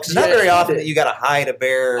trail, because it's not very often that you got to hide a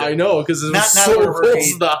bear. I know, because it was so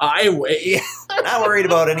close to the highway. Yeah, not worried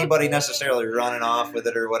about anybody necessarily running off with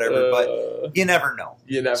it or whatever, but you never know.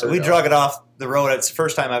 So we drug it off the road. It's the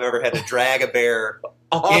first time I've ever had to drag a bear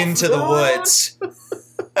into the woods.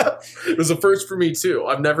 It was a first for me too.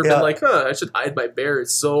 I've never been like, I should hide my bear.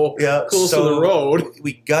 It's so close to the road.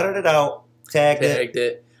 We gutted it out, tagged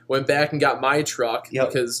it. Went back and got my truck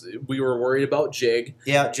because we were worried about Jig.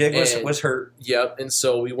 Yeah, Jig was hurt. Yep, and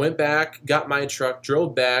so we went back, got my truck,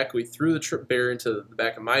 drove back. We threw the bear into the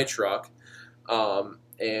back of my truck,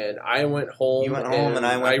 and I went home. You went home, and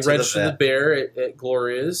I registered the bear at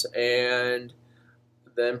Gloria's, and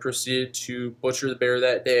then proceeded to butcher the bear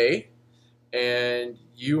that day. And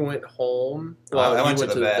you went home. Well, I went to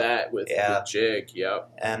the vet with Jig.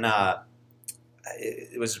 Yep. And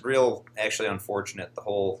it was real, actually, unfortunate, the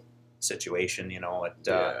whole situation.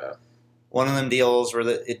 One of them deals where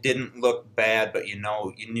it didn't look bad, but you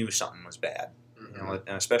knew something was bad. Mm-hmm.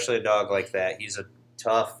 And especially a dog like that. He's a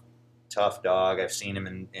tough dog. I've seen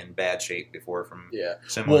him in bad shape before from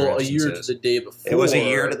similar instances. A year to the day before. It was a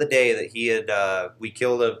year to the day that he had. We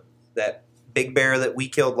killed that big bear that we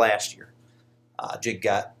killed last year. Jig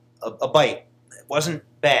got a bite. It wasn't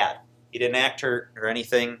bad. He didn't act hurt or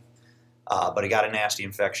anything, but he got a nasty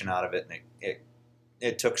infection out of it, and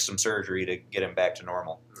it took some surgery to get him back to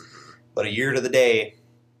normal. But a year to the day,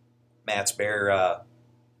 Matt's bear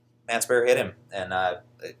hit him, and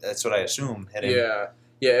that's what I assume hit him.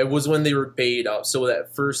 Yeah, it was when they were bayed up. So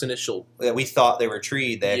that first initial, we thought they were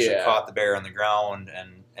treed. They actually caught the bear on the ground,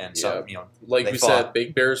 and some, like we said,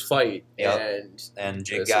 big bears fight, and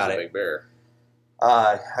Jig got it. Big bear.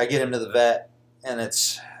 I get him to the vet, and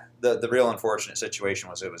it's the real unfortunate situation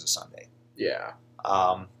was it was a Sunday. Yeah.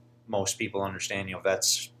 Most people understand,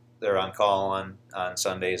 vets, they're on call on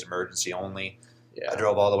Sundays, emergency only. Yeah. I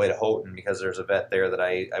drove all the way to Houghton because there's a vet there that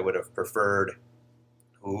I would have preferred,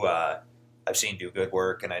 who I've seen do good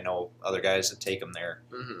work, and I know other guys that take them there.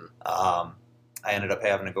 Mm-hmm. I ended up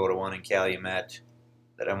having to go to one in Calumet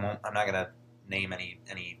that I'm not going to name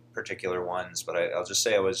any particular ones, but I'll just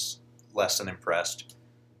say I was less than impressed.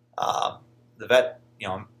 The vet,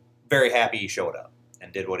 I'm very happy he showed up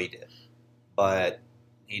and did what he did, but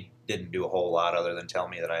he didn't do a whole lot other than tell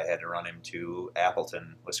me that I had to run him to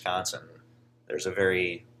Appleton, Wisconsin. There's a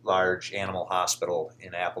very large animal hospital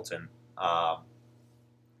in Appleton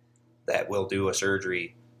that will do a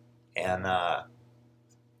surgery, and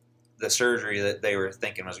the surgery that they were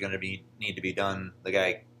thinking was going to need to be done, the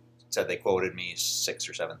guy said they quoted me $6,000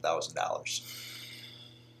 or $7,000.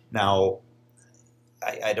 Now,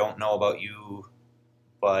 I don't know about you,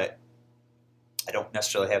 but I don't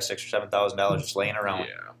necessarily have $6,000 or $7,000 just laying around.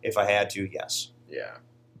 Yeah. If I had to, yes. Yeah.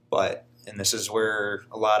 But, and this is where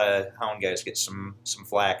a lot of hound guys get some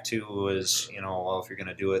flack too, is, well, if you're going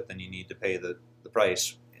to do it, then you need to pay the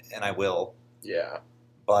price, and I will. Yeah.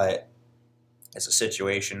 But it's a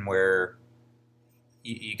situation where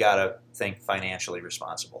you got to think financially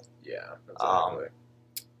responsible. Yeah, exactly.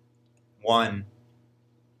 One,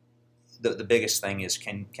 the biggest thing is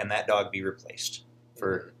can that dog be replaced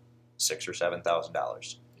for $6,000 or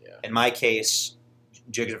 $7,000? Yeah. In my case,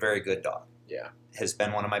 Jig's a very good dog. Yeah. Has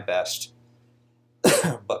been one of my best,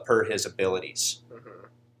 but per his abilities,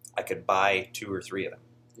 I could buy 2 or 3 of them.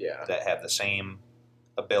 Yeah. That have the same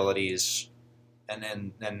abilities, and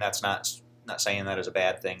then that's not saying that is a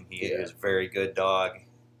bad thing. He is a very good dog,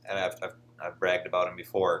 and I've bragged about him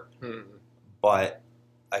before. But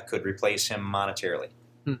I could replace him monetarily.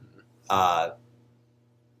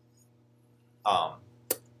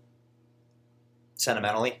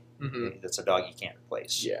 Sentimentally, that's a dog you can't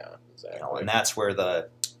replace. Yeah, exactly. And that's where the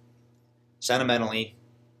sentimentally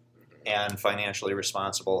and financially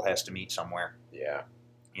responsible has to meet somewhere. Yeah.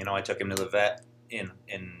 I took him to the vet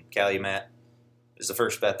in Calumet. It was the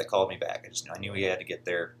first vet that called me back. I knew he had to get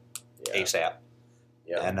there ASAP.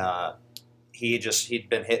 Yeah. And he'd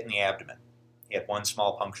been hit in the abdomen. He had one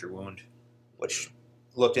small puncture wound, which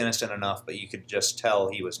looked innocent enough, but you could just tell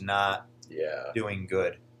he was not doing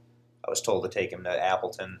good. I was told to take him to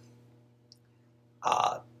Appleton.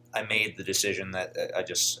 I made the decision that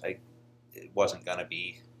it wasn't going to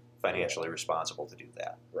be financially responsible to do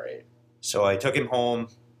that. Right. So I took him home,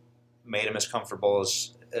 made him as comfortable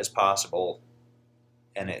as possible,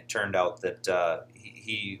 and it turned out that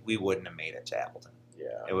we wouldn't have made it to Appleton.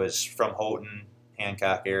 Yeah. It was from Houghton,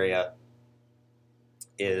 Hancock area,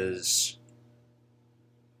 is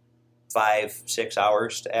 5-6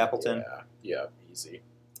 hours to Appleton. Yeah, easy.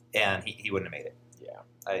 And he wouldn't have made it. Yeah.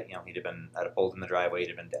 I'd have pulled in the driveway, he'd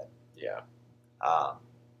have been dead. Yeah.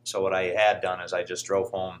 So what I had done is I just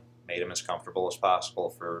drove home, made him as comfortable as possible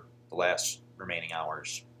for the last remaining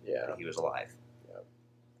hours that he was alive. Yeah.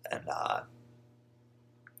 And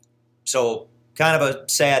so kind of a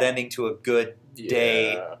sad ending to a good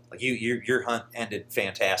day. Like your hunt ended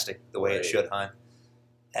fantastic the way it should hunt.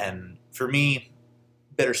 And for me,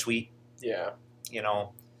 bittersweet. Yeah.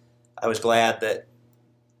 I was glad that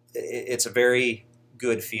it's a very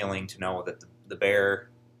good feeling to know that the bear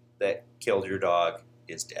that killed your dog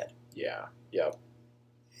is dead. Yeah. Yep.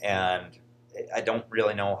 And I don't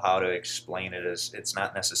really know how to explain it. As it's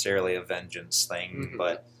not necessarily a vengeance thing,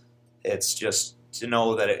 but it's just to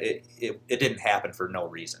know that it didn't happen for no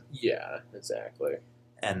reason. Yeah, exactly.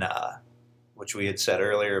 And which we had said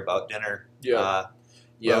earlier about dinner.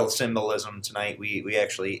 Little symbolism tonight. We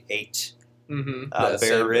actually ate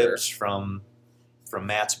bear ribs from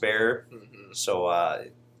Matt's Bear. So a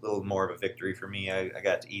little more of a victory for me. I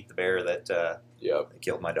got to eat the bear that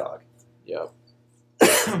killed my dog. Yep.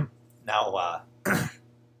 Now,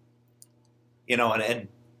 and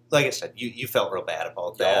like I said, you felt real bad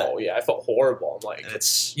about that. Oh yeah, I felt horrible. I'm like,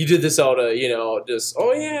 it's you did this out of just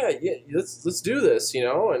let's do this,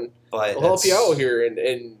 and but we'll help you out here,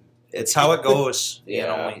 and it's how it goes.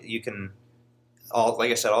 Yeah. You can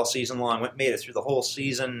like I said, all season long, made it through the whole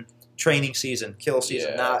season, training season, kill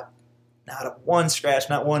season, not a one scratch,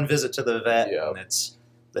 not one visit to the vet, and it's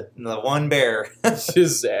the one bear.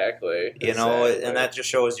 Exactly. And that just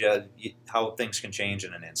shows you how things can change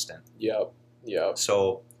in an instant. Yep.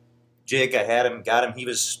 So, Jig, I got him.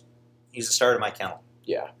 He's the start of my kennel.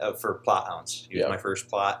 Yeah. For plot hounds. He was my first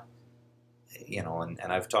plot.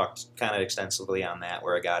 And I've talked kind of extensively on that,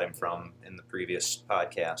 where I got him from in the previous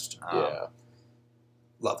podcast.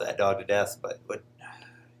 Love that dog to death, but like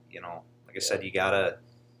I said, you gotta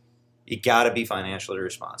you got to be financially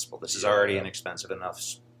responsible. This is already an expensive enough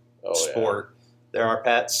sport. Yeah. There are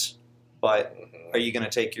pets, but are you going to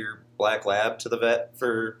take your black lab to the vet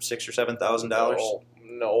for $6,000 or $7,000?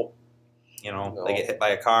 No. They get hit by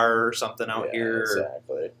a car or something out here.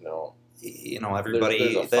 Exactly. No.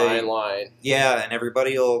 Everybody. There's a fine line. Yeah, and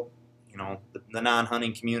everybody will. The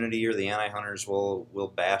non-hunting community or the anti-hunters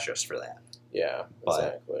will bash us for that. Yeah,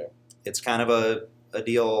 exactly. But it's kind of a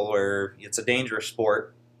deal where it's a dangerous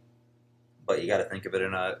sport, but you got to think of it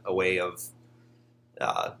in a way of,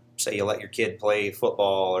 say you let your kid play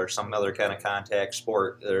football or some other kind of contact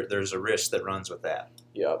sport, there's a risk that runs with that.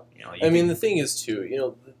 Yep. The thing is,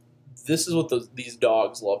 too, this is what these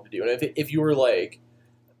dogs love to do. And if you were like,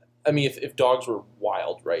 if dogs were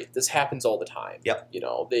wild, right, this happens all the time. Yep.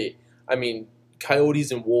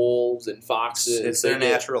 Coyotes and wolves and foxes. It's their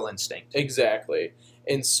natural instinct. Exactly.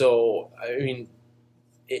 And so,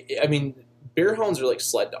 bear hounds are like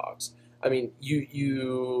sled dogs.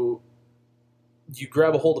 You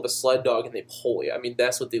grab a hold of a sled dog and they pull you.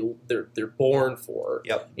 That's what they're born for.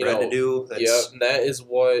 Yep. Bred to do. Yep. And that is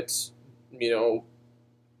what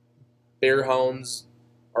bear hounds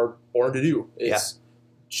are born to do. It's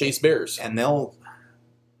chase bears. And they'll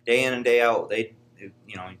day in and day out. They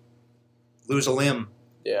lose a limb.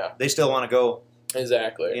 Yeah. They still want to go.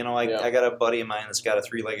 Exactly. I got a buddy of mine that's got a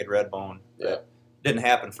 3-legged red bone. Yeah. Didn't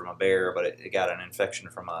happen from a bear, but it got an infection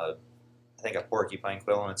from a porcupine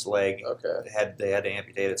quill in its leg. Okay. They had to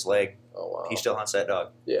amputate its leg. Oh wow. He still hunts that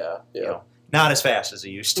dog. Yeah. Yeah. Not as fast as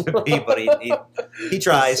he used to be, but he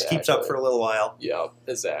tries, keeps up for a little while. Yeah.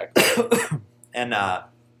 Exactly. And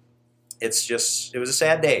it was a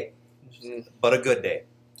sad day, but a good day.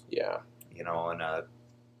 Yeah.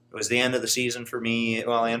 It was the end of the season for me,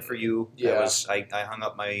 and for you. Yeah. I hung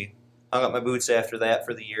up my boots after that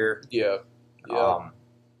for the year. Yeah. Yeah.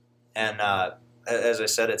 As I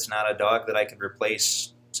said, it's not a dog that I could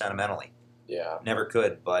replace sentimentally. Yeah. Never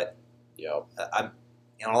could, but yeah. A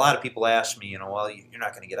lot of people ask me, well, you're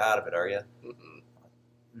not going to get out of it, are you? Mm-mm.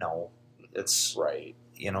 No, it's right.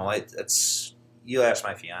 It's. You ask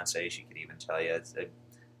my fiance; she could even tell you.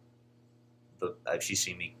 She's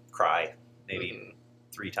seen me cry maybe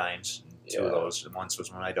 3 times. And 2 of those, and once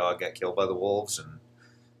was when my dog got killed by the wolves, and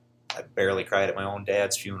I barely cried at my own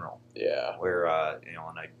dad's funeral. Yeah. Where and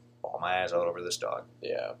I bawl my eyes out over this dog.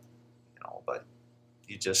 Yeah. But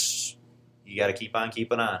you got to keep on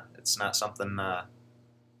keeping on. It's not something I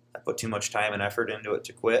put too much time and effort into it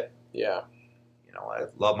to quit. Yeah. I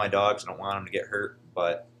love my dogs. I don't want them to get hurt,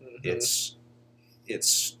 but it's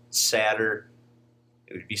sadder.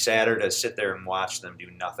 It would be sadder to sit there and watch them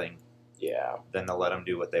do nothing. Yeah. Than to let them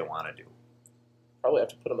do what they want to do. Probably have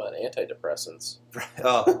to put them on antidepressants.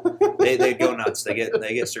 Oh, they go nuts. They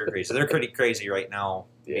get surgery. So they're pretty crazy right now,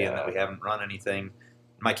 being that we haven't run anything.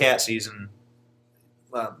 My cat season.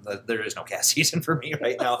 Well, there is no cat season for me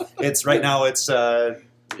right now. It's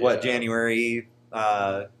January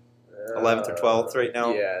 11th or 12th right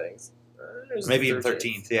now. Yeah, I think maybe even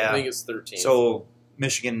 13th. Yeah, I think it's 13th. So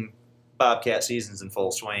Michigan bobcat season's in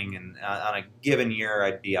full swing, and on a given year,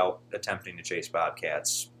 I'd be out attempting to chase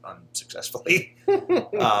bobcats unsuccessfully.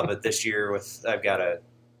 But this year, I've got a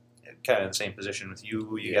kind of in the same position with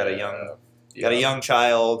you. You got a young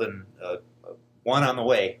child, and one on the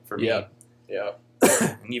way for me. Yeah.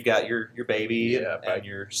 And you've got your baby and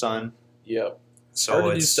your son. Yep. So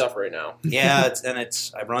hard to do stuff right now. Yeah,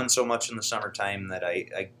 I run so much in the summertime that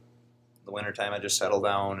the wintertime I just settle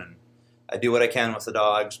down and I do what I can with the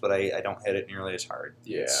dogs, but I don't hit it nearly as hard.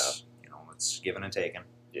 Yeah. It's giving and taking.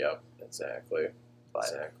 Yep, exactly.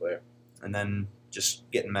 Exactly. And then just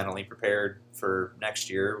getting mentally prepared for next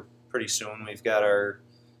year. Pretty soon we've got our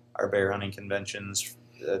bear hunting conventions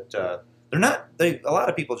that they're not. A lot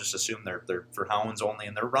of people just assume they're for hounds only,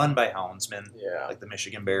 and they're run by houndsmen. Yeah. Like the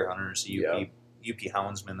Michigan Bear Hunters, the UP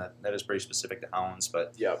houndsmen. That is pretty specific to hounds,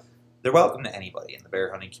 but they're welcome to anybody in the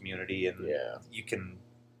bear hunting community, and you can.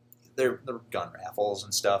 They're gun raffles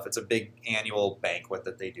and stuff. It's a big annual banquet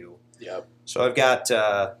that they do. Yep. So I've got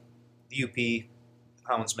the UP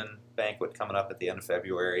Houndsman banquet coming up at the end of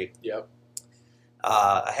February. Yep.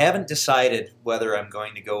 I haven't decided whether I'm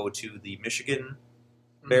going to go to the Michigan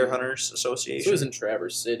Bear Hunters Association. It was in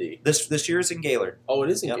Traverse City. This year is in Gaylord. Oh, it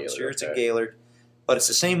is in Gaylord. This year it's in Gaylord. But it's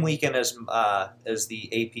the same weekend as the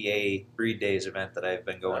APA Breed Days event that I've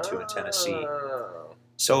been going to in Tennessee.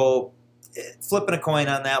 So flipping a coin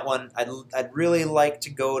on that one, I'd really like to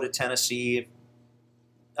go to Tennessee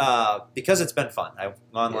because it's been fun. I've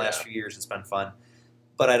gone the last few years. It's been fun.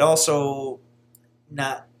 But I'd also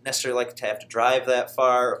not necessarily like to have to drive that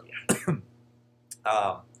far.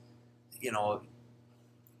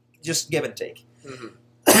 Just give and take. Mm-hmm.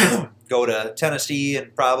 go to Tennessee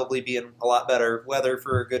and probably be in a lot better weather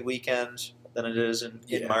for a good weekend than it is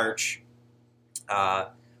in March.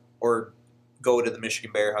 Or go to the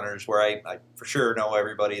Michigan Bear Hunters, where I for sure know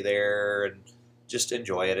everybody there and just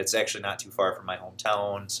enjoy it. It's actually not too far from my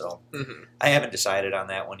hometown, so I haven't decided on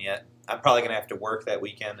that one yet. I'm probably going to have to work that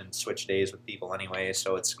weekend and switch days with people anyway,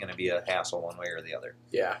 so it's going to be a hassle one way or the other.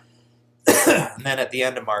 Yeah. And then at the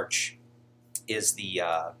end of March is the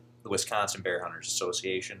Wisconsin Bear Hunters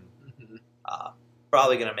Association.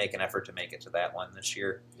 Probably going to make an effort to make it to that one this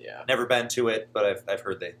year. Yeah. Never been to it, but I've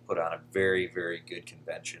heard they put on a very, very good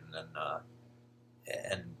convention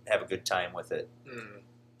and have a good time with it.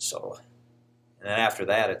 So, and then after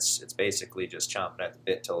that, it's basically just chomping at the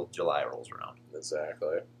bit till July rolls around.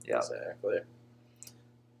 Exactly. Yeah. Exactly.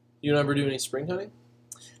 You never do any spring hunting?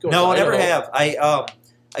 No, I never have.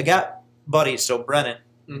 I got buddies. So Brennan,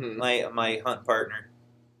 my hunt partner,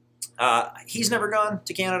 he's never gone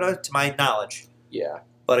to Canada, to my knowledge. Yeah.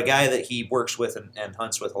 But a guy that he works with and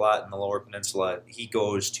hunts with a lot in the Lower Peninsula, he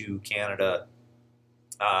goes to Canada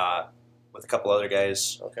with a couple other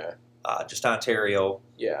guys. Okay. Just Ontario.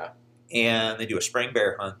 Yeah. And they do a spring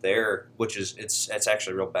bear hunt there, which is it's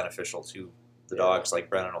actually real beneficial to the dogs. Like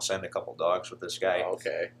Brennan will send a couple dogs with this guy. Oh,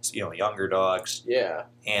 okay. Younger dogs. Yeah.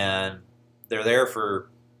 And they're there for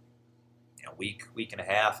a week and a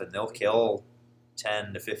half, and they'll kill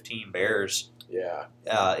 10 to 15 bears. Yeah.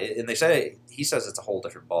 And he says it's a whole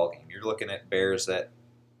different ballgame. You're looking at bears that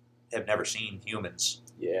have never seen humans.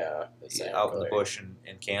 Yeah. Exactly. Out in the bush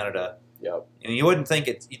in Canada. Yep. And you wouldn't think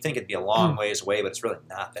you'd think it'd be a long ways away, but it's really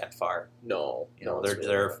not that far. No.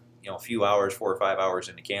 They're a few hours, 4 or 5 hours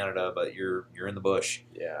into Canada, but you're in the bush.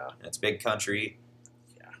 Yeah. And it's big country.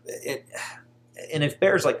 Yeah. And if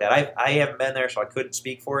bears like that, I haven't been there, so I couldn't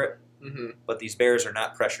speak for it. But these bears are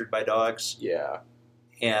not pressured by dogs. Yeah.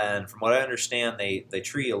 And from what I understand, they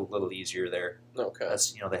tree a little easier there. Okay.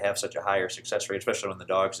 That's they have such a higher success rate, especially when the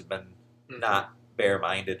dogs have been not bear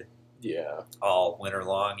minded. Yeah. All winter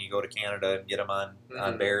long, you go to Canada and get them on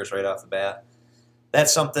bears right off the bat.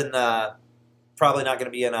 That's something probably not going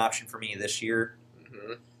to be an option for me this year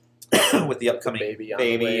with the upcoming baby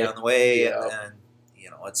on the way, and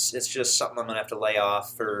it's just something I'm going to have to lay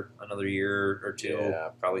off for another year or two,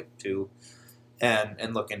 probably 2,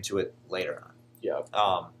 and look into it later on. Yeah.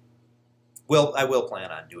 I will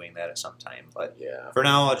plan on doing that at some time, but for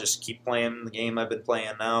now I'll just keep playing the game I've been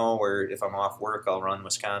playing now, where if I'm off work I'll run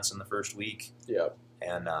Wisconsin the first week. Yep.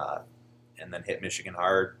 And then hit Michigan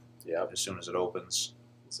hard. Yep. As soon as it opens.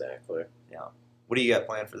 Exactly. Yeah. What do you got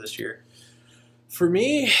planned for this year? For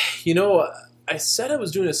me, I said I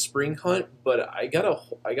was doing a spring hunt, but I gotta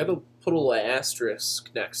put a little asterisk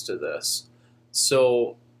next to this.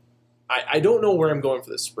 So I don't know where I'm going for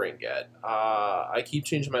the spring yet. I keep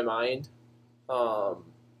changing my mind. I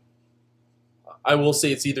will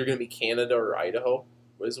say it's either going to be Canada or Idaho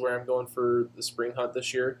is where I'm going for the spring hunt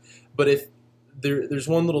this year. But if there's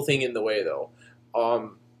one little thing in the way, though.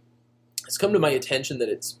 It's come to my attention that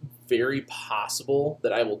it's very possible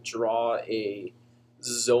that I will draw a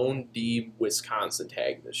Zone D Wisconsin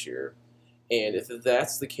tag this year. And if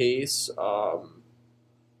that's the case,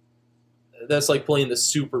 that's like playing the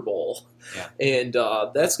Super Bowl. Yeah. And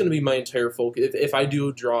that's going to be my entire focus. If I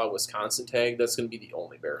do draw a Wisconsin tag, that's going to be the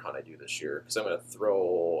only bear hunt I do this year, because I'm going to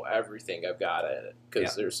throw everything I've got at it,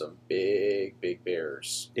 because there's some big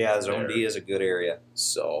bears. Yeah, Zone D is a good area.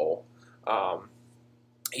 So,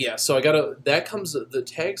 so the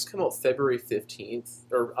tags come out February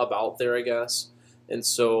 15th, or about there, I guess. And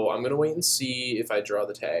so I'm going to wait and see if I draw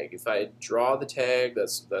the tag. If I draw the tag,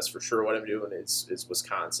 that's for sure what I'm doing. It's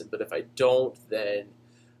Wisconsin. But if I don't, then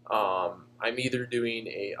I'm either doing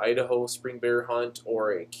a Idaho spring bear hunt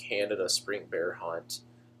or a Canada spring bear hunt.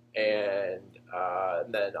 And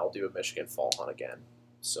then I'll do a Michigan fall hunt again.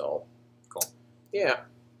 So, cool. Yeah.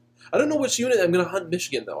 I don't know which unit I'm going to hunt in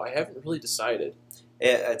Michigan, though. I haven't really decided.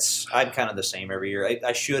 I'm kind of the same every year.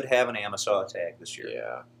 I should have an Amasaw tag this year.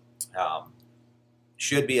 Yeah.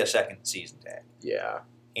 Should be a second season tag. Yeah.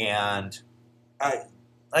 And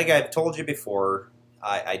like I've told you before,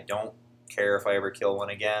 I don't care if I ever kill one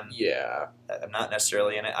again. Yeah. I'm not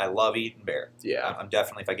necessarily in it. I love eating bear. Yeah. I'm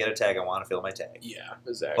definitely, if I get a tag, I want to fill my tag. Yeah,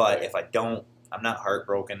 exactly. But if I don't, I'm not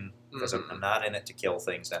heartbroken, because I'm not in it to kill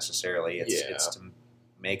things necessarily. It's to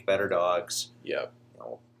make better dogs. Yep.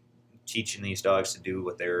 Teaching these dogs to do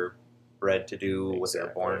what they're bred to do, what they're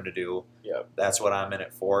born to do. Yep. That's what I'm in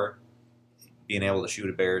it for. Being able to shoot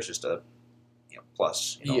a bear is just a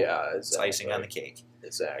plus. Yeah, exactly. It's icing on the cake.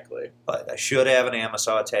 Exactly. But I should have an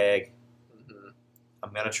Amasaw tag.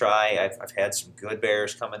 I'm going to try. I've had some good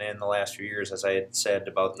bears coming in the last few years, as I had said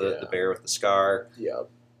about the bear with the scar. Yep.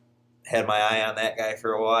 Had my eye on that guy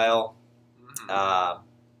for a while. Mm-hmm.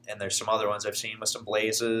 And there's some other ones I've seen with some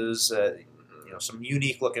blazes, some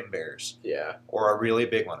unique looking bears. Yeah. Or a really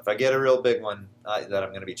big one. If I get a real big one that I'm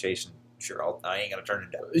going to be chasing, sure, I ain't going to turn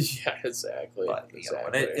it down. Yeah, exactly. But,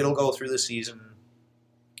 and it'll go through the season.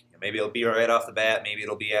 Maybe it'll be right off the bat. Maybe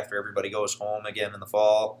it'll be after everybody goes home again in the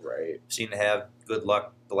fall. Right. Seem to have good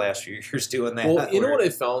luck the last few years doing that. Well, you know what I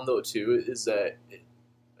found, though, too, is that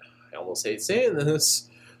I almost hate saying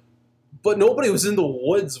this, but nobody was in the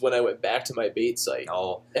woods when I went back to my bait site.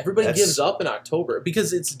 No. Everybody gives up in October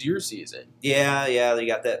because it's deer season. Yeah, they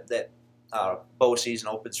got that bow season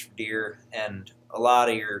opens for deer, and a lot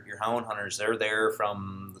of your hound hunters, they're there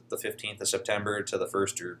from the 15th of September to the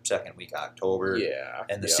 1st or 2nd week of October. Yeah.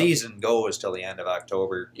 And the season goes till the end of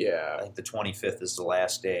October. Yeah. I think the 25th is the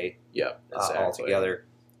last day. Yep, exactly. Altogether.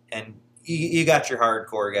 And you got your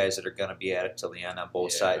hardcore guys that are going to be at it till the end on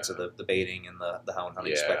both sides of the baiting and the hound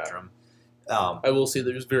hunting spectrum. I will say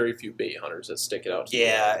there's very few bait hunters that stick it out.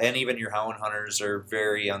 And even your hound hunters are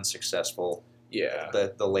very unsuccessful. Yeah.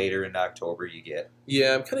 The later in October you get.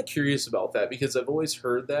 Yeah, I'm kind of curious about that because I've always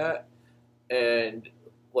heard that, and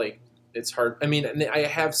it's hard. I mean, I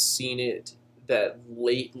have seen it that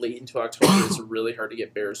late into October it's really hard to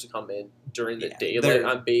get bears to come in during the daylight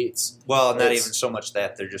on baits. Well, not even so much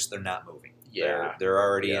that they're not moving. Yeah, they're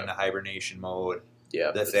already in the hibernation mode.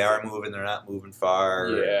 Yeah, if they are moving, they're not moving far.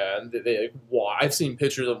 Yeah, and they walk. I've seen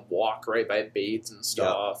pictures of them walk right by baits and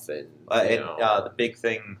stuff, and the big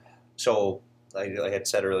thing. So, like I had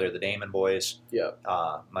said earlier, the Damon boys. Yeah.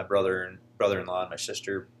 My brother-in-law and my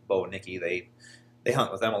sister Bo and Nikki, they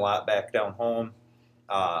hunt with them a lot back down home.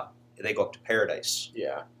 They go up to Paradise.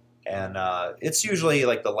 Yeah. And it's usually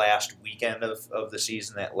like the last weekend of the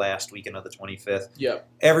season, that last weekend of the 25th. Yep.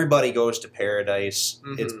 Everybody goes to Paradise.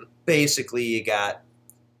 Mm-hmm. It's basically you got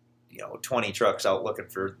 20 trucks out looking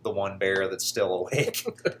for the one bear that's still awake.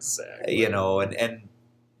 Exactly. And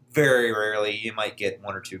very rarely you might get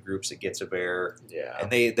one or two groups that gets a bear. Yeah.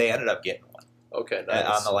 And they ended up getting one. Okay, nice.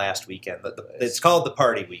 On the last weekend. It's called the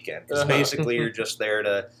party weekend. Because basically you're just there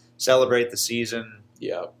to celebrate the season.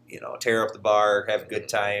 Yeah. Tear up the bar, have a good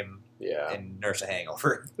time, yeah, and nurse a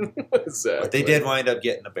hangover. Exactly. But they did wind up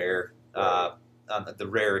getting a bear on the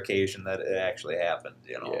rare occasion that it actually happened.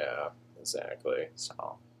 Yeah, exactly.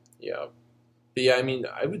 So, yeah, but yeah. I mean,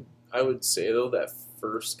 I would say though that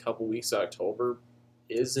first couple weeks of October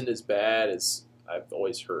isn't as bad as I've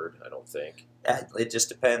always heard. I don't think. It just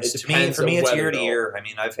depends. It depends for me, it's weather, year to year. I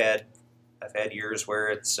mean, I've had years where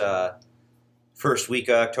it's first week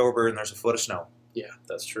of October and there's a foot of snow. Yeah,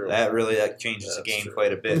 that's true. That changes the game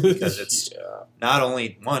quite a bit because it's not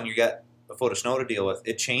only one, you got a foot of snow to deal with,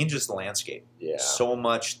 it changes the landscape so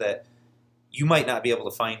much that you might not be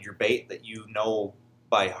able to find your bait that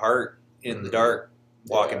by heart in the dark,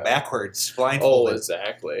 walking backwards, blindfolded. Oh,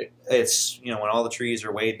 exactly. It's, when all the trees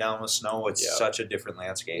are weighed down with snow, it's such a different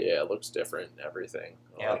landscape. Yeah, it looks different and everything.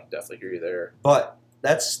 I can definitely hear you there. But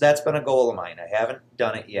that's been a goal of mine. I haven't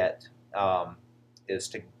done it yet, is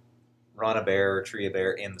to run a bear or tree a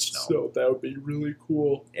bear in the snow. So that would be really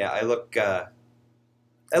cool. Yeah, I look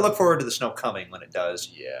forward to the snow coming when it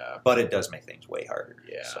does. Yeah. But it does make things way harder.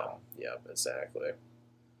 Yeah. So. Yeah, exactly.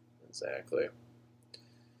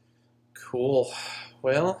 Cool.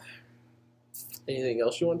 Well, anything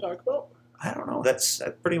else you want to talk about? I don't know.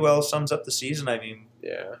 That pretty well sums up the season. I mean,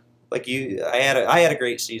 yeah. Like I had a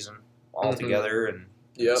great season altogether, and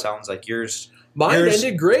it sounds like yours. Mine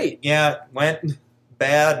ended great. Yeah, went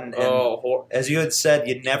bad, and as you had said,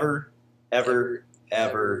 you never, ever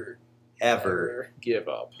give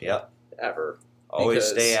up. Yep. Ever. Always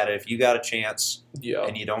stay at it. If you got a chance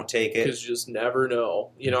and you don't take it. Because you just never know.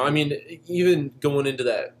 I mean, even going into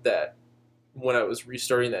that when I was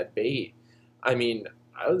restarting that bait, I mean,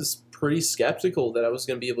 I was pretty skeptical that I was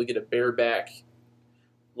going to be able to get a bear back.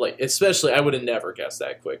 Especially, I would have never guessed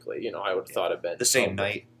that quickly. I would have thought it'd been the same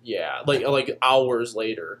night. Yeah, like hours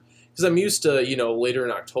later. Because I'm used to, later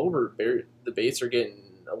in October, the baits are getting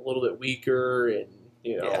a little bit weaker, and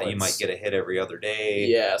you might get a hit every other day.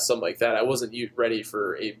 Yeah, something like that. I wasn't ready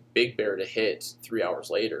for a big bear to hit 3 hours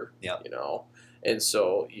later. Yeah, and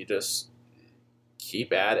so you just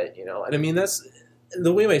keep at it, And I mean, that's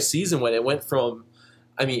the way my season went. It went from,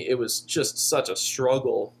 I mean, it was just such a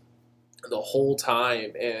struggle the whole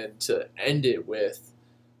time, and to end it with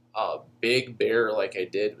a big bear like I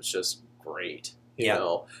did was just great. You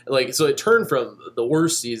know, so it turned from the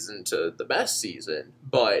worst season to the best season,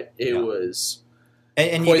 but it was.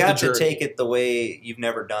 And you got to take it the way you've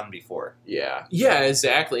never done before. Yeah,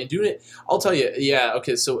 exactly. And doing it, I'll tell you. Yeah,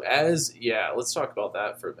 okay. So let's talk about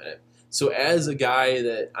that for a minute. So as a guy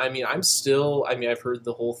that, I've heard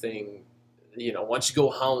the whole thing, once you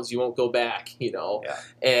go hounds, you won't go back, Yeah.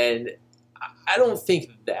 And I don't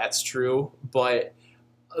think that's true, but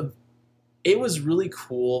it was really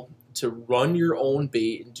cool to run your own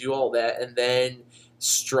bait and do all that and then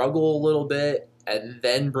struggle a little bit and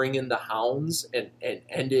then bring in the hounds and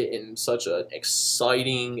end it in such an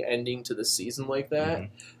exciting ending to the season like that.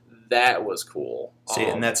 Mm-hmm. That was cool. See,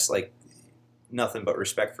 and that's like nothing but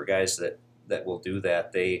respect for guys that will do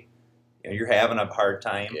that. You're having a hard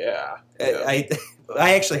time. Yeah.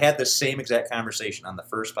 I actually had the same exact conversation on the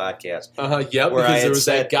first podcast. Yep, because there was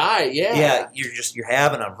that guy. Yeah. Yeah, you're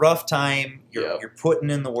having a rough time. You're putting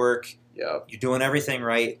in the work. Yep. You're doing everything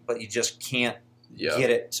right, but you just can't get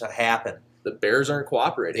it to happen. The bears aren't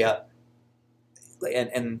cooperating. Yeah.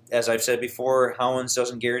 And as I've said before, hounds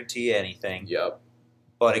doesn't guarantee anything. Yep.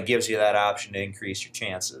 But it gives you that option to increase your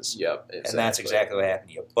chances. Yep. Exactly. And that's exactly what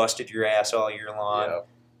happened. You busted your ass all year long. Yep.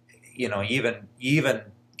 You even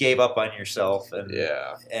gave up on yourself, and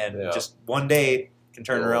just one day can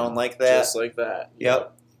turn around like that, just like that.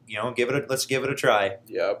 Yep. Let's give it a try.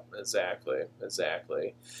 Yep.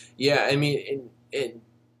 Exactly. Yeah. I mean,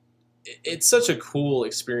 it's such a cool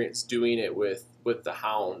experience doing it with the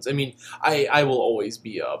hounds. I mean, I will always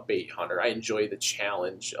be a bait hunter. I enjoy the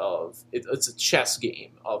challenge of it's a chess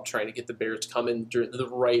game of trying to get the bear to come in the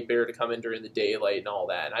right bear to come in during the daylight and all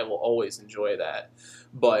that. And I will always enjoy that.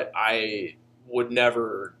 But I would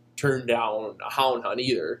never turn down a hound hunt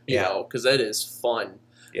either, you know, because that is fun.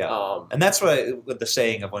 Yeah. And that's with the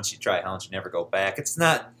saying of once you try hounds, you never go back. It's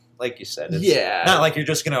not like you said. It's not like you're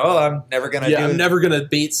just going to, I'm never going to do it. I'm never going to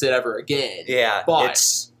bait sit ever again. Yeah. But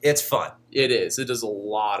it's fun. It is. It is a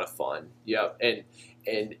lot of fun. Yep. And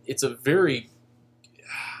it's it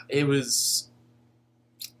was,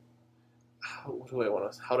 how do I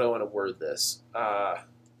want to word this?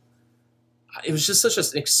 It was just such an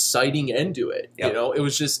exciting end to it. Yep. It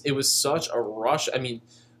was such a rush. I mean,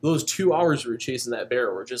 those 2 hours we were chasing that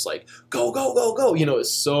bear were just like, go, go, go, go.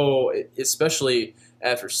 It's so, especially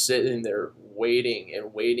after sitting there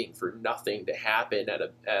waiting for nothing to happen at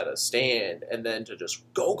a stand, and then to just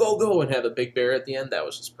go, go, go and have a big bear at the end, that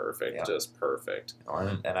was just perfect. Yeah. Just perfect.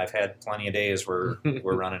 And I've had plenty of days where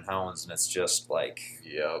we're running hounds, and it's just like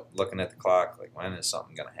looking at the clock, like, when is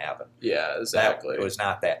something going to happen? Yeah, exactly. It was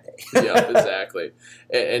not that day. Yeah, exactly.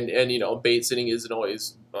 And bait sitting isn't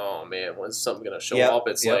always, oh man, when's something going to show up?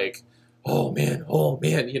 It's like, oh man,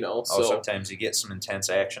 so sometimes you get some intense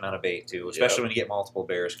action on a bait too, especially when you get multiple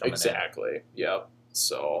bears coming in. Exactly. Yep.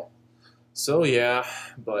 So yeah,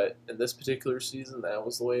 but in this particular season, that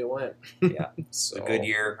was the way it went. Yeah. So a good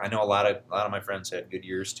year. I know a lot of my friends had good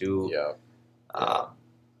years too. Yeah.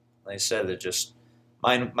 Like I said, it just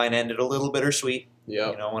mine ended a little bittersweet.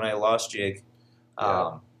 Yeah. When I lost Jig.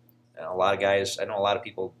 And a lot of guys, I know a lot of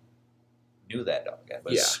people knew that dog.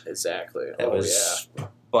 Exactly.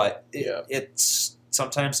 But it's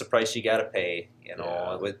sometimes the price you got to pay. I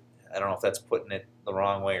don't know if that's putting it the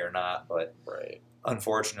wrong way or not, but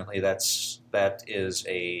unfortunately, that is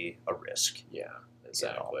a risk. Yeah,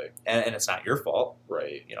 exactly. And it's not your fault,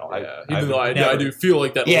 right? Even though I do feel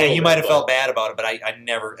like that. Yeah, you might have felt bad about it, but I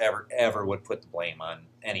never ever would put the blame on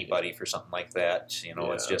anybody for something like that.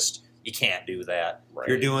 It's just. You can't do that. Right. If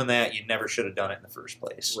you're doing that, you never should have done it in the first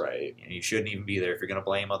place. Right. You shouldn't even be there if you're going to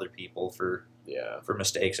blame other people for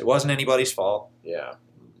mistakes. It wasn't anybody's fault. Yeah.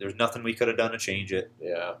 There's nothing we could have done to change it.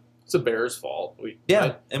 Yeah. It's a bear's fault.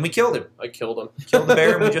 And we killed him. I killed him. Killed the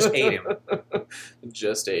bear and we just ate him.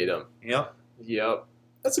 Just ate him. Yep.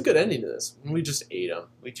 That's a good ending to this. We just ate him.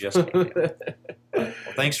 Well,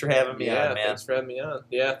 thanks for having me on, man. Thanks for having me on.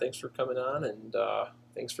 Yeah, thanks for coming on, and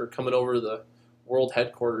thanks for coming over to the world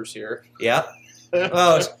headquarters here. Yeah.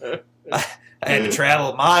 Well, I had to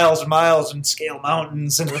travel miles and miles and scale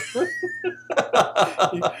mountains and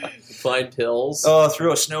climb hills. Oh,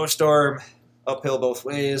 through a snowstorm, uphill both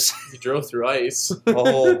ways. You drove through ice. A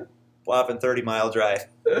whole whopping 30-mile drive.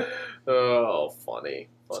 Oh, funny.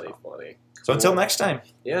 So until next time.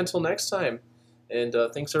 Yeah, until next time. And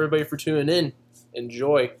thanks everybody for tuning in.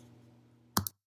 Enjoy.